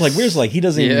 Yes. So it's like weird. It's like he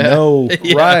doesn't even know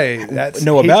Right.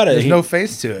 know about it. There's no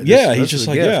face to it. Yeah, he's This just is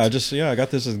a like, gift. I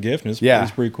got this as a gift, and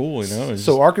it's pretty cool, you know. It's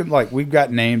So we've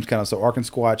got names kind of. So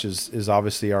RockSquatch is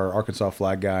obviously our Arkansas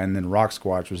flag guy, and then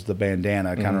RockSquatch was the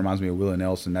bandana. Kind of reminds me of Willie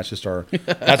Nelson. That's just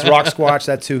that's RockSquatch.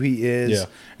 That's who he is. Yeah.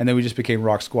 And then we just became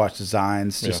RockSquatch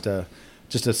Designs, just a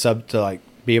sub to like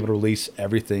be able to release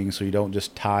everything, so you don't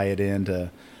just tie it into.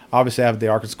 Obviously, I have the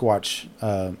RockSquatch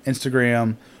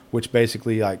Instagram, which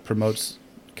basically like promotes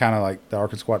kind of like the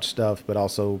RockSquatch stuff, but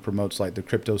also promotes like the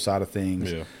crypto side of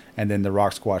things. Yeah. And then the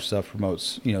RockSquatch stuff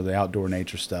promotes, the outdoor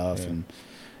nature stuff. And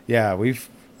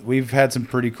we've had some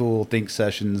pretty cool think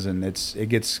sessions, and it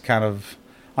gets kind of,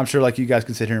 I'm sure like you guys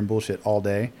can sit here and bullshit all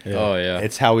day. Yeah. Oh yeah.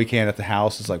 It's how we can at the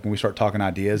house. It's like when we start talking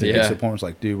ideas, it gets to the point where it's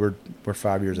like, dude, we're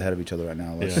 5 years ahead of each other right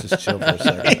now. Let's just chill for a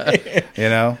second.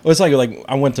 Well, it's like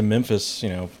I went to Memphis,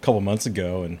 a couple months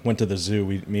ago, and went to the zoo.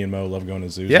 Me and Mo love going to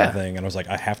zoos and everything. And I was like,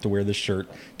 I have to wear this shirt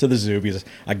to the zoo because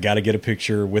I got to get a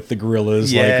picture with the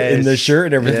gorillas like in the shirt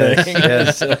and everything.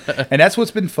 Yes. And that's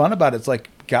what's been fun about it. It's like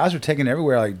guys are taking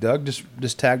everywhere. Like Doug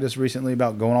just tagged us recently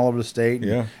about going all over the state.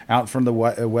 Yeah. Out from the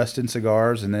West End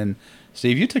Cigars, and then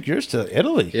Steve, you took yours to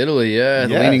Italy. Italy, the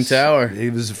Leaning Tower.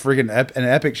 It was a freaking an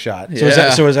epic shot. So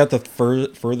is that the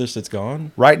furthest it's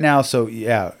gone? Right now, so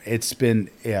Italy's been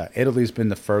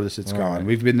the furthest it's gone. Right.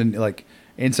 We've been like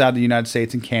inside the United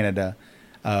States and Canada,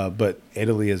 but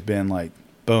Italy has been like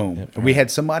boom. Yep, We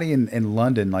had somebody in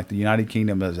London, like the United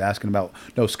Kingdom, was asking about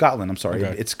Scotland. I'm sorry,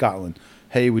 it's Scotland.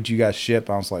 Hey, would you guys ship?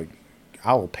 I was like,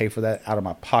 I will pay for that out of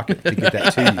my pocket to get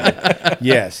that to you.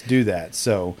 Yes, do that.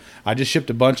 So I just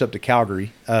shipped a bunch up to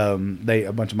Calgary. A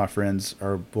bunch of my friends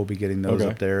will be getting those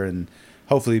up there, and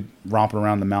hopefully romping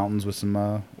around the mountains with some.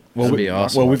 That'd be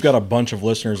awesome. Well, we've got a bunch of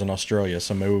listeners in Australia,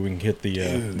 so maybe we can hit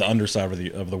the underside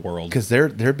of the world. Because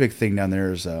their big thing down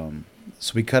there is, so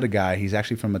we cut a guy. He's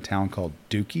actually from a town called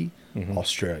Dookie,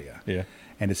 Australia. Yeah,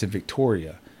 and it's in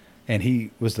Victoria, and he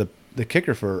was the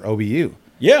kicker for OBU.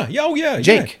 Yeah. Oh, yeah.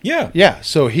 Jake. Yeah.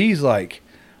 So he's like,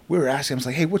 we were asking him, I was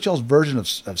like, hey, what's y'all's version of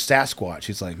Sasquatch?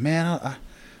 He's like, man,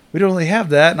 we don't really have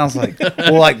that. And I was like,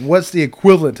 well, like, what's the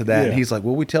equivalent to that? Yeah. And he's like,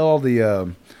 well, we tell all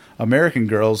the American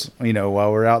girls,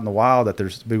 while we're out in the wild, that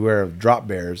there's beware of drop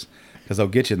bears because they'll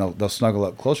get you and they'll snuggle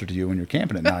up closer to you when you're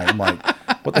camping at night. I'm like,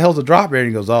 what the hell's a drop bear? And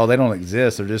he goes, oh, they don't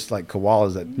exist. They're just like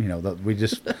koalas that, we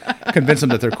just convince them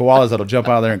that they're koalas that'll jump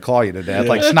out of there and claw you to death,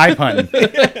 like snipe hunting.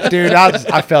 Dude,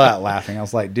 I fell out laughing. I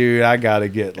was like, dude, I got to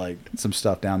get like some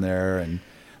stuff down there.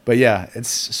 But yeah,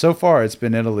 so far it's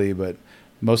been Italy, but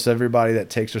most everybody that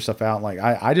takes their stuff out, like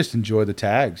I just enjoy the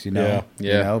tags, being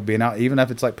out, even if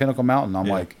it's like Pinnacle Mountain, I'm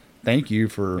like, thank you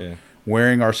for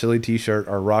wearing our silly T-shirt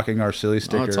or rocking our silly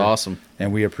sticker. Oh, that's awesome,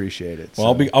 and we appreciate it.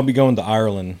 Well, I'll be going to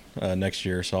Ireland next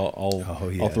year, so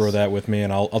I'll throw that with me,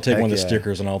 and I'll take one of the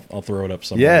stickers and I'll throw it up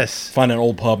somewhere. Yes, find an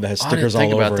old pub that has stickers all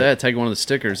over it. Think about that. Take one of the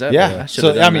stickers.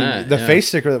 The face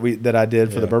sticker that I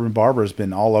did for the Bourbon Barber has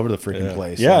been all over the freaking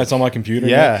place. Yeah, it's on my computer.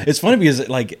 Yeah, it's funny because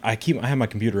like I have my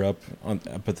computer up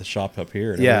at the shop up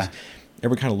here. And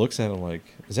everybody kind of looks at it like,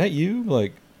 is that you?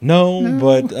 Like. No,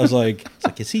 but I was like,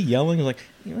 is he yelling? I was like,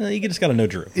 you just got to know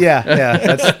Drew. Yeah,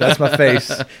 that's my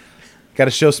face. Got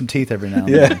to show some teeth every now and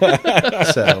then.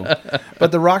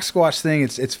 But the RockSquatch thing,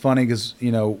 it's funny because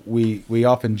we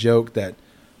often joke that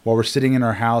while we're sitting in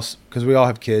our house, because we all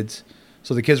have kids,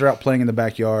 so the kids are out playing in the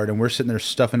backyard, and we're sitting there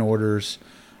stuffing orders,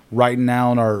 writing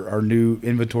down our new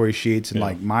inventory sheets, and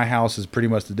like my house is pretty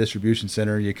much the distribution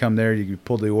center. You come there, you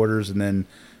pull the orders, and then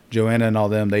Joanna and all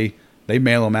them they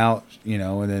mail them out,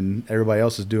 and then everybody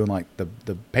else is doing like the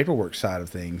paperwork side of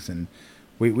things. And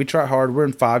we try hard. We're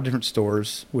in 5 different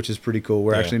stores, which is pretty cool.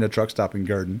 We're actually in a truck stop in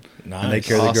Garden, and they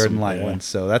carry the Garden light ones,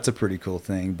 so that's a pretty cool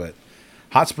thing. But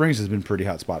Hot Springs has been a pretty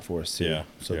hot spot for us too. Yeah,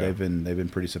 so they've been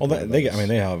pretty supportive.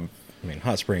 Well,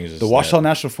 Hot Springs is the Ouachita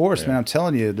National Forest, man. I'm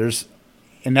telling you,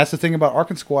 and that's the thing about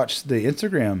RockSquatch, the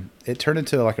Instagram. It turned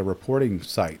into like a reporting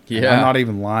site. Yeah, I'm not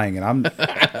even lying, and I'm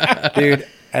dude.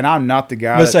 And I'm not the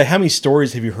guy. Let's say, how many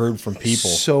stories have you heard from people?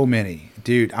 So many,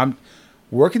 dude. I'm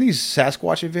working these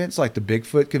Sasquatch events, like the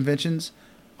Bigfoot conventions.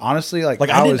 Honestly, I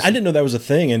didn't know that was a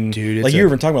thing. And dude, like you were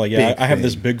even talking about, I have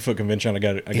this Bigfoot convention I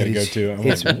got to go to.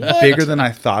 It's bigger than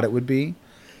I thought it would be.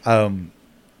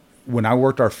 When I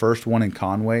worked our first one in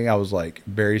Conway, I was like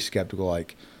very skeptical.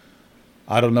 Like,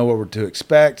 I don't know what we're to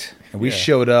expect. And we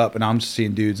showed up, and I'm just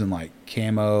seeing dudes in like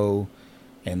camo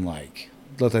and like.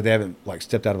 Looks like they haven't like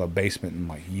stepped out of a basement in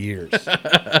like years.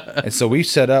 And so we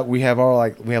set up. We have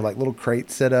little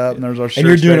crates set up, and there's our. And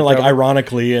you're doing it like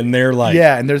ironically, and they're like,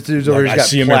 and there's dudes over here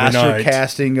who's got plaster every night.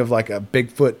 casting of like a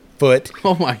Bigfoot foot.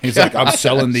 Oh my He's god! like, I'm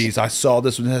selling these. I saw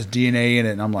this one has DNA in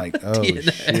it, and I'm like, oh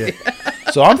shit.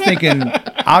 So I'm thinking,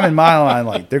 I'm in my line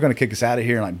like they're gonna kick us out of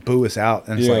here and like boo us out,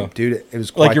 and it's like, dude, it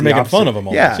was quite like you're the making opposite. fun of them.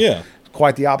 Almost. Yeah.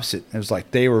 Quite the opposite. It was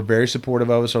like they were very supportive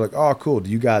of us. They're like, oh, cool. Do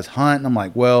you guys hunt? And I'm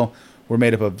like, well, we're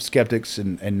made up of skeptics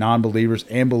and non-believers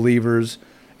and believers.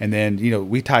 And then,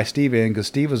 we tie Steve in because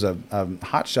Steve was a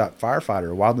hotshot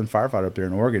firefighter, a wildland firefighter up there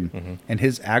in Oregon. Mm-hmm. And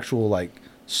his actual, like,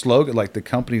 slogan, like the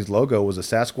company's logo was a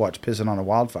Sasquatch pissing on a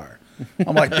wildfire.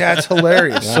 I'm like, that's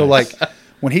hilarious. Nice. So, like,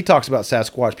 when he talks about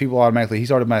Sasquatch,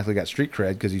 he's automatically got street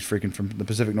cred because he's freaking from the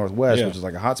Pacific Northwest, which is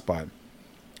like a hot spot.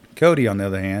 Cody, on the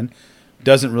other hand,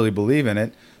 doesn't really believe in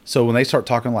it. So when they start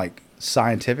talking like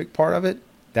scientific part of it,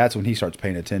 that's when he starts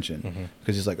paying attention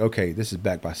because he's like, okay, this is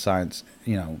backed by science,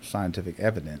 scientific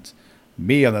evidence.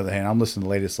 Me, on the other hand, I'm listening to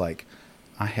the latest, like,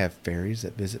 I have fairies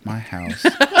that visit my house.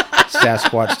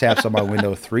 Sasquatch taps on my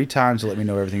window 3 times to let me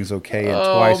know everything's okay, and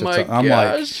twice. I'm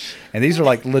like, and these are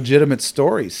like legitimate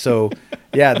stories. So,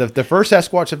 yeah, the first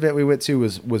Sasquatch event we went to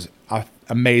was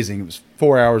amazing. It was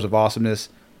 4 hours of awesomeness.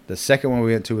 The second one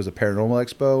we went to was a paranormal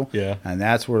expo. Yeah. And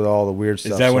that's where all the weird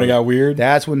stuff started. Is that when it got weird?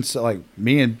 That's when, like,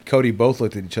 me and Cody both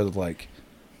looked at each other like,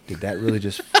 did that really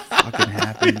just fucking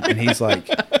happen? And he's like,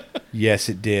 yes,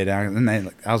 it did. And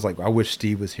then I was like, I wish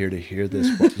Steve was here to hear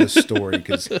this story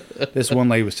because this one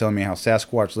lady was telling me how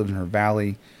Sasquatch lived in her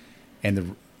valley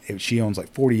and she owns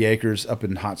like 40 acres up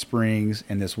in Hot Springs.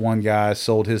 And this one guy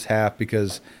sold his half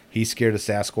because he's scared of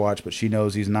Sasquatch, but she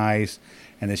knows he's nice.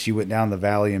 And then she went down the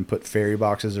valley and put fairy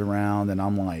boxes around. And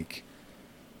I'm like,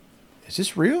 is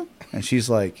this real? And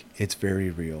she's like, it's very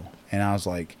real. And I was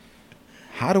like,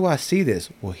 how do I see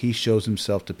this? Well, he shows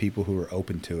himself to people who are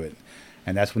open to it.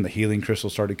 And that's when the healing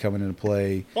crystal started coming into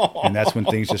play. And that's when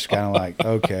things just kind of like,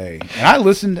 okay. And I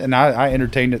listened and I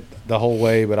entertained it the whole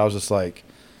way. But I was just like,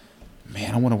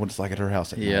 man, I wonder what it's like at her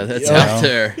house at night. Yeah, that's out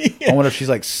there. I wonder if she's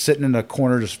like sitting in a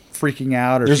corner just freaking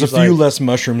out. Or there's a few less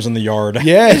mushrooms in the yard.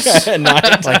 Yes. At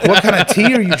night. Like, what kind of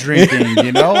tea are you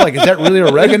drinking? Like, is that really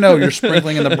oregano you're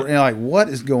sprinkling in the... like, what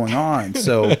is going on?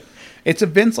 So it's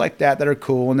events like that are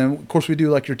cool. And then, of course, we do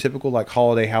like your typical like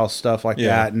holiday house stuff like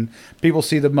that. And people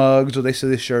see the mugs or they see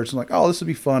the shirts and like, oh, this will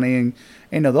be funny.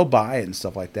 And they'll buy it and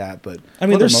stuff like that. But I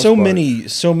mean, there's so many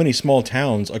small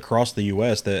towns across the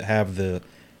U.S. that have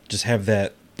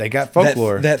that. They got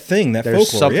folklore. That thing, that There's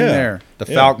folklore. Something there. The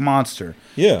Falk Monster.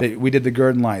 Yeah. We did the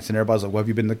Gurdon Lights, and everybody's like, well, have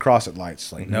you been to the Crosset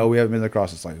Lights? Like, no, we haven't been to the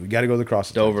Crosset Lights. We got to go to the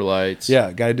Crosset Dover Lights.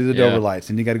 Yeah, got to do the Dover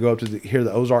Lights. And you got to go up to hear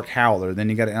the Ozark Howler. Then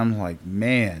you got to, I'm like,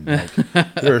 man,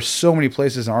 there are so many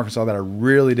places in Arkansas that I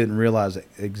really didn't realize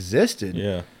existed.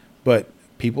 Yeah. But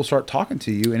people start talking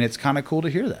to you, and it's kind of cool to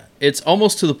hear that. It's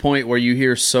almost to the point where you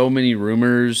hear so many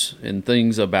rumors and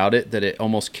things about it that it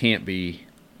almost can't be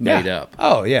made up.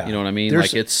 Oh, yeah. You know what I mean?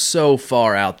 Like, it's so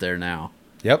far out there now.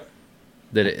 Yep.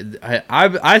 That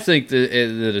I think that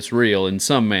it's real in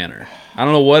some manner. I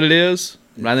don't know what it is,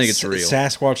 but I think it's real.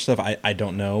 Sasquatch stuff, I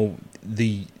don't know.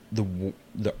 The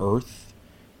Earth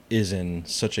is in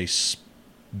such a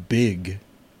big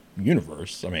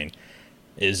universe. I mean,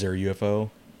 is there a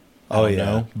UFO? I don't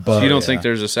know. But, so you don't think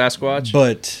there's a Sasquatch?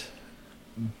 But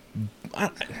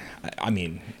I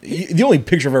mean, the only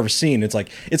picture I've ever seen, it's like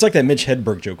that Mitch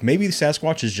Hedberg joke. Maybe the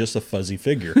Sasquatch is just a fuzzy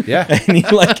figure. Yeah, and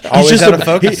always just out of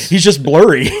focus. He's just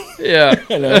blurry. Yeah.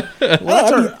 Well,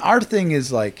 that's our thing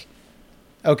is like,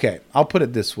 okay, I'll put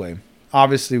it this way.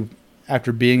 Obviously,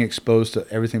 after being exposed to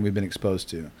everything we've been exposed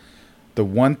to, the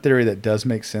one theory that does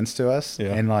make sense to us,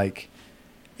 and like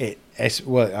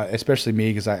especially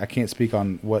me, because I can't speak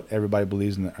on what everybody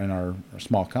believes in our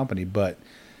small company, but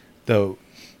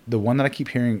the one that I keep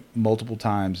hearing multiple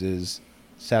times is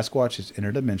Sasquatch is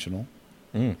interdimensional,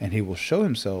 and he will show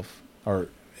himself, or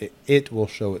it will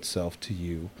show itself to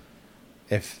you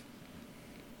if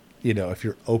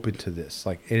you're open to this.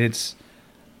 Like, and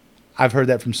I've heard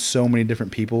that from so many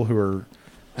different people who are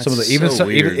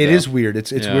weird, it is weird.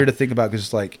 It's weird to think about because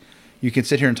it's like you can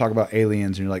sit here and talk about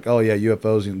aliens and you're like, oh yeah,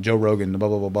 UFOs and Joe Rogan, blah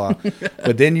blah blah blah,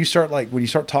 but then you start when you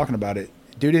start talking about it.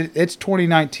 Dude, it's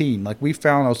 2019. Like, we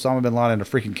found Osama bin Laden in a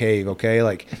freaking cave, okay?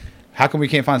 Like, how come we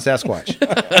can't find Sasquatch?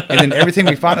 And then everything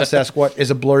we find of Sasquatch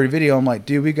is a blurry video. I'm like,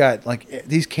 dude, we got, like,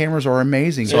 these cameras are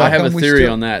amazing. So I have a theory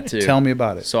on that, too. Tell me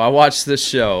about it. So I watched this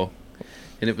show,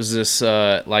 and it was this,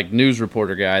 news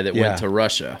reporter guy that went to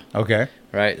Russia. Okay.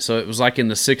 Right? So it was like in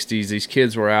the 60s. These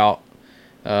kids were out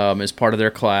as part of their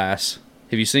class.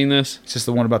 Have you seen this? It's just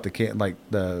the one about the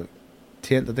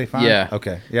tent that they find? Yeah.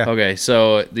 Okay. Yeah. Okay.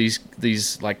 So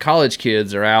these like college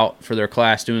kids are out for their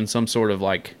class doing some sort of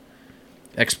like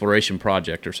exploration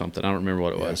project or something. I don't remember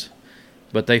what it was,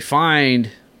 but they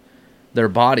find their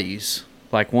bodies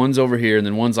Like one's over here, and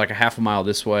then one's like a half a mile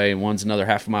this way, and one's another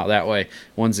half a mile that way,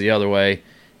 one's the other way,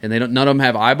 and none of them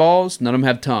have eyeballs, none of them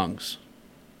have tongues,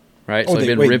 right? So they've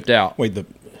been ripped out. Wait,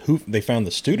 they found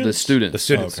the students? The students. The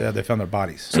students, Okay. yeah, they found their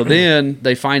bodies. So then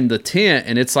they find the tent,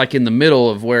 and it's like in the middle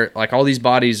of where like all these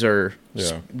bodies are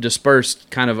dispersed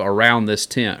kind of around this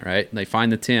tent, right? And they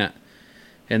find the tent,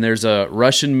 and there's a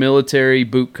Russian military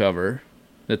boot cover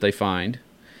that they find,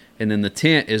 and then the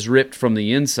tent is ripped from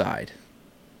the inside,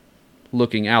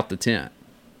 looking out the tent,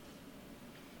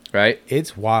 right?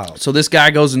 It's wild. So this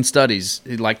guy goes and studies,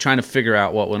 like trying to figure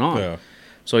out what went on. Yeah.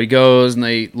 So he goes and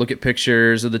they look at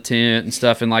pictures of the tent and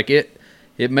stuff, and like it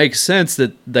makes sense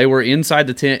that they were inside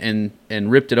the tent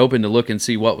and ripped it open to look and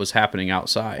see what was happening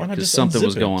outside Why not because just something unzip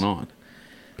was it? going on.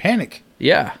 Panic.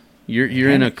 Yeah, you're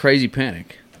in a crazy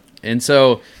panic, and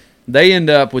so they end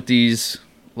up with these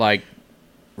like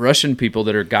Russian people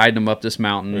that are guiding them up this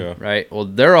mountain, right? Well,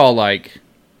 they're all like,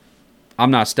 "I'm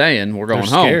not staying. We're going They're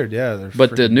home." scared, yeah.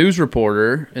 But the news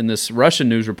reporter and this Russian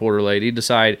news reporter lady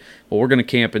decide, well, we're going to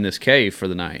camp in this cave for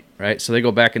the night, right? So they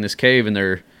go back in this cave and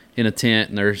they're in a tent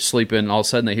and they're sleeping. And all of a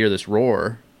sudden they hear this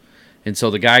roar. And so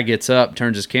the guy gets up,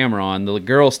 turns his camera on. The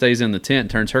girl stays in the tent and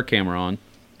turns her camera on.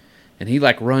 And he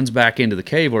like runs back into the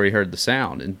cave where he heard the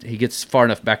sound. And he gets far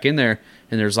enough back in there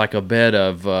and there's like a bed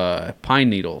of pine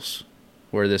needles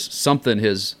where something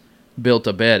has built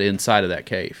a bed inside of that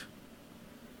cave.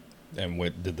 And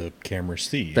what did the camera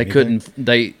see? They Anything?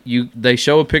 couldn't. They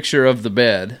show a picture of the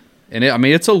bed, and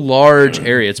it's a large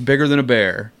area. It's bigger than a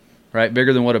bear, right?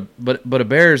 Bigger than but a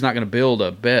bear is not going to build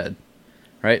a bed,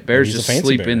 right? Bears He's a just fancy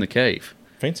sleep bear. in the cave.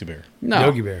 Fancy bear. No,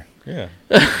 Yogi Bear. Yeah.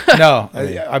 No,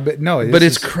 no. but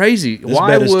it's crazy. This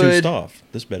Why bed is too would soft.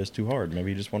 This bed is too hard.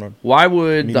 Maybe you just want to. why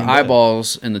would the medium bed.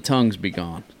 eyeballs and the tongues be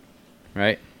gone,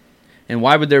 right? And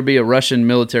why would there be a Russian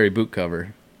military boot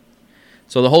cover?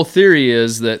 So the whole theory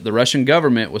is that the Russian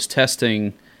government was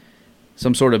testing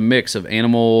some sort of mix of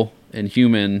animal and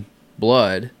human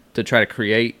blood to try to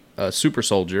create a super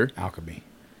soldier. alchemy.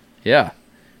 Yeah.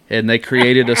 And they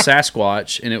created a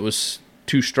Sasquatch, and it was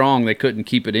too strong. They couldn't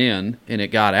keep it in, and it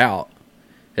got out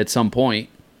at some point,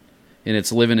 and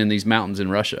it's living in these mountains in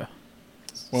Russia.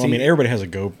 Well, I mean, everybody has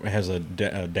a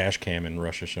dash cam in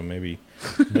Russia, so maybe.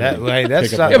 That's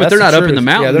Pick up not, Yeah, but that's they're not up truth. in the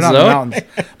mountains, Yeah, they're not though. in the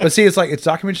mountains. But see, it's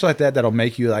documentaries like that that'll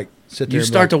make you like sit there. You and be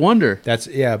start to like, wonder. That's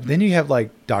But then you have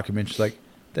like documentaries like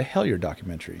the Hellier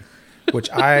documentary, which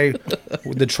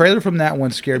the trailer from that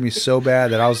one scared me so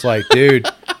bad that I was like, dude.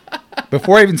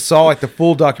 Before I even saw like the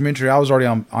full documentary, I was already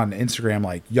on Instagram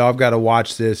like, y'all have got to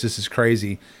watch this. This is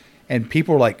crazy. And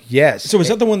people were like, yes. So is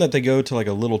that the one that they go to like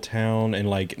a little town and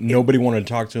like nobody wanted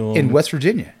to talk to them in West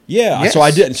Virginia? Yeah, Yes. so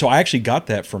I did. So I actually got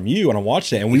that from you, and I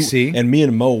watched it, and me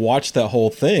and Mo watched that whole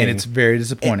thing, And it's very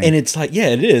disappointing. And it's like, yeah,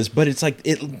 it is, but it's like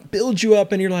it builds you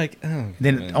up, and you're like, oh,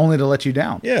 then only to let you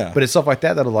down. Yeah. But it's stuff like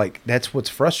that that'll like that's what's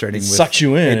frustrating. It sucks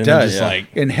you in, It and does. just like-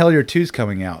 and Hellier 2's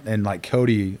coming out, and like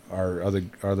Cody, our other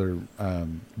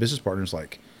business partner's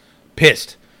like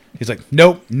pissed. He's like,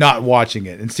 nope, not watching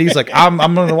it. And Steve's like, I'm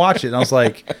going to watch it. And I was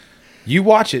like, you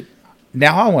watch it.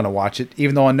 Now I want to watch it,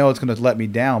 even though I know it's going to let me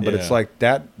down. But Yeah. it's like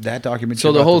that documentary.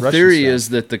 So the about whole Russian theory stuff. is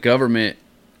that the government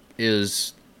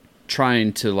is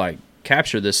trying to like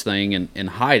capture this thing and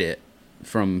hide it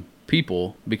from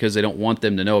people because they don't want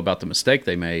them to know about the mistake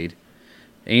they made,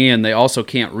 and they also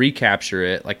can't recapture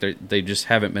it. Like they just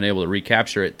haven't been able to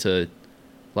recapture it to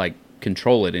like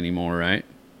control it anymore, right?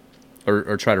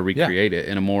 Or try to recreate it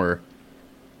in a more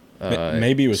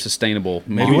maybe it was sustainable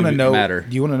Do you want to know? matter.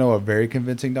 Do you want to know a very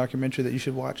convincing documentary that you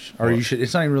should watch, or you should?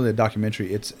 It's not even really a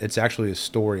documentary. It's actually a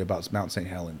story about Mount St.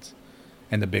 Helens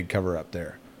and the big cover up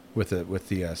there with the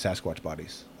Sasquatch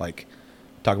bodies. Like,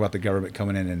 talk about the government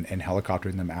coming in and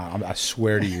helicoptering them out. I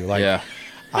swear to you, like, Yeah.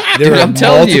 there are I'm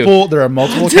telling you. multiple. There are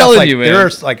multiple. I'm telling like, you, man. There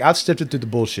are like I've sifted through the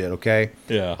bullshit. Okay.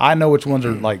 Yeah. I know which ones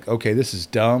are like, okay, this is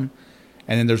dumb.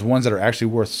 And then there's ones that are actually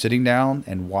worth sitting down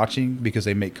and watching because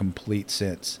they make complete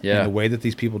sense. Yeah. And the way that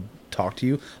these people talk to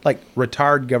you, like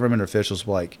retired government officials,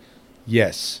 were like,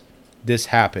 yes, this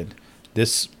happened.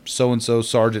 This so-and-so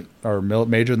sergeant or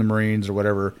major in the Marines or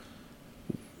whatever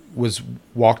was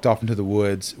walked off into the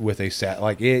woods with a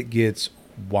like it gets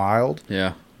wild.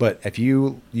 Yeah. But if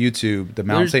you YouTube the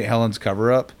Mount There's- St. Helens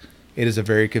cover up, it is a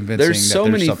very convincing. There's so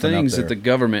that many something up things there. that the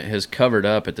government has covered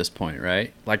up at this point,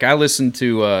 right? Like I listened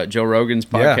to Joe Rogan's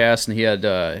podcast, and he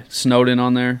had Snowden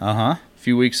on there a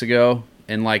few weeks ago,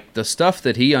 and like the stuff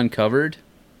that he uncovered,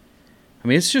 I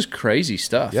mean, it's just crazy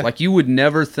stuff. Yeah. Like you would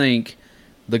never think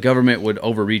the government would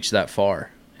overreach that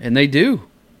far, and they do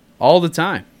all the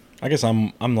time. I guess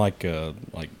I'm like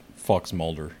Fox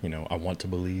Mulder. I want to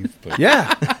believe, but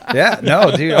Yeah.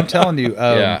 No, dude, I'm telling you.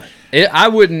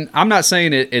 I'm not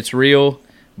saying it's real,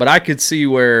 but I could see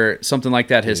where something like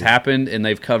that has happened and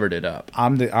they've covered it up.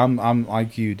 I'm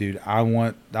like you, dude. I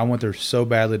want there so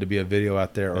badly to be a video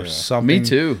out there or something. Me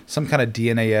too. Some kind of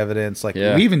DNA evidence. Like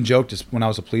we even joked when I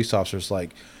was a police officer, it's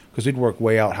like, because we'd work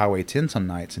way out Highway 10 some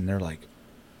nights, and they're like,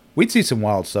 we'd see some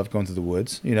wild stuff going through the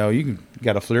woods. You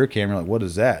got a FLIR camera, like, what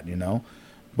is that?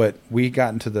 But we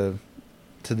got into the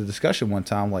discussion one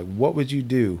time, like, what would you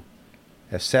do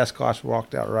if Sasquatch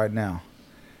walked out right now?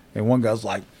 And one guy's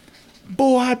like,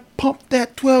 boy, I'd pump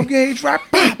that 12 gauge right.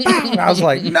 Bah, bah. And I was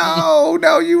like, no,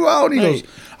 you won't. He goes,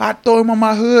 I'd throw him on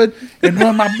my hood and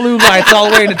run my blue lights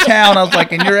all the way into town. I was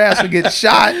like, and your ass would get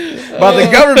shot by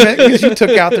the government because you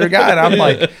took out their guy. And I'm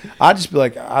like, I'd just be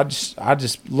like, I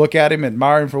just look at him,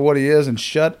 admire him for what he is, and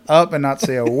shut up and not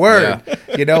say a word.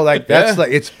 That's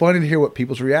like, it's funny to hear what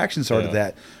people's reactions are to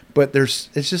that. But it's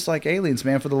just like aliens,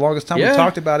 man. For the longest time, we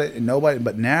talked about it and nobody.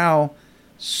 But now,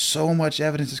 so much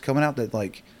evidence is coming out that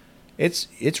like.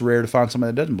 It's rare to find somebody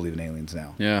that doesn't believe in aliens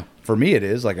now. Yeah. For me, it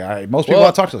is. Like most people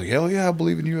I talk to, like, hell yeah, I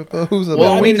believe in UFOs.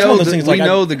 Well, we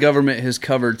know the government has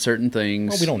covered certain things.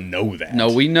 Well, we don't know that.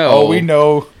 No, we know. Oh, we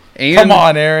know. And come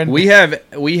on, Aaron. We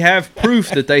have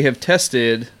proof that they have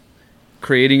tested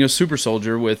creating a super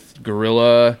soldier with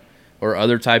gorilla or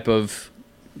other type of,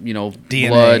 DNA.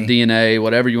 blood, DNA,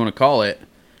 whatever you want to call it.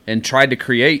 And tried to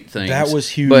create things. That was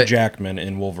Hugh Jackman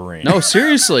in Wolverine. No,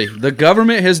 seriously. The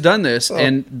government has done this,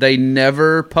 and they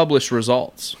never publish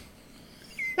results.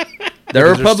 There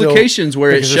are publications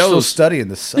where it shows... They're still studying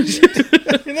the subject.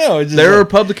 There are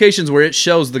publications where it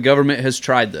shows the government has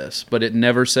tried this, but it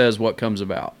never says what comes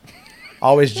about.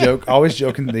 Always joke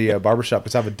in the barbershop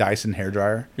because I have a Dyson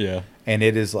hairdryer. Yeah. And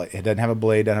it is like, it doesn't have a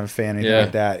blade, doesn't have a fan, anything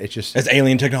like that. It's just... It's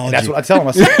alien technology. That's what I tell them.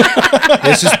 I say,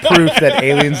 this is proof that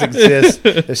aliens exist.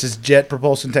 This is jet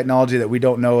propulsion technology that we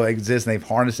don't know exists, and they've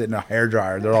harnessed it in a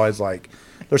hairdryer. They're always like...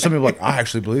 There's some people like, I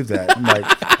actually believe that. I'm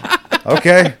like,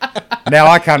 okay. Now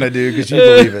I kind of do because you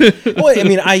believe it. Well, I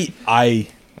mean, I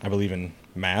believe in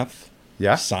math,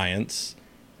 science.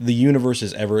 The universe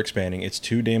is ever expanding. It's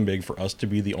too damn big for us to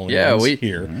be the only ones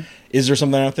here. Mm-hmm. Is there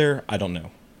something out there? I don't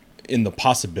know. In the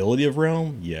possibility of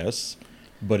realm, yes.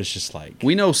 But it's just like...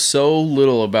 We know so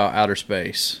little about outer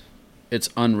space. It's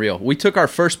unreal. We took our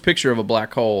first picture of a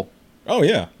black hole. Oh,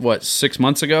 yeah. What, 6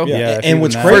 months ago? Yeah. And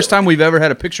what's first time we've ever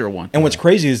had a picture of one. And what's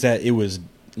crazy is that it was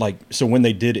like... So when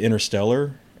they did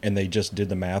Interstellar... And they just did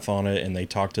the math on it, and they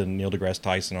talked to Neil deGrasse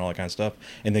Tyson and all that kind of stuff,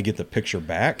 and they get the picture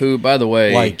back. Who, by the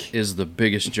way, is the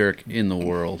biggest jerk in the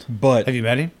world. But have you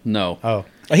met him? No. Oh,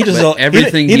 he doesn't.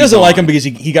 He doesn't like him because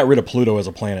he got rid of Pluto as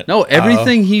a planet. No,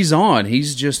 everything he's on,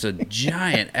 he's just a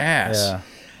giant ass. Yeah.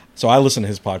 So I listen to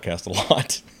his podcast a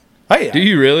lot. Hey, do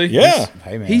you really? Yeah.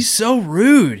 Hey, man. He's so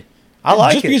rude. I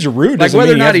like just it. because you're rude, like doesn't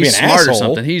whether or mean not you have he's to be an smart or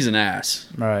asshole. something, he's an ass.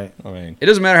 Right. I mean, it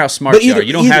doesn't matter how smart you are.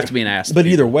 You don't have to be an ass. But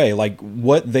either way, like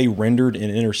what they rendered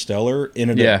in Interstellar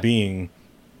ended up being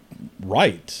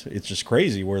right. It's just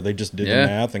crazy where they just did the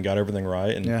math and got everything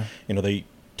right, and they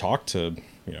talked to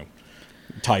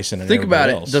Tyson and think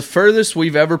about else. it. The furthest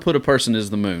we've ever put a person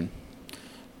is the moon.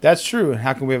 That's true.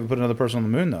 How can we ever put another person on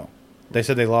the moon though? They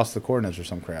said they lost the coordinates or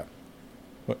some crap.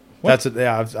 What?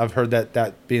 I've heard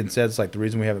that being said. It's like the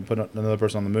reason we haven't put another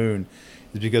person on the moon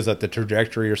is because of the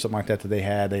trajectory or something like that they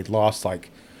had. They'd lost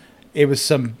it was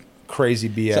some crazy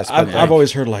BS. So I've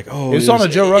always heard like, oh, it was on a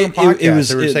Joe Rogan podcast.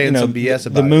 They were saying some BS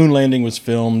about the moon landing was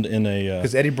filmed in a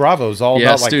because Eddie Bravo's all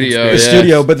about studio,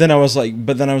 studio. But then I was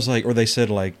like, or they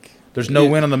said like, there's no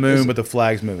wind on the moon, but the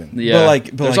flag's moving. Yeah,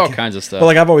 but there's all kinds of stuff.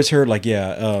 But I've always heard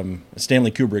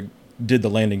Stanley Kubrick did the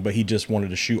landing, but he just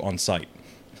wanted to shoot on site.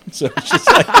 So it's just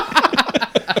like,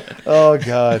 oh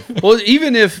God. Well,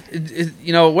 even if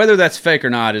whether that's fake or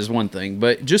not is one thing,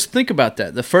 but just think about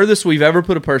that. The furthest we've ever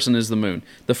put a person is the moon.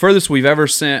 The furthest we've ever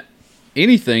sent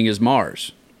anything is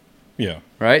Mars. Yeah.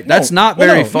 Right. That's not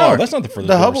very far. No, that's not the furthest.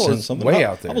 The Hubble is way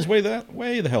out there. Hubble's way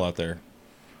the hell out there.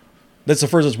 That's the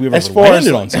furthest we've ever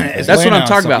landed on something. That's what I'm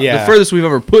talking about. Yeah. The furthest we've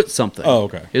ever put something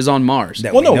is on Mars.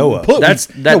 That we know of.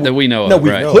 That we know of. No,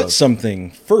 we've put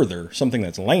something further, something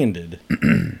that's landed.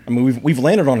 I mean, we've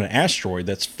landed on an asteroid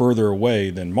that's further away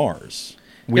than Mars.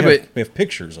 We have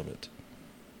pictures of it.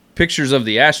 Pictures of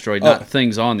the asteroid, not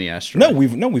things on the asteroid.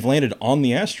 No, we've landed on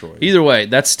the asteroid. Either way,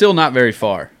 that's still not very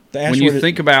far. When you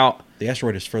think about... The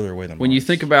asteroid is further away than Mars. When you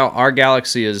think about our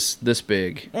galaxy is this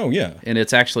big. Oh, yeah. And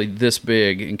it's actually this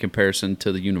big in comparison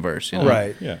to the universe.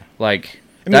 Right. Yeah.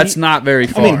 That's not very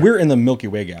far. I mean, we're in the Milky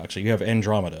Way galaxy. You have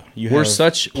Andromeda. You have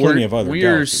plenty of other We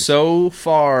galaxies. are so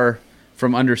far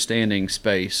from understanding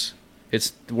space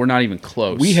we're not even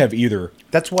close. We have either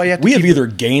That's why you have to we have keep either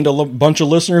gained a bunch of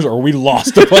listeners or we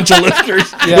lost a bunch of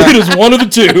listeners. It is one of the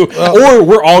two, or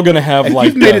we're all going to have If like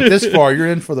you've made it this far, you're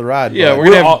in for the ride. Yeah, bud. we're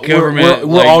gonna have government.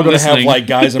 we're all going to have listening. like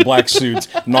guys in black suits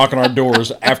knocking our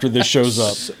doors after this shows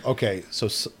up. Okay, so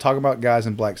talk about guys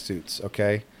in black suits.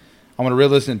 Okay, I'm gonna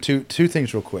really listen to two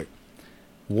things real quick.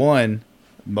 One,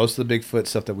 most of the Bigfoot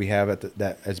stuff that we have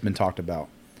that has been talked about.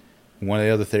 One of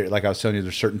the other theories, like I was telling you,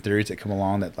 there's certain theories that come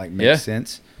along that like make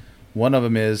sense. One of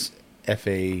them is if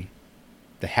the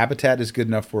habitat is good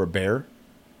enough for a bear,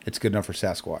 it's good enough for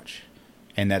Sasquatch.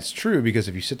 And that's true because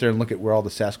if you sit there and look at where all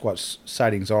the Sasquatch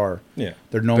sightings are,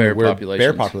 they're normally where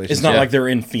bear populations. It's not like they're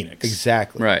in Phoenix.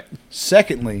 Exactly. Right.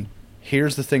 Secondly,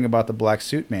 here's the thing about the black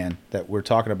suit man that we're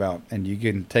talking about, and you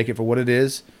can take it for what it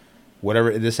is.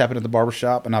 Whatever, this happened at the barber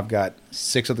shop, and I've got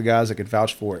 6 of the guys that can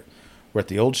vouch for it. We're at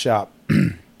the old shop.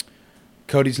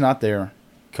 Cody's not there.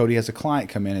 Cody has a client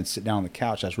come in and sit down on the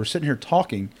couch. As we're sitting here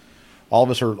talking, all of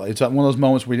us are, it's one of those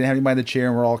moments where we didn't have anybody in the chair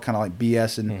and we're all kind of like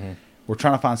BSing. Mm-hmm. We're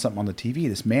trying to find something on the TV.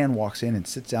 This man walks in and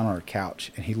sits down on our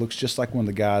couch, and he looks just like one of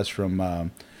the guys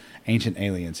from Ancient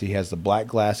Aliens. He has the black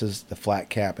glasses, the flat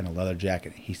cap, and a leather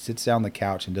jacket. He sits down on the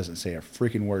couch and doesn't say a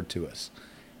freaking word to us.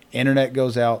 Internet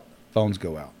goes out, phones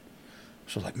go out.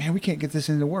 So like, man, we can't get this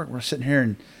into work. We're sitting here,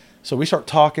 and so we start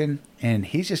talking, and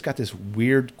he's just got this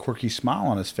weird, quirky smile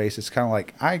on his face. It's kind of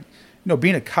like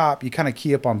being a cop, you kind of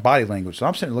key up on body language. So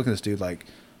I'm sitting there looking at this dude like,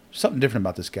 something different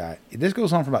about this guy. This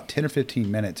goes on for about 10 or 15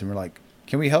 minutes, and we're like,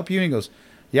 can we help you? And he goes,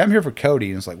 yeah, I'm here for Cody.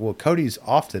 And it's like, well, Cody's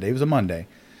off today. It was a Monday.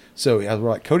 So we're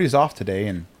like, Cody's off today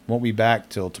and won't be back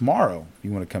till tomorrow if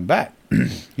you want to come back.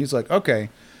 He's like, okay.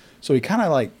 So he kind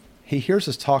of like, he hears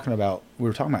us talking about, we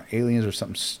were talking about aliens or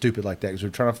something stupid like that because we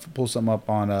were trying to pull something up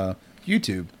on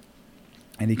YouTube.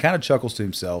 And he kind of chuckles to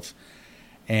himself,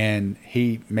 and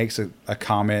he makes a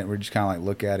comment. We just kind of like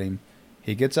look at him.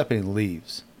 He gets up and he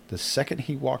leaves. The second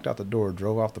he walked out the door,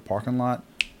 drove off the parking lot,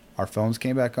 our phones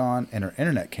came back on and our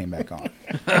internet came back on.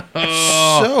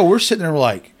 So we're sitting there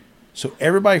like, so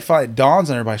everybody finally dawns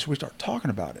on everybody. So we start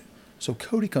talking about it. So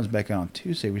Cody comes back in on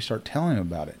Tuesday. We start telling him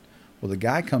about it. Well, the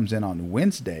guy comes in on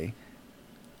Wednesday.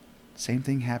 Same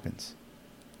thing happens.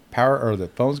 The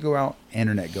phones go out,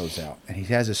 internet goes out, and he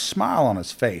has a smile on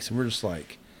his face, and we're just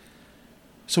like,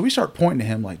 so we start pointing to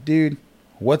him like, dude,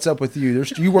 what's up with you?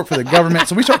 You work for the government.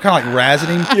 So we start kind of like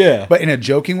razzing him, but in a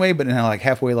joking way, but in a like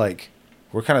halfway like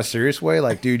we're kind of serious way,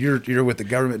 like, dude, you're with the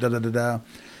government, da da da da.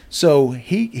 So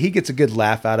he gets a good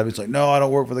laugh out of it. It's like, no, I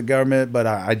don't work for the government, but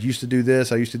I used to do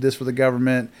this. I used to do this for the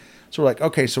government. So we're like,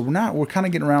 okay, so we're kind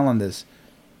of getting around on this.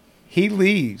 He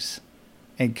leaves,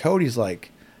 and Cody's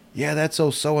like, yeah, that's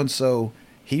so-and-so.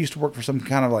 He used to work for some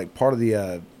kind of like part of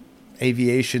the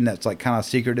aviation that's like kind of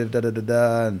secretive,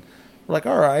 da-da-da-da. And we're like,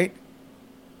 all right.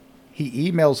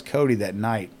 He emails Cody that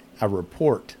night a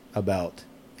report about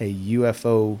a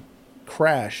UFO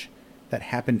crash that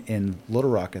happened in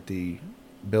Little Rock at the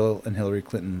Bill and Hillary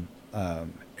Clinton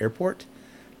airport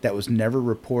that was never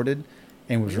reported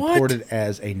and was reported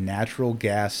as a natural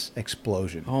gas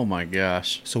explosion. Oh, my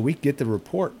gosh. So we get the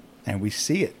report, and we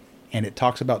see it. And it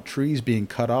talks about trees being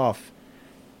cut off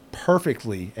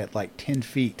perfectly at like 10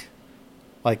 feet,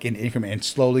 like in increment, and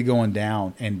slowly going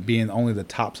down, and being only the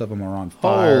tops of them are on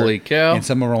fire. Holy cow. And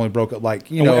some are only broke up. Like,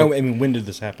 you know. I mean, when did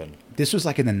this happen? This was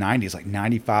like in the 90s, like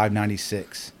 95,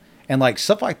 96. And like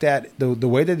stuff like that, the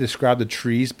way they described the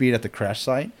trees being at the crash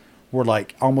site were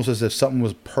like almost as if something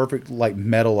was perfect, like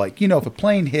metal. Like, you know, if a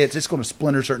plane hits, it's going to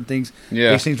splinter certain things.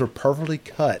 Yeah. These things were perfectly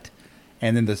cut.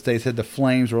 And then they said the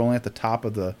flames were only at the top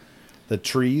of the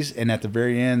trees, and at the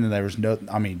very end, and there was no.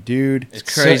 I mean, dude,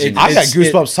 it's crazy. I got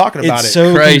goosebumps talking about it.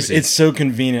 So crazy. It's so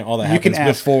convenient. All that happens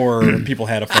before people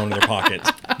had a phone in their pocket.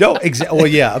 No, exactly. Well,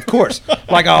 yeah, of course.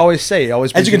 Like I always say, it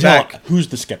always as you can back. tell, who's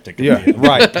the skeptic? Yeah,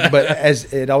 right. But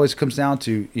as it always comes down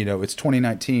to, you know, it's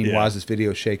 2019. Yeah. Why is this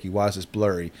video shaky? Why is this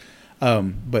blurry?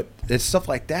 But it's stuff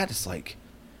like that. It's like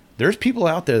there's people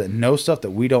out there that know stuff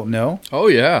that we don't know. Oh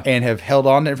yeah, and have held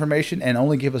on to information and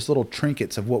only give us little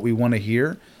trinkets of what we want to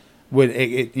hear.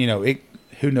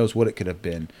 Who knows what it could have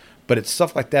been, but it's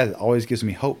stuff like that always gives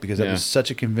me hope because that was such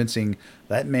a convincing.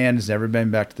 That man has never been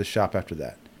back to the shop after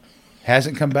that.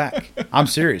 Hasn't come back. I'm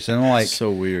serious, and I'm like, so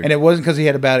weird. And it wasn't because he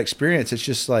had a bad experience. It's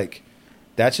just like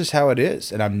that's just how it is,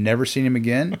 and I've never seen him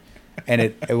again, and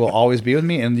it will always be with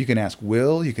me. And you can ask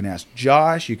Will, you can ask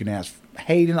Josh, you can ask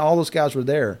Hayden. All those guys were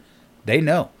there. They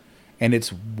know, and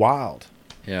it's wild.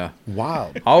 Yeah,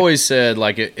 wild. I always said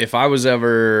like if I was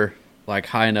ever like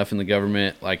high enough in the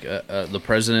government, like the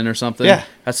president or something,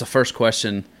 that's the first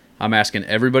question I'm asking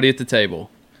everybody at the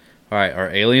table. All right, are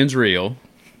aliens real?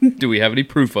 Do we have any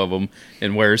proof of them?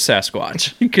 And where's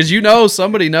Sasquatch? Because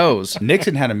somebody knows.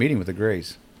 Nixon had a meeting with the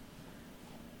Greys.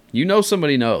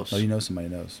 Somebody knows. Oh, somebody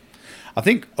knows. I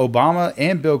think Obama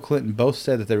and Bill Clinton both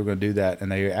said that they were going to do that,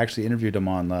 and they actually interviewed them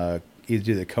on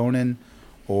either Conan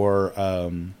or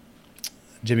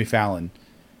Jimmy Fallon,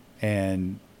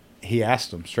 and he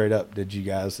asked them straight up, "Did you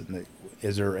guys?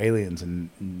 Is there aliens?"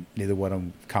 And neither one of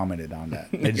them commented on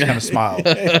that. They just kind of smiled.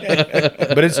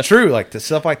 But it's true, like the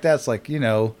stuff like that's like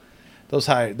those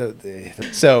high.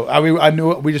 So I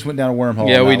knew we just went down a wormhole.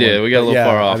 Yeah, we did. We got a little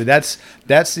far off. I mean, that's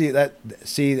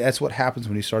what happens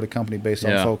when you start a company based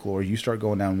on folklore. You start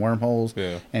going down wormholes,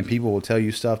 and people will tell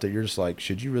you stuff that you're just like,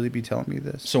 should you really be telling me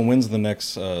this? So when's the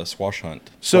next Squatch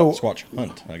hunt? Squatch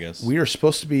hunt, I guess. We are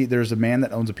supposed to be. There's a man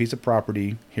that owns a piece of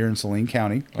property here in Saline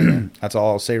County. Okay. That's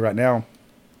all I'll say right now.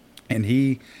 And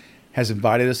he has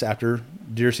invited us after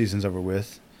deer season's over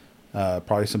with,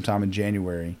 probably sometime in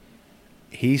January.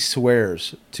 He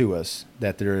swears to us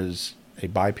that there is a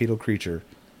bipedal creature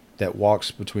that walks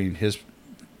between his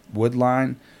wood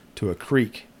line to a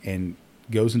creek and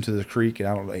goes into the creek. And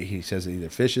I don't know, he says it either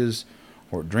fishes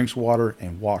or it drinks water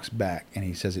and walks back. And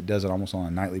he says it does it almost on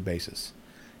a nightly basis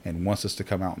and wants us to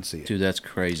come out and see it. Dude, that's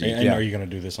crazy. And are you going to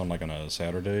do this on a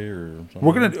Saturday or something?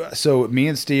 We're going to so me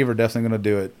and Steve are definitely going to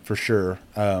do it for sure.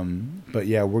 But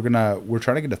yeah, we're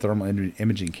trying to get a thermal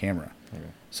imaging camera. Okay.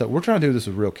 So we're trying to do this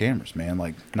with real cameras, man.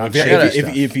 Like not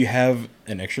if you have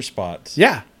an extra spot,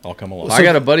 I'll come along. I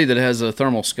got a buddy that has a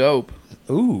thermal scope.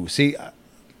 Ooh, see, I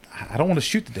don't want to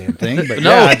shoot the damn thing, but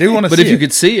no, I do want to see it. But if you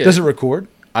could see it. Does it record?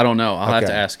 I don't know. I'll have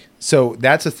to ask. So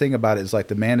that's the thing about it is like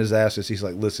the man has asked us, he's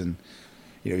like, listen,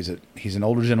 he's an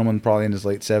older gentleman, probably in his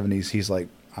late 70s. He's like,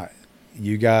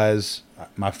 you guys,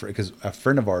 because a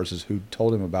friend of ours is who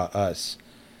told him about us,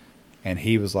 and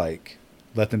he was like,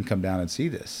 let them come down and see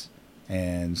this.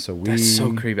 And so that's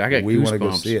so creepy. I got we goosebumps, want to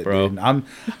go see it, bro. Dude. I'm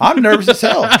nervous as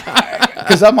hell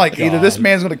because I'm like, either this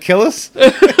man's going to kill us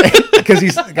because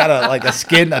he's got a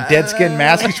dead skin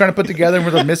mask he's trying to put together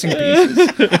with the missing pieces,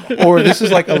 or this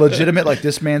is like a legitimate, like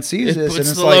this man sees this and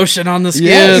it's the lotion on the skin.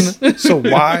 Yes. So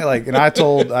why? Like, and I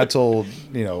told all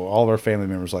of our family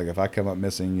members, like, if I come up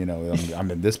missing,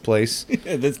 I'm in this place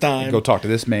this time. Go talk to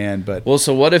this man. But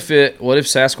so what if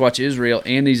Sasquatch is real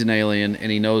and he's an alien and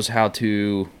he knows how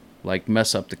to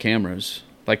mess up the cameras?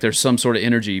 Like there's some sort of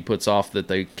energy he puts off that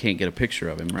they can't get a picture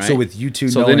of him, right? So with you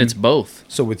two then it's both.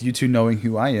 So with you two knowing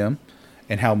who I am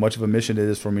and how much of a mission it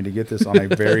is for me to get this on a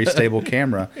very stable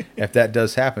camera, if that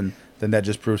does happen, then that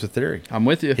just proves a theory. I'm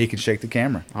with you. He can shake the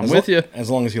camera. I'm with you. As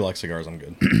long as you like cigars, I'm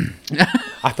good.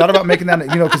 I thought about making that,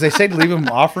 because they say to leave him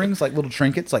offerings, like little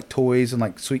trinkets, like toys and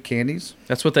like sweet candies.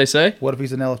 That's what they say? What if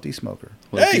he's an LFD smoker?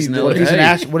 What if he's an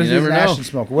Ashen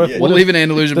smoker? We'll leave an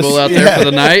Andalusian bull out there for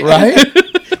the night. Right?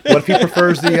 What if he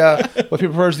prefers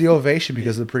the Ovation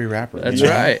because of the pretty wrapper? That's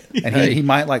right. And he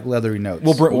might like leathery notes.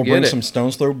 We'll bring some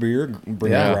Stone's Throw beer,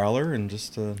 bring a growler, and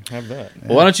just have that.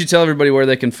 Well, why don't you tell everybody where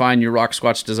they can find your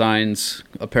RockSquatch Designs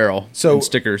apparel and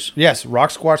stickers? Yes,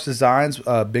 RockSquatch Designs,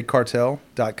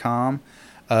 bigcartel.com.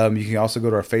 You can also go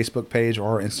to our Facebook page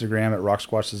or our Instagram at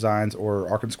RockSquatch Designs or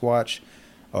Arkansquatch.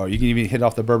 You can even hit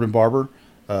off the Bourbon Barber.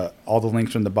 All the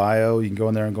links are in the bio. You can go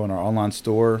in there and go in our online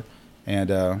store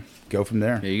and go from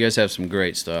there. Yeah, you guys have some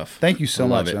great stuff. Thank you so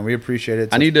much, man. We appreciate it.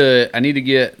 I need to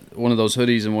get one of those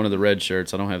hoodies and one of the red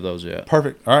shirts. I don't have those yet.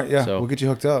 Perfect. All right, yeah. So, we'll get you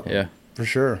hooked up. Yeah. For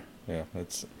sure. Yeah,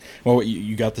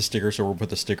 you got the sticker, so we'll put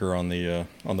the sticker on the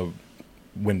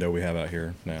window we have out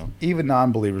here now. Even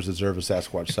non-believers deserve a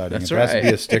Sasquatch sighting. That's if it has to be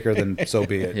a sticker, then so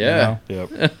be it. Yeah.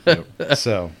 Yep.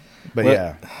 So, but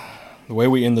yeah. The way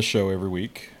we end the show every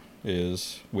week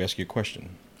is we ask you a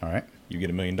question. All right. You get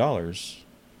 $1 million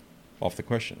off the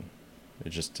question.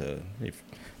 It's just if you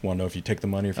want to know if you take the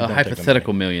money or if you don't take the money.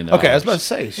 Hypothetical $1 million. Okay, I was about to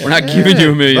say. We're not giving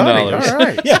you $1 million. All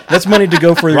right. Yeah, that's money to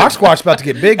go for your... RockSquatch's about to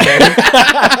get big, baby.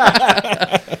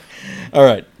 All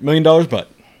right, $1 million, but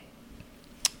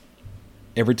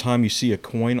every time you see a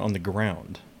coin on the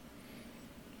ground,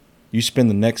 you spend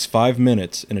the next 5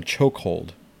 minutes in a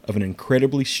chokehold of an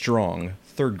incredibly strong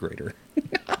third grader.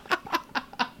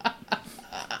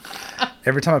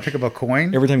 Every time I pick up a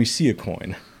coin? Every time you see a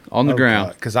coin. On the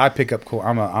ground. Because I pick up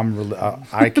coin.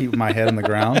 I keep my head on the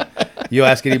ground. You'll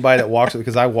ask anybody that walks,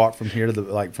 because I walk from here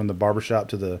to from the barbershop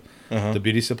to the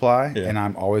beauty supply, and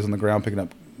I'm always on the ground picking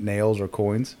up nails or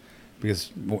coins,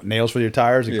 because nails for your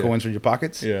tires and coins for your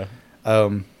pockets. Yeah.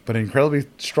 But an incredibly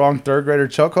strong third grader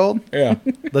chokehold? Yeah.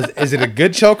 Is it a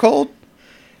good chokehold?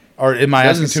 Or am I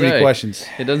asking too many questions?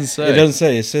 It doesn't say. It doesn't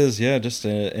say. It says, just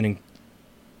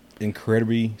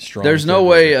incredibly strong. There's no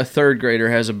way a third grader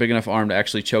has a big enough arm to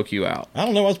actually choke you out. I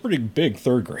don't know. I was pretty big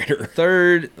third grader.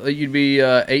 Third, you'd be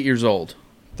 8 years old.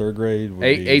 Third grade would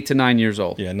be 8 to 9 years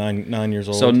old. Yeah, 9 years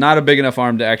old. So not a big enough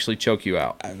arm to actually choke you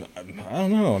out. I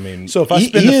don't know. I mean, So if I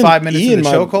spend the 5 minutes in the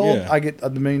chokehold, I get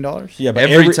 $1 million? Yeah, but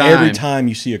Every every time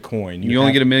you see a coin, you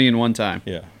only get $1 million one time.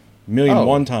 Yeah, $1 million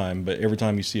one time, but every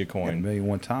time you see a coin, $1 million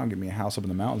one time, give me a house up in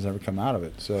the mountains, never come out of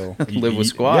it. So Live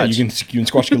with Squatch. Yeah, you and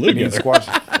Squatch can live me and together.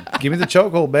 Squatch, give me the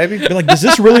chokehold, baby. Be like, does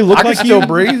this really look I like can you? still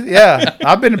breathe. Yeah,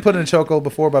 I've been put in a chokehold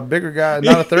before by a bigger guy,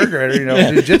 not a third grader. You know,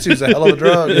 jiu-jitsu's a hell of a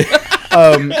drug.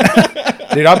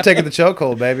 Dude, I'm taking the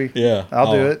chokehold, baby. Yeah,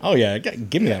 I'll do it. Oh yeah,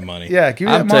 give me that money. Yeah, give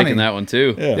me that I'm money. taking that one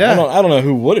too. Yeah. I don't know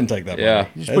who wouldn't take that Yeah. money.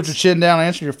 You just put your chin down,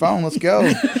 answer your phone. Let's go.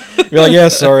 Be like, yeah,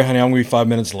 sorry, honey, I'm gonna be 5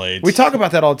 minutes late. We talk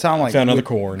about that all the time. Like, Found another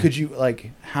corn. Could you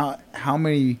how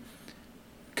many?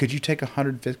 Could you take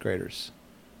 100 fifth graders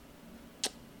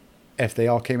if they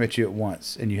all came at you at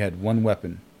once and you had one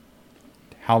weapon?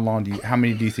 How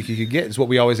many do you think you could get? Is what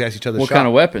we always ask each other. What kind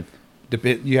of weapon?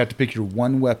 You have to pick your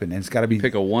one weapon, and it's got to be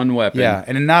Pick a one weapon. Yeah,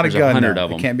 and not There's a gun. 100 No. of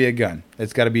them. It can't be a gun.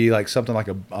 It's got to be like something like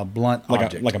a blunt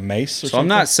object. like a mace. Or So something? I'm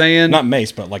not saying not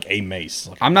mace, but like a mace.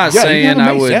 Like, I'm not Yeah, you can saying have a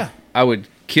I mace, would yeah. I would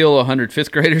kill 100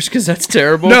 fifth graders because that's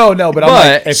terrible. No, but I'm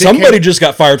like, if somebody just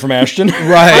got fired from Ashton.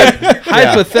 right.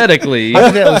 Hypothetically, I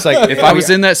think that was like if I was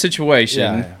in that situation,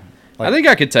 Yeah. I think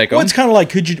I could take them. Well, it's kind of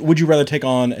like, would you rather take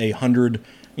on 100,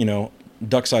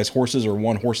 duck-sized horses or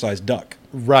one horse-sized duck?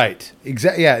 Right.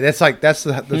 Exactly. Yeah. That's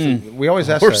the we always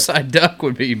ask Horse-eyed duck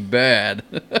would be bad.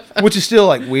 that. Which is still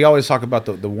like we always talk about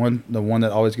the one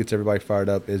that always gets everybody fired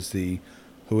up is who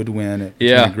would win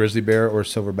between a grizzly bear or a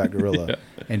silverback gorilla,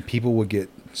 and people would get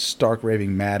stark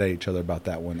raving mad at each other about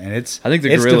that one. And I think the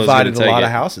gorilla's divided gonna a lot take of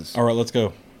it. houses. All right, let's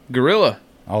go. Gorilla.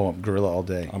 Oh, gorilla all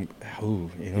day.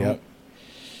 Yep.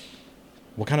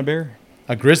 What kind of bear?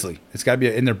 A grizzly. It's got to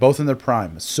be, and they're both in their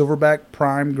prime. A silverback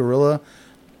prime gorilla,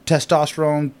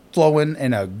 testosterone flowing,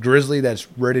 and a grizzly that's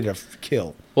ready to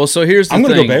kill. Well, so here's the I'm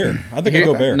thing. going to go bear. I think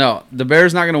I'll go bear. No, the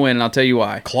bear's not going to win, and I'll tell you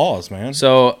why. Claws, man.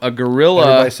 So a gorilla.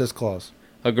 Everybody says claws.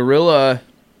 A gorilla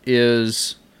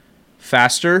is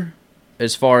faster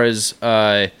as far as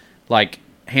like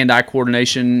hand-eye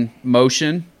coordination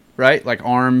motion, right? Like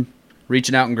arm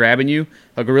reaching out and grabbing you.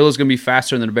 A gorilla's going to be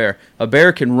faster than a bear. A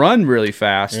bear can run really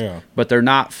fast, but they're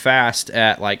not fast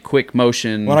at like quick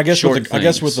motion. Well, I guess short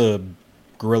with a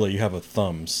gorilla you have a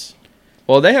thumbs.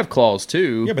 Well, they have claws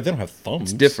too. Yeah, but they don't have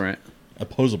thumbs. It's different.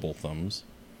 Opposable thumbs.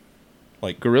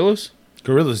 Like Gorillas?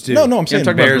 Gorillas do. No, I'm saying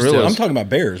talking about bears. gorillas. I'm talking about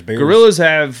bears. Gorillas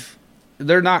have.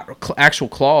 They're not actual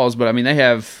claws, but I mean they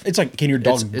have. It's like, can your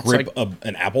dog it's grip like-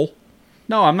 an apple?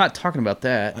 No, I'm not talking about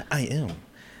that. I am.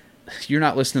 You're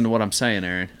not listening to what I'm saying,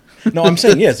 Aaron. No, I'm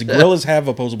saying yes. Gorillas have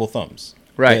opposable thumbs.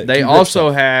 Right. that They can grip also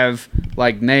stuff. have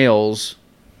like nails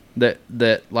that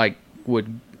like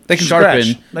would They can sharpen.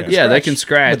 scratch. They can Yeah, they scratch. can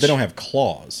scratch. But they don't have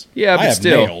claws. Yeah, but I have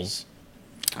still. nails.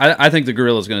 I think the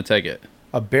gorilla's going to take it.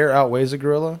 A bear outweighs a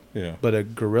gorilla, Yeah. but a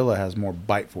gorilla has more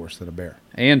bite force than a bear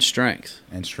And strength.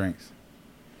 and strength.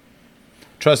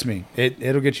 Trust me,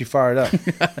 it'll get you fired up.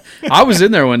 I was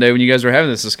in there one day when you guys were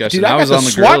having this discussion. Dude, I was got on the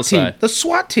SWAT gorilla team. side. The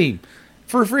SWAT team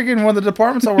for freaking one of the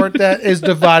departments I worked at is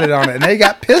divided on it, and they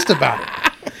got pissed about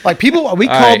it. Like people, we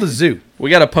called right. the zoo. We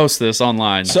got to post this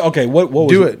online. So okay, what was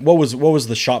Do it. What was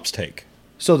the shop's take?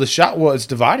 So the shot was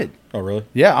divided. Oh really?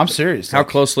 Yeah, I'm serious. How Like,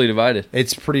 closely divided?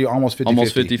 It's pretty almost 50-50.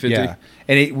 Almost 50-50? Yeah.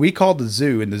 And we called the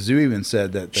zoo, and the zoo even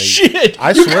said that they. Shit!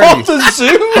 I you swear. called the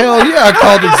zoo? Hell yeah, I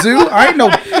called the zoo. I ain't no.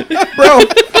 Bro.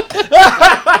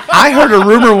 I heard a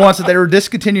rumor once that they were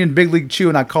discontinuing Big League Chew,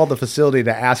 and I called the facility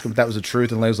to ask them if that was the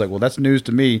truth. And the lady was like, well, that's news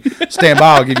to me. Stand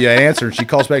by, I'll give you an answer. And she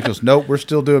calls back and goes, nope, we're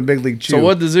still doing Big League Chew. So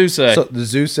what did the zoo say? So the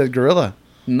zoo said gorilla.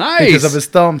 Nice. Because of his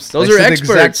thumbs. Those They are said the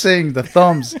exact experts. thing, the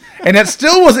thumbs. And that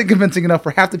still wasn't convincing enough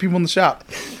for half the people in the shop.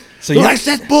 So They're like,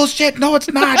 that's bullshit. No, it's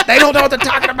not. They don't know what they're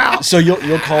talking about. So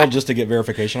you'll call just to get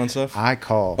verification on stuff? I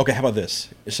call. Okay, how about this?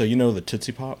 So you know the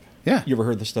Tootsie Pop? Yeah. You ever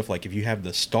heard the stuff like if you have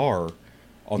the star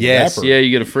on Yes. the wrapper, Yeah,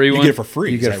 you get a free you one. get it for free.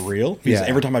 You Is get that a- real? Because yeah.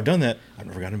 every time I've done that, I've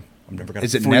never got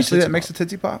Is a it free Nestle Tootsie that makes the Pop.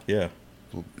 Tootsie Pop? Yeah.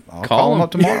 I'll Call call them them.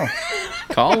 up tomorrow.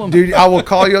 Call them. Dude, I will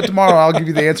call you up tomorrow. I'll give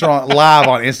you the answer live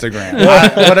on Instagram.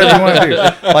 Whatever you want to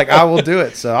do. Like, I will do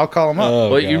it. So I'll call them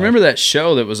up. Well, you remember that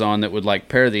show that was on that would like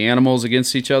pair the animals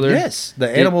against each other? Yes. The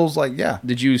animals, like, yeah.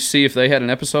 Did you see if they had an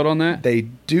episode on that? They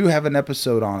do have an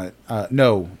episode on it.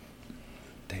 No.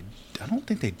 I don't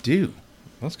think they do.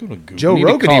 Let's go to Google. Joe need to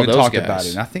Rogan call even those talked guys. about it.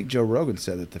 And I think Joe Rogan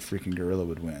said that the freaking gorilla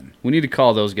would win. We need to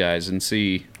call those guys and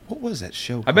see. What was that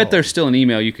show I bet called? there's still an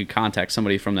email you could contact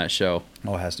somebody from that show.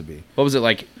 Oh, it has to be. What was it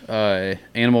like?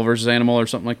 Animal versus animal or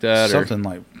something like that? Something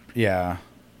like, yeah.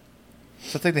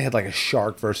 So I think they had like a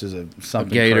shark versus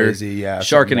something gator. crazy. Yeah,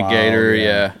 Shark and a something wild, gator,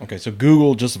 yeah. Okay, so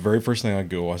Google, just the very first thing I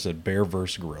Google, I said bear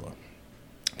versus gorilla.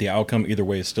 The outcome either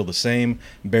way is still the same.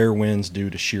 Bear wins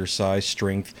due to sheer size,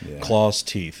 strength, claws,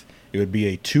 teeth. It would be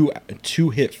a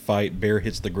two-hit fight. Bear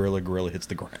hits the gorilla, gorilla hits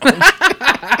the ground.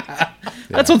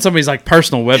 That's on somebody's like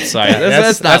personal website.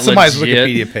 That's not somebody's legit.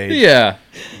 Wikipedia page. Yeah.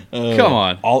 Come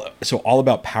on. All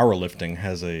About Powerlifting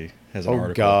has an article.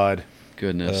 Oh God.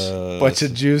 Goodness. Bunch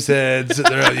of juice heads.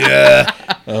 Yeah.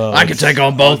 I could take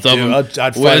on both of them I'd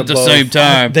fight at the them same both.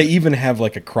 time. They even have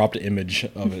like a cropped image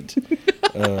of it.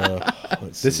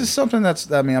 This is something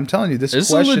that's, I mean, I'm telling you, this It's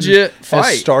a question legit fight.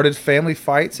 has started family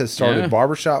fights, has started Yeah.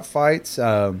 barbershop fights.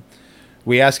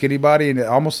 We ask anybody, and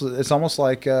it's almost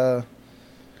like, I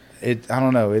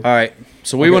don't know. All right.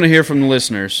 So we want to hear from the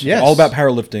listeners. Yes. All About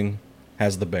Powerlifting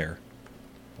has the bear.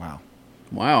 Wow.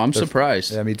 Wow, I'm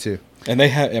surprised. Yeah, me too. And they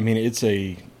have, I mean, it's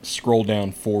a scroll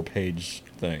down 4-page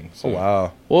thing. So. Oh,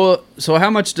 wow. Well, so how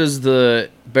much does the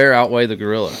bear outweigh the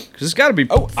gorilla? Because it's got to be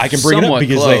I can bring it up somewhat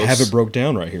because close. they have it broke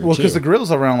down right here. Well, because too. the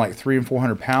gorilla's around like 300 and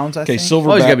 400 pounds, I Okay, think.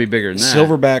 silverback. he's gotta be bigger than that.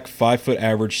 Silverback, 5 foot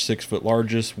average, 6 foot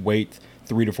largest, weight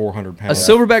 300 to 400 A pounds.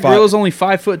 silverback gorilla is only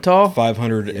 5 foot tall.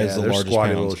 500 Yeah, as the they're largest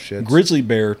squatty pounds. little shits. Grizzly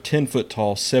bear, 10 foot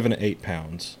tall, 7 to 8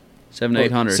 pounds. 7 to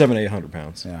 800. 7 to 800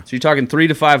 pounds. Yeah. So you're talking 3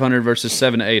 to 500 versus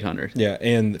 7 to 800. Yeah,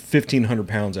 and 1,500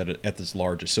 pounds at this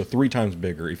largest. So 3 times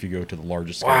bigger if you go to the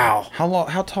largest. scale. Wow.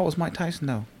 How tall was Mike Tyson,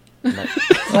 though? You know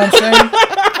what I'm saying?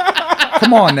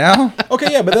 Come on now.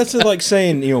 Okay, yeah, but that's like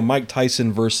saying, Mike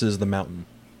Tyson versus the mountain.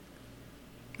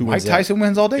 Who Mike wins that? Tyson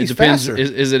wins all day. It He's depends. faster.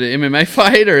 Is it an MMA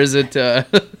fight or is it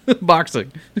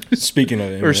boxing? Speaking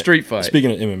of Or a street fight.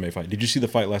 Speaking of MMA fight, did you see the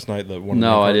fight last night?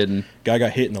 No, I didn't. Guy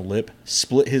got hit in the lip,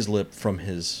 split his lip from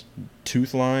his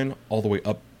tooth line all the way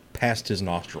up past his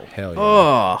nostril. Hell yeah.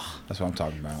 Oh, That's what I'm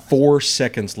talking about. 4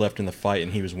 seconds left in the fight,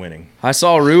 and he was winning. I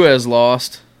saw Ruiz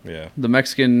lost. Yeah, The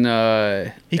Mexican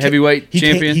He ca- heavyweight he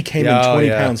champion. He came Yeah, in 20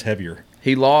 yeah. pounds heavier.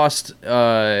 He lost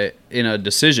in a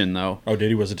decision though. Oh, did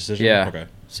he? Was it a decision? Yeah. Okay.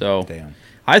 So Damn.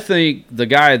 I think the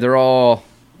guy they're all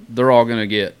gonna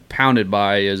get pounded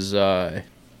by is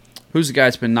who's the guy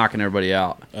that's been knocking everybody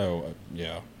out? Oh,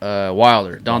 yeah.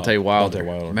 Wilder, Dante Wilder.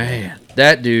 Dante Wilder. Man,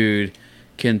 that dude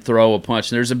can throw a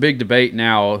punch. And there's a big debate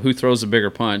now who throws a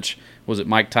bigger punch. Was it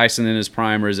Mike Tyson in his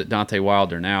prime or is it Dante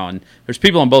Wilder now? And there's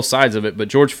people on both sides of it, but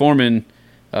George Foreman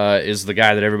is the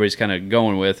guy that everybody's kind of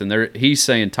going with, and he's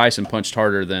saying Tyson punched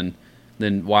harder than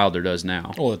Wilder does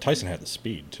now. Well, Tyson had the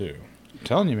speed too. I'm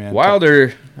telling you, man.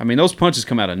 Wilder, I mean, those punches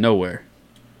come out of nowhere.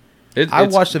 I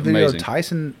It's watched a video amazing. of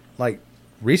Tyson like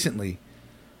recently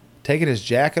taking his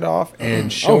jacket off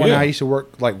and showing yeah. how he used to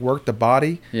work the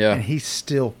body. Yeah. And he's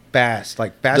still fast,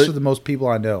 like faster than most people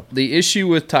I know. The issue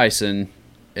with Tyson,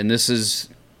 and this is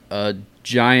a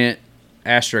giant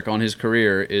asterisk on his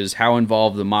career, is how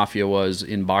involved the mafia was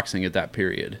in boxing at that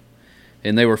period.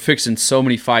 And they were fixing so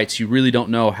many fights, you really don't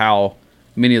know how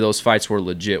many of those fights were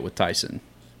legit with Tyson.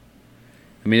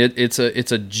 I mean, it's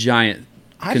a giant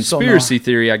I just don't conspiracy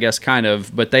theory, I guess, kind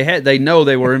of, but they know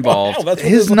they were involved. Wow, that's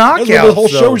His what the whole knockouts,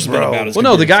 show's though, been bro. about. is Well,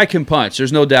 no, the conspiracy. guy can punch.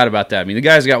 There's no doubt about that. I mean, the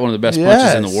guy's got one of the best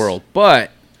punches in the Yes. world.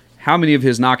 But how many of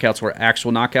his knockouts were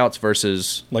actual knockouts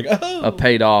versus Like, a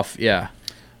paid off? Yeah.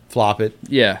 Flop it.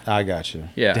 Yeah. I got you.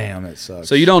 Yeah. Damn, that sucks.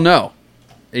 So you don't know.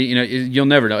 You'll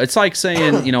never know. It's like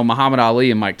saying, Muhammad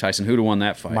Ali and Mike Tyson, who'd have won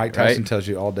that fight, Mike right? Tyson tells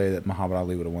you all day that Muhammad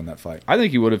Ali would have won that fight. I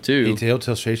think he would have too. He'll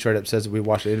tell straight up, says that we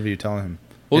watched the interview telling him.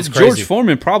 Well, It's George crazy.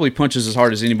 Foreman probably punches as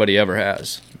hard as anybody ever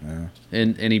has. Yeah.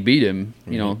 And he beat him,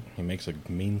 he makes a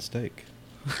mean steak.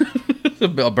 a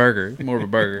burger, more of a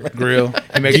burger. Grill.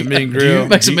 He makes a mean grill.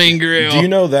 Makes a mean grill. Do you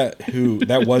know that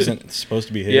wasn't supposed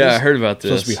to be his? Yeah, I heard about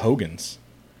It was supposed this. to be Hogan's.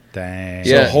 Dang.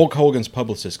 Yeah. So Hulk Hogan's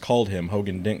publicist called him.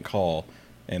 Hogan didn't call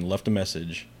and left a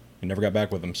message. He never got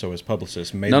back with him, so his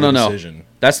publicist made the decision.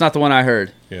 That's not the one I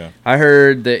heard. Yeah. I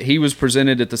heard that he was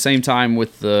presented at the same time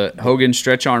with the Hogan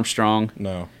Stretch Armstrong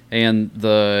No. and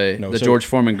the So- George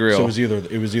Foreman grill. So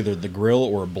it was either the grill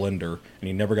or a blender, and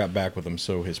he never got back with him.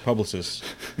 So his publicist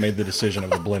made the decision of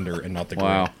the blender and not the grill.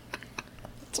 Wow.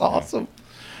 That's awesome.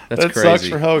 That's that crazy. sucks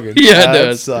for Hogan. Yeah, it That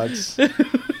does. sucks.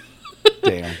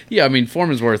 Damn. Yeah, I mean,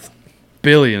 Foreman's worth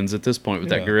billions at this point with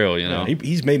that Yeah. grill, Yeah,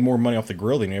 he's made more money off the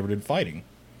grill than he ever did fighting.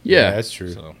 Yeah. That's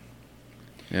true. So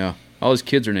Yeah. All his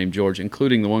kids are named George,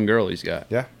 including the one girl he's got.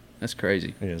 Yeah. That's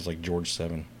crazy. yeah, it's like George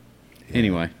 7.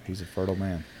 Anyway. He's a fertile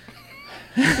man.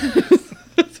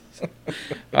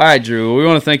 All right, Drew. We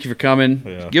want to thank you for coming.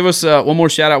 Yeah. Give us one more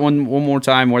shout out one more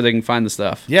time where they can find the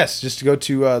stuff. Yes, just to go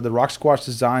to the RockSquatch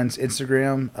Designs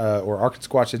Instagram or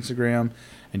RockSquatch Instagram,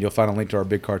 And you'll find a link to our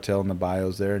big cartel in the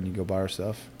bios there, and you can go buy our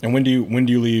stuff. And when do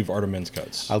you leave Art of Men's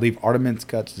Cuts? I leave Art of Men's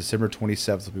Cuts December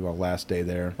 27th will be my last day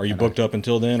there. Are you booked up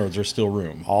until then, or is there still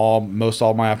room? Most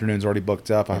all my afternoons already booked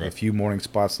up. I have a few morning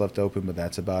spots left open, but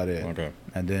that's about it. Okay.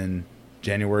 And then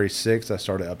January 6th, I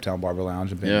start at Uptown Barber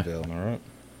Lounge in Bentonville. All right.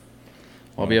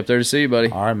 I'll be up there to see you, buddy.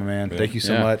 All right, my man. Thank you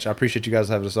so much. I appreciate you guys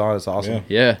having us on. It's awesome.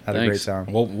 Yeah, Had a great time.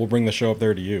 We'll bring the show up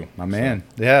there to you, my man.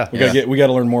 Yeah, we got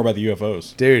to learn more about the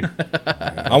UFOs, dude.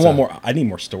 I want more. I need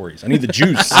more stories. I need the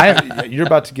juice. You're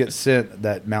about to get sent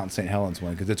that Mount St. Helens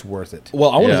one because it's worth it.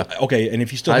 Well, I want to. Okay, and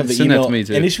if you still have the email, and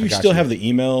if you still have the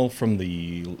email from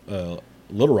the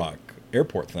Little Rock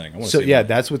Airport thing, I want to. So yeah,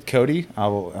 that's with Cody. I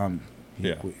will.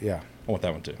 Yeah. I want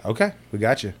that one too. Okay, we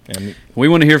got you. And we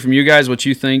want to hear from you guys what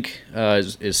you think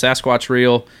is Sasquatch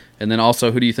real, and then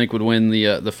also who do you think would win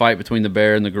the fight between the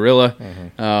bear and the gorilla.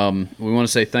 Mm-hmm. We want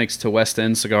to say thanks to West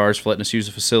End Cigars for letting us use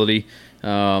the facility.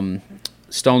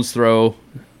 Stone's Throw,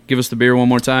 give us the beer one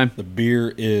more time. The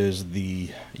beer is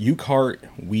the Urquhart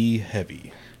Wee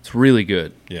Heavy. It's really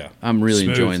good. Yeah, I'm really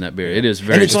enjoying that beer. It is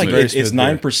very. And it's smooth. like it's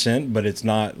 9%, but it's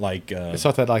not like it's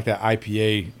not that like that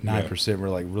IPA 9% where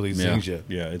like really zings you.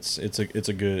 Yeah, it's a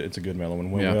good mellow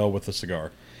one. Went well with the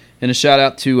cigar. And a shout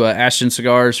out to Ashton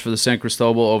Cigars for the San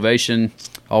Cristobal Ovation.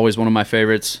 Always one of my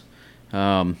favorites.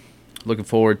 Looking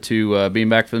forward to being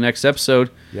back for the next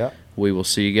episode. Yeah, we will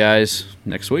see you guys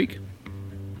next week.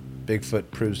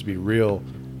 Bigfoot proves to be real,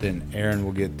 then Aaron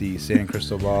will get the San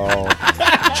Cristobal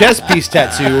chest piece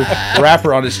tattoo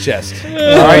wrapper on his chest. All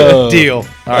right, deal.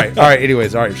 All right.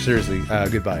 Anyways, seriously.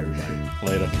 Goodbye, everybody.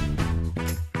 Later.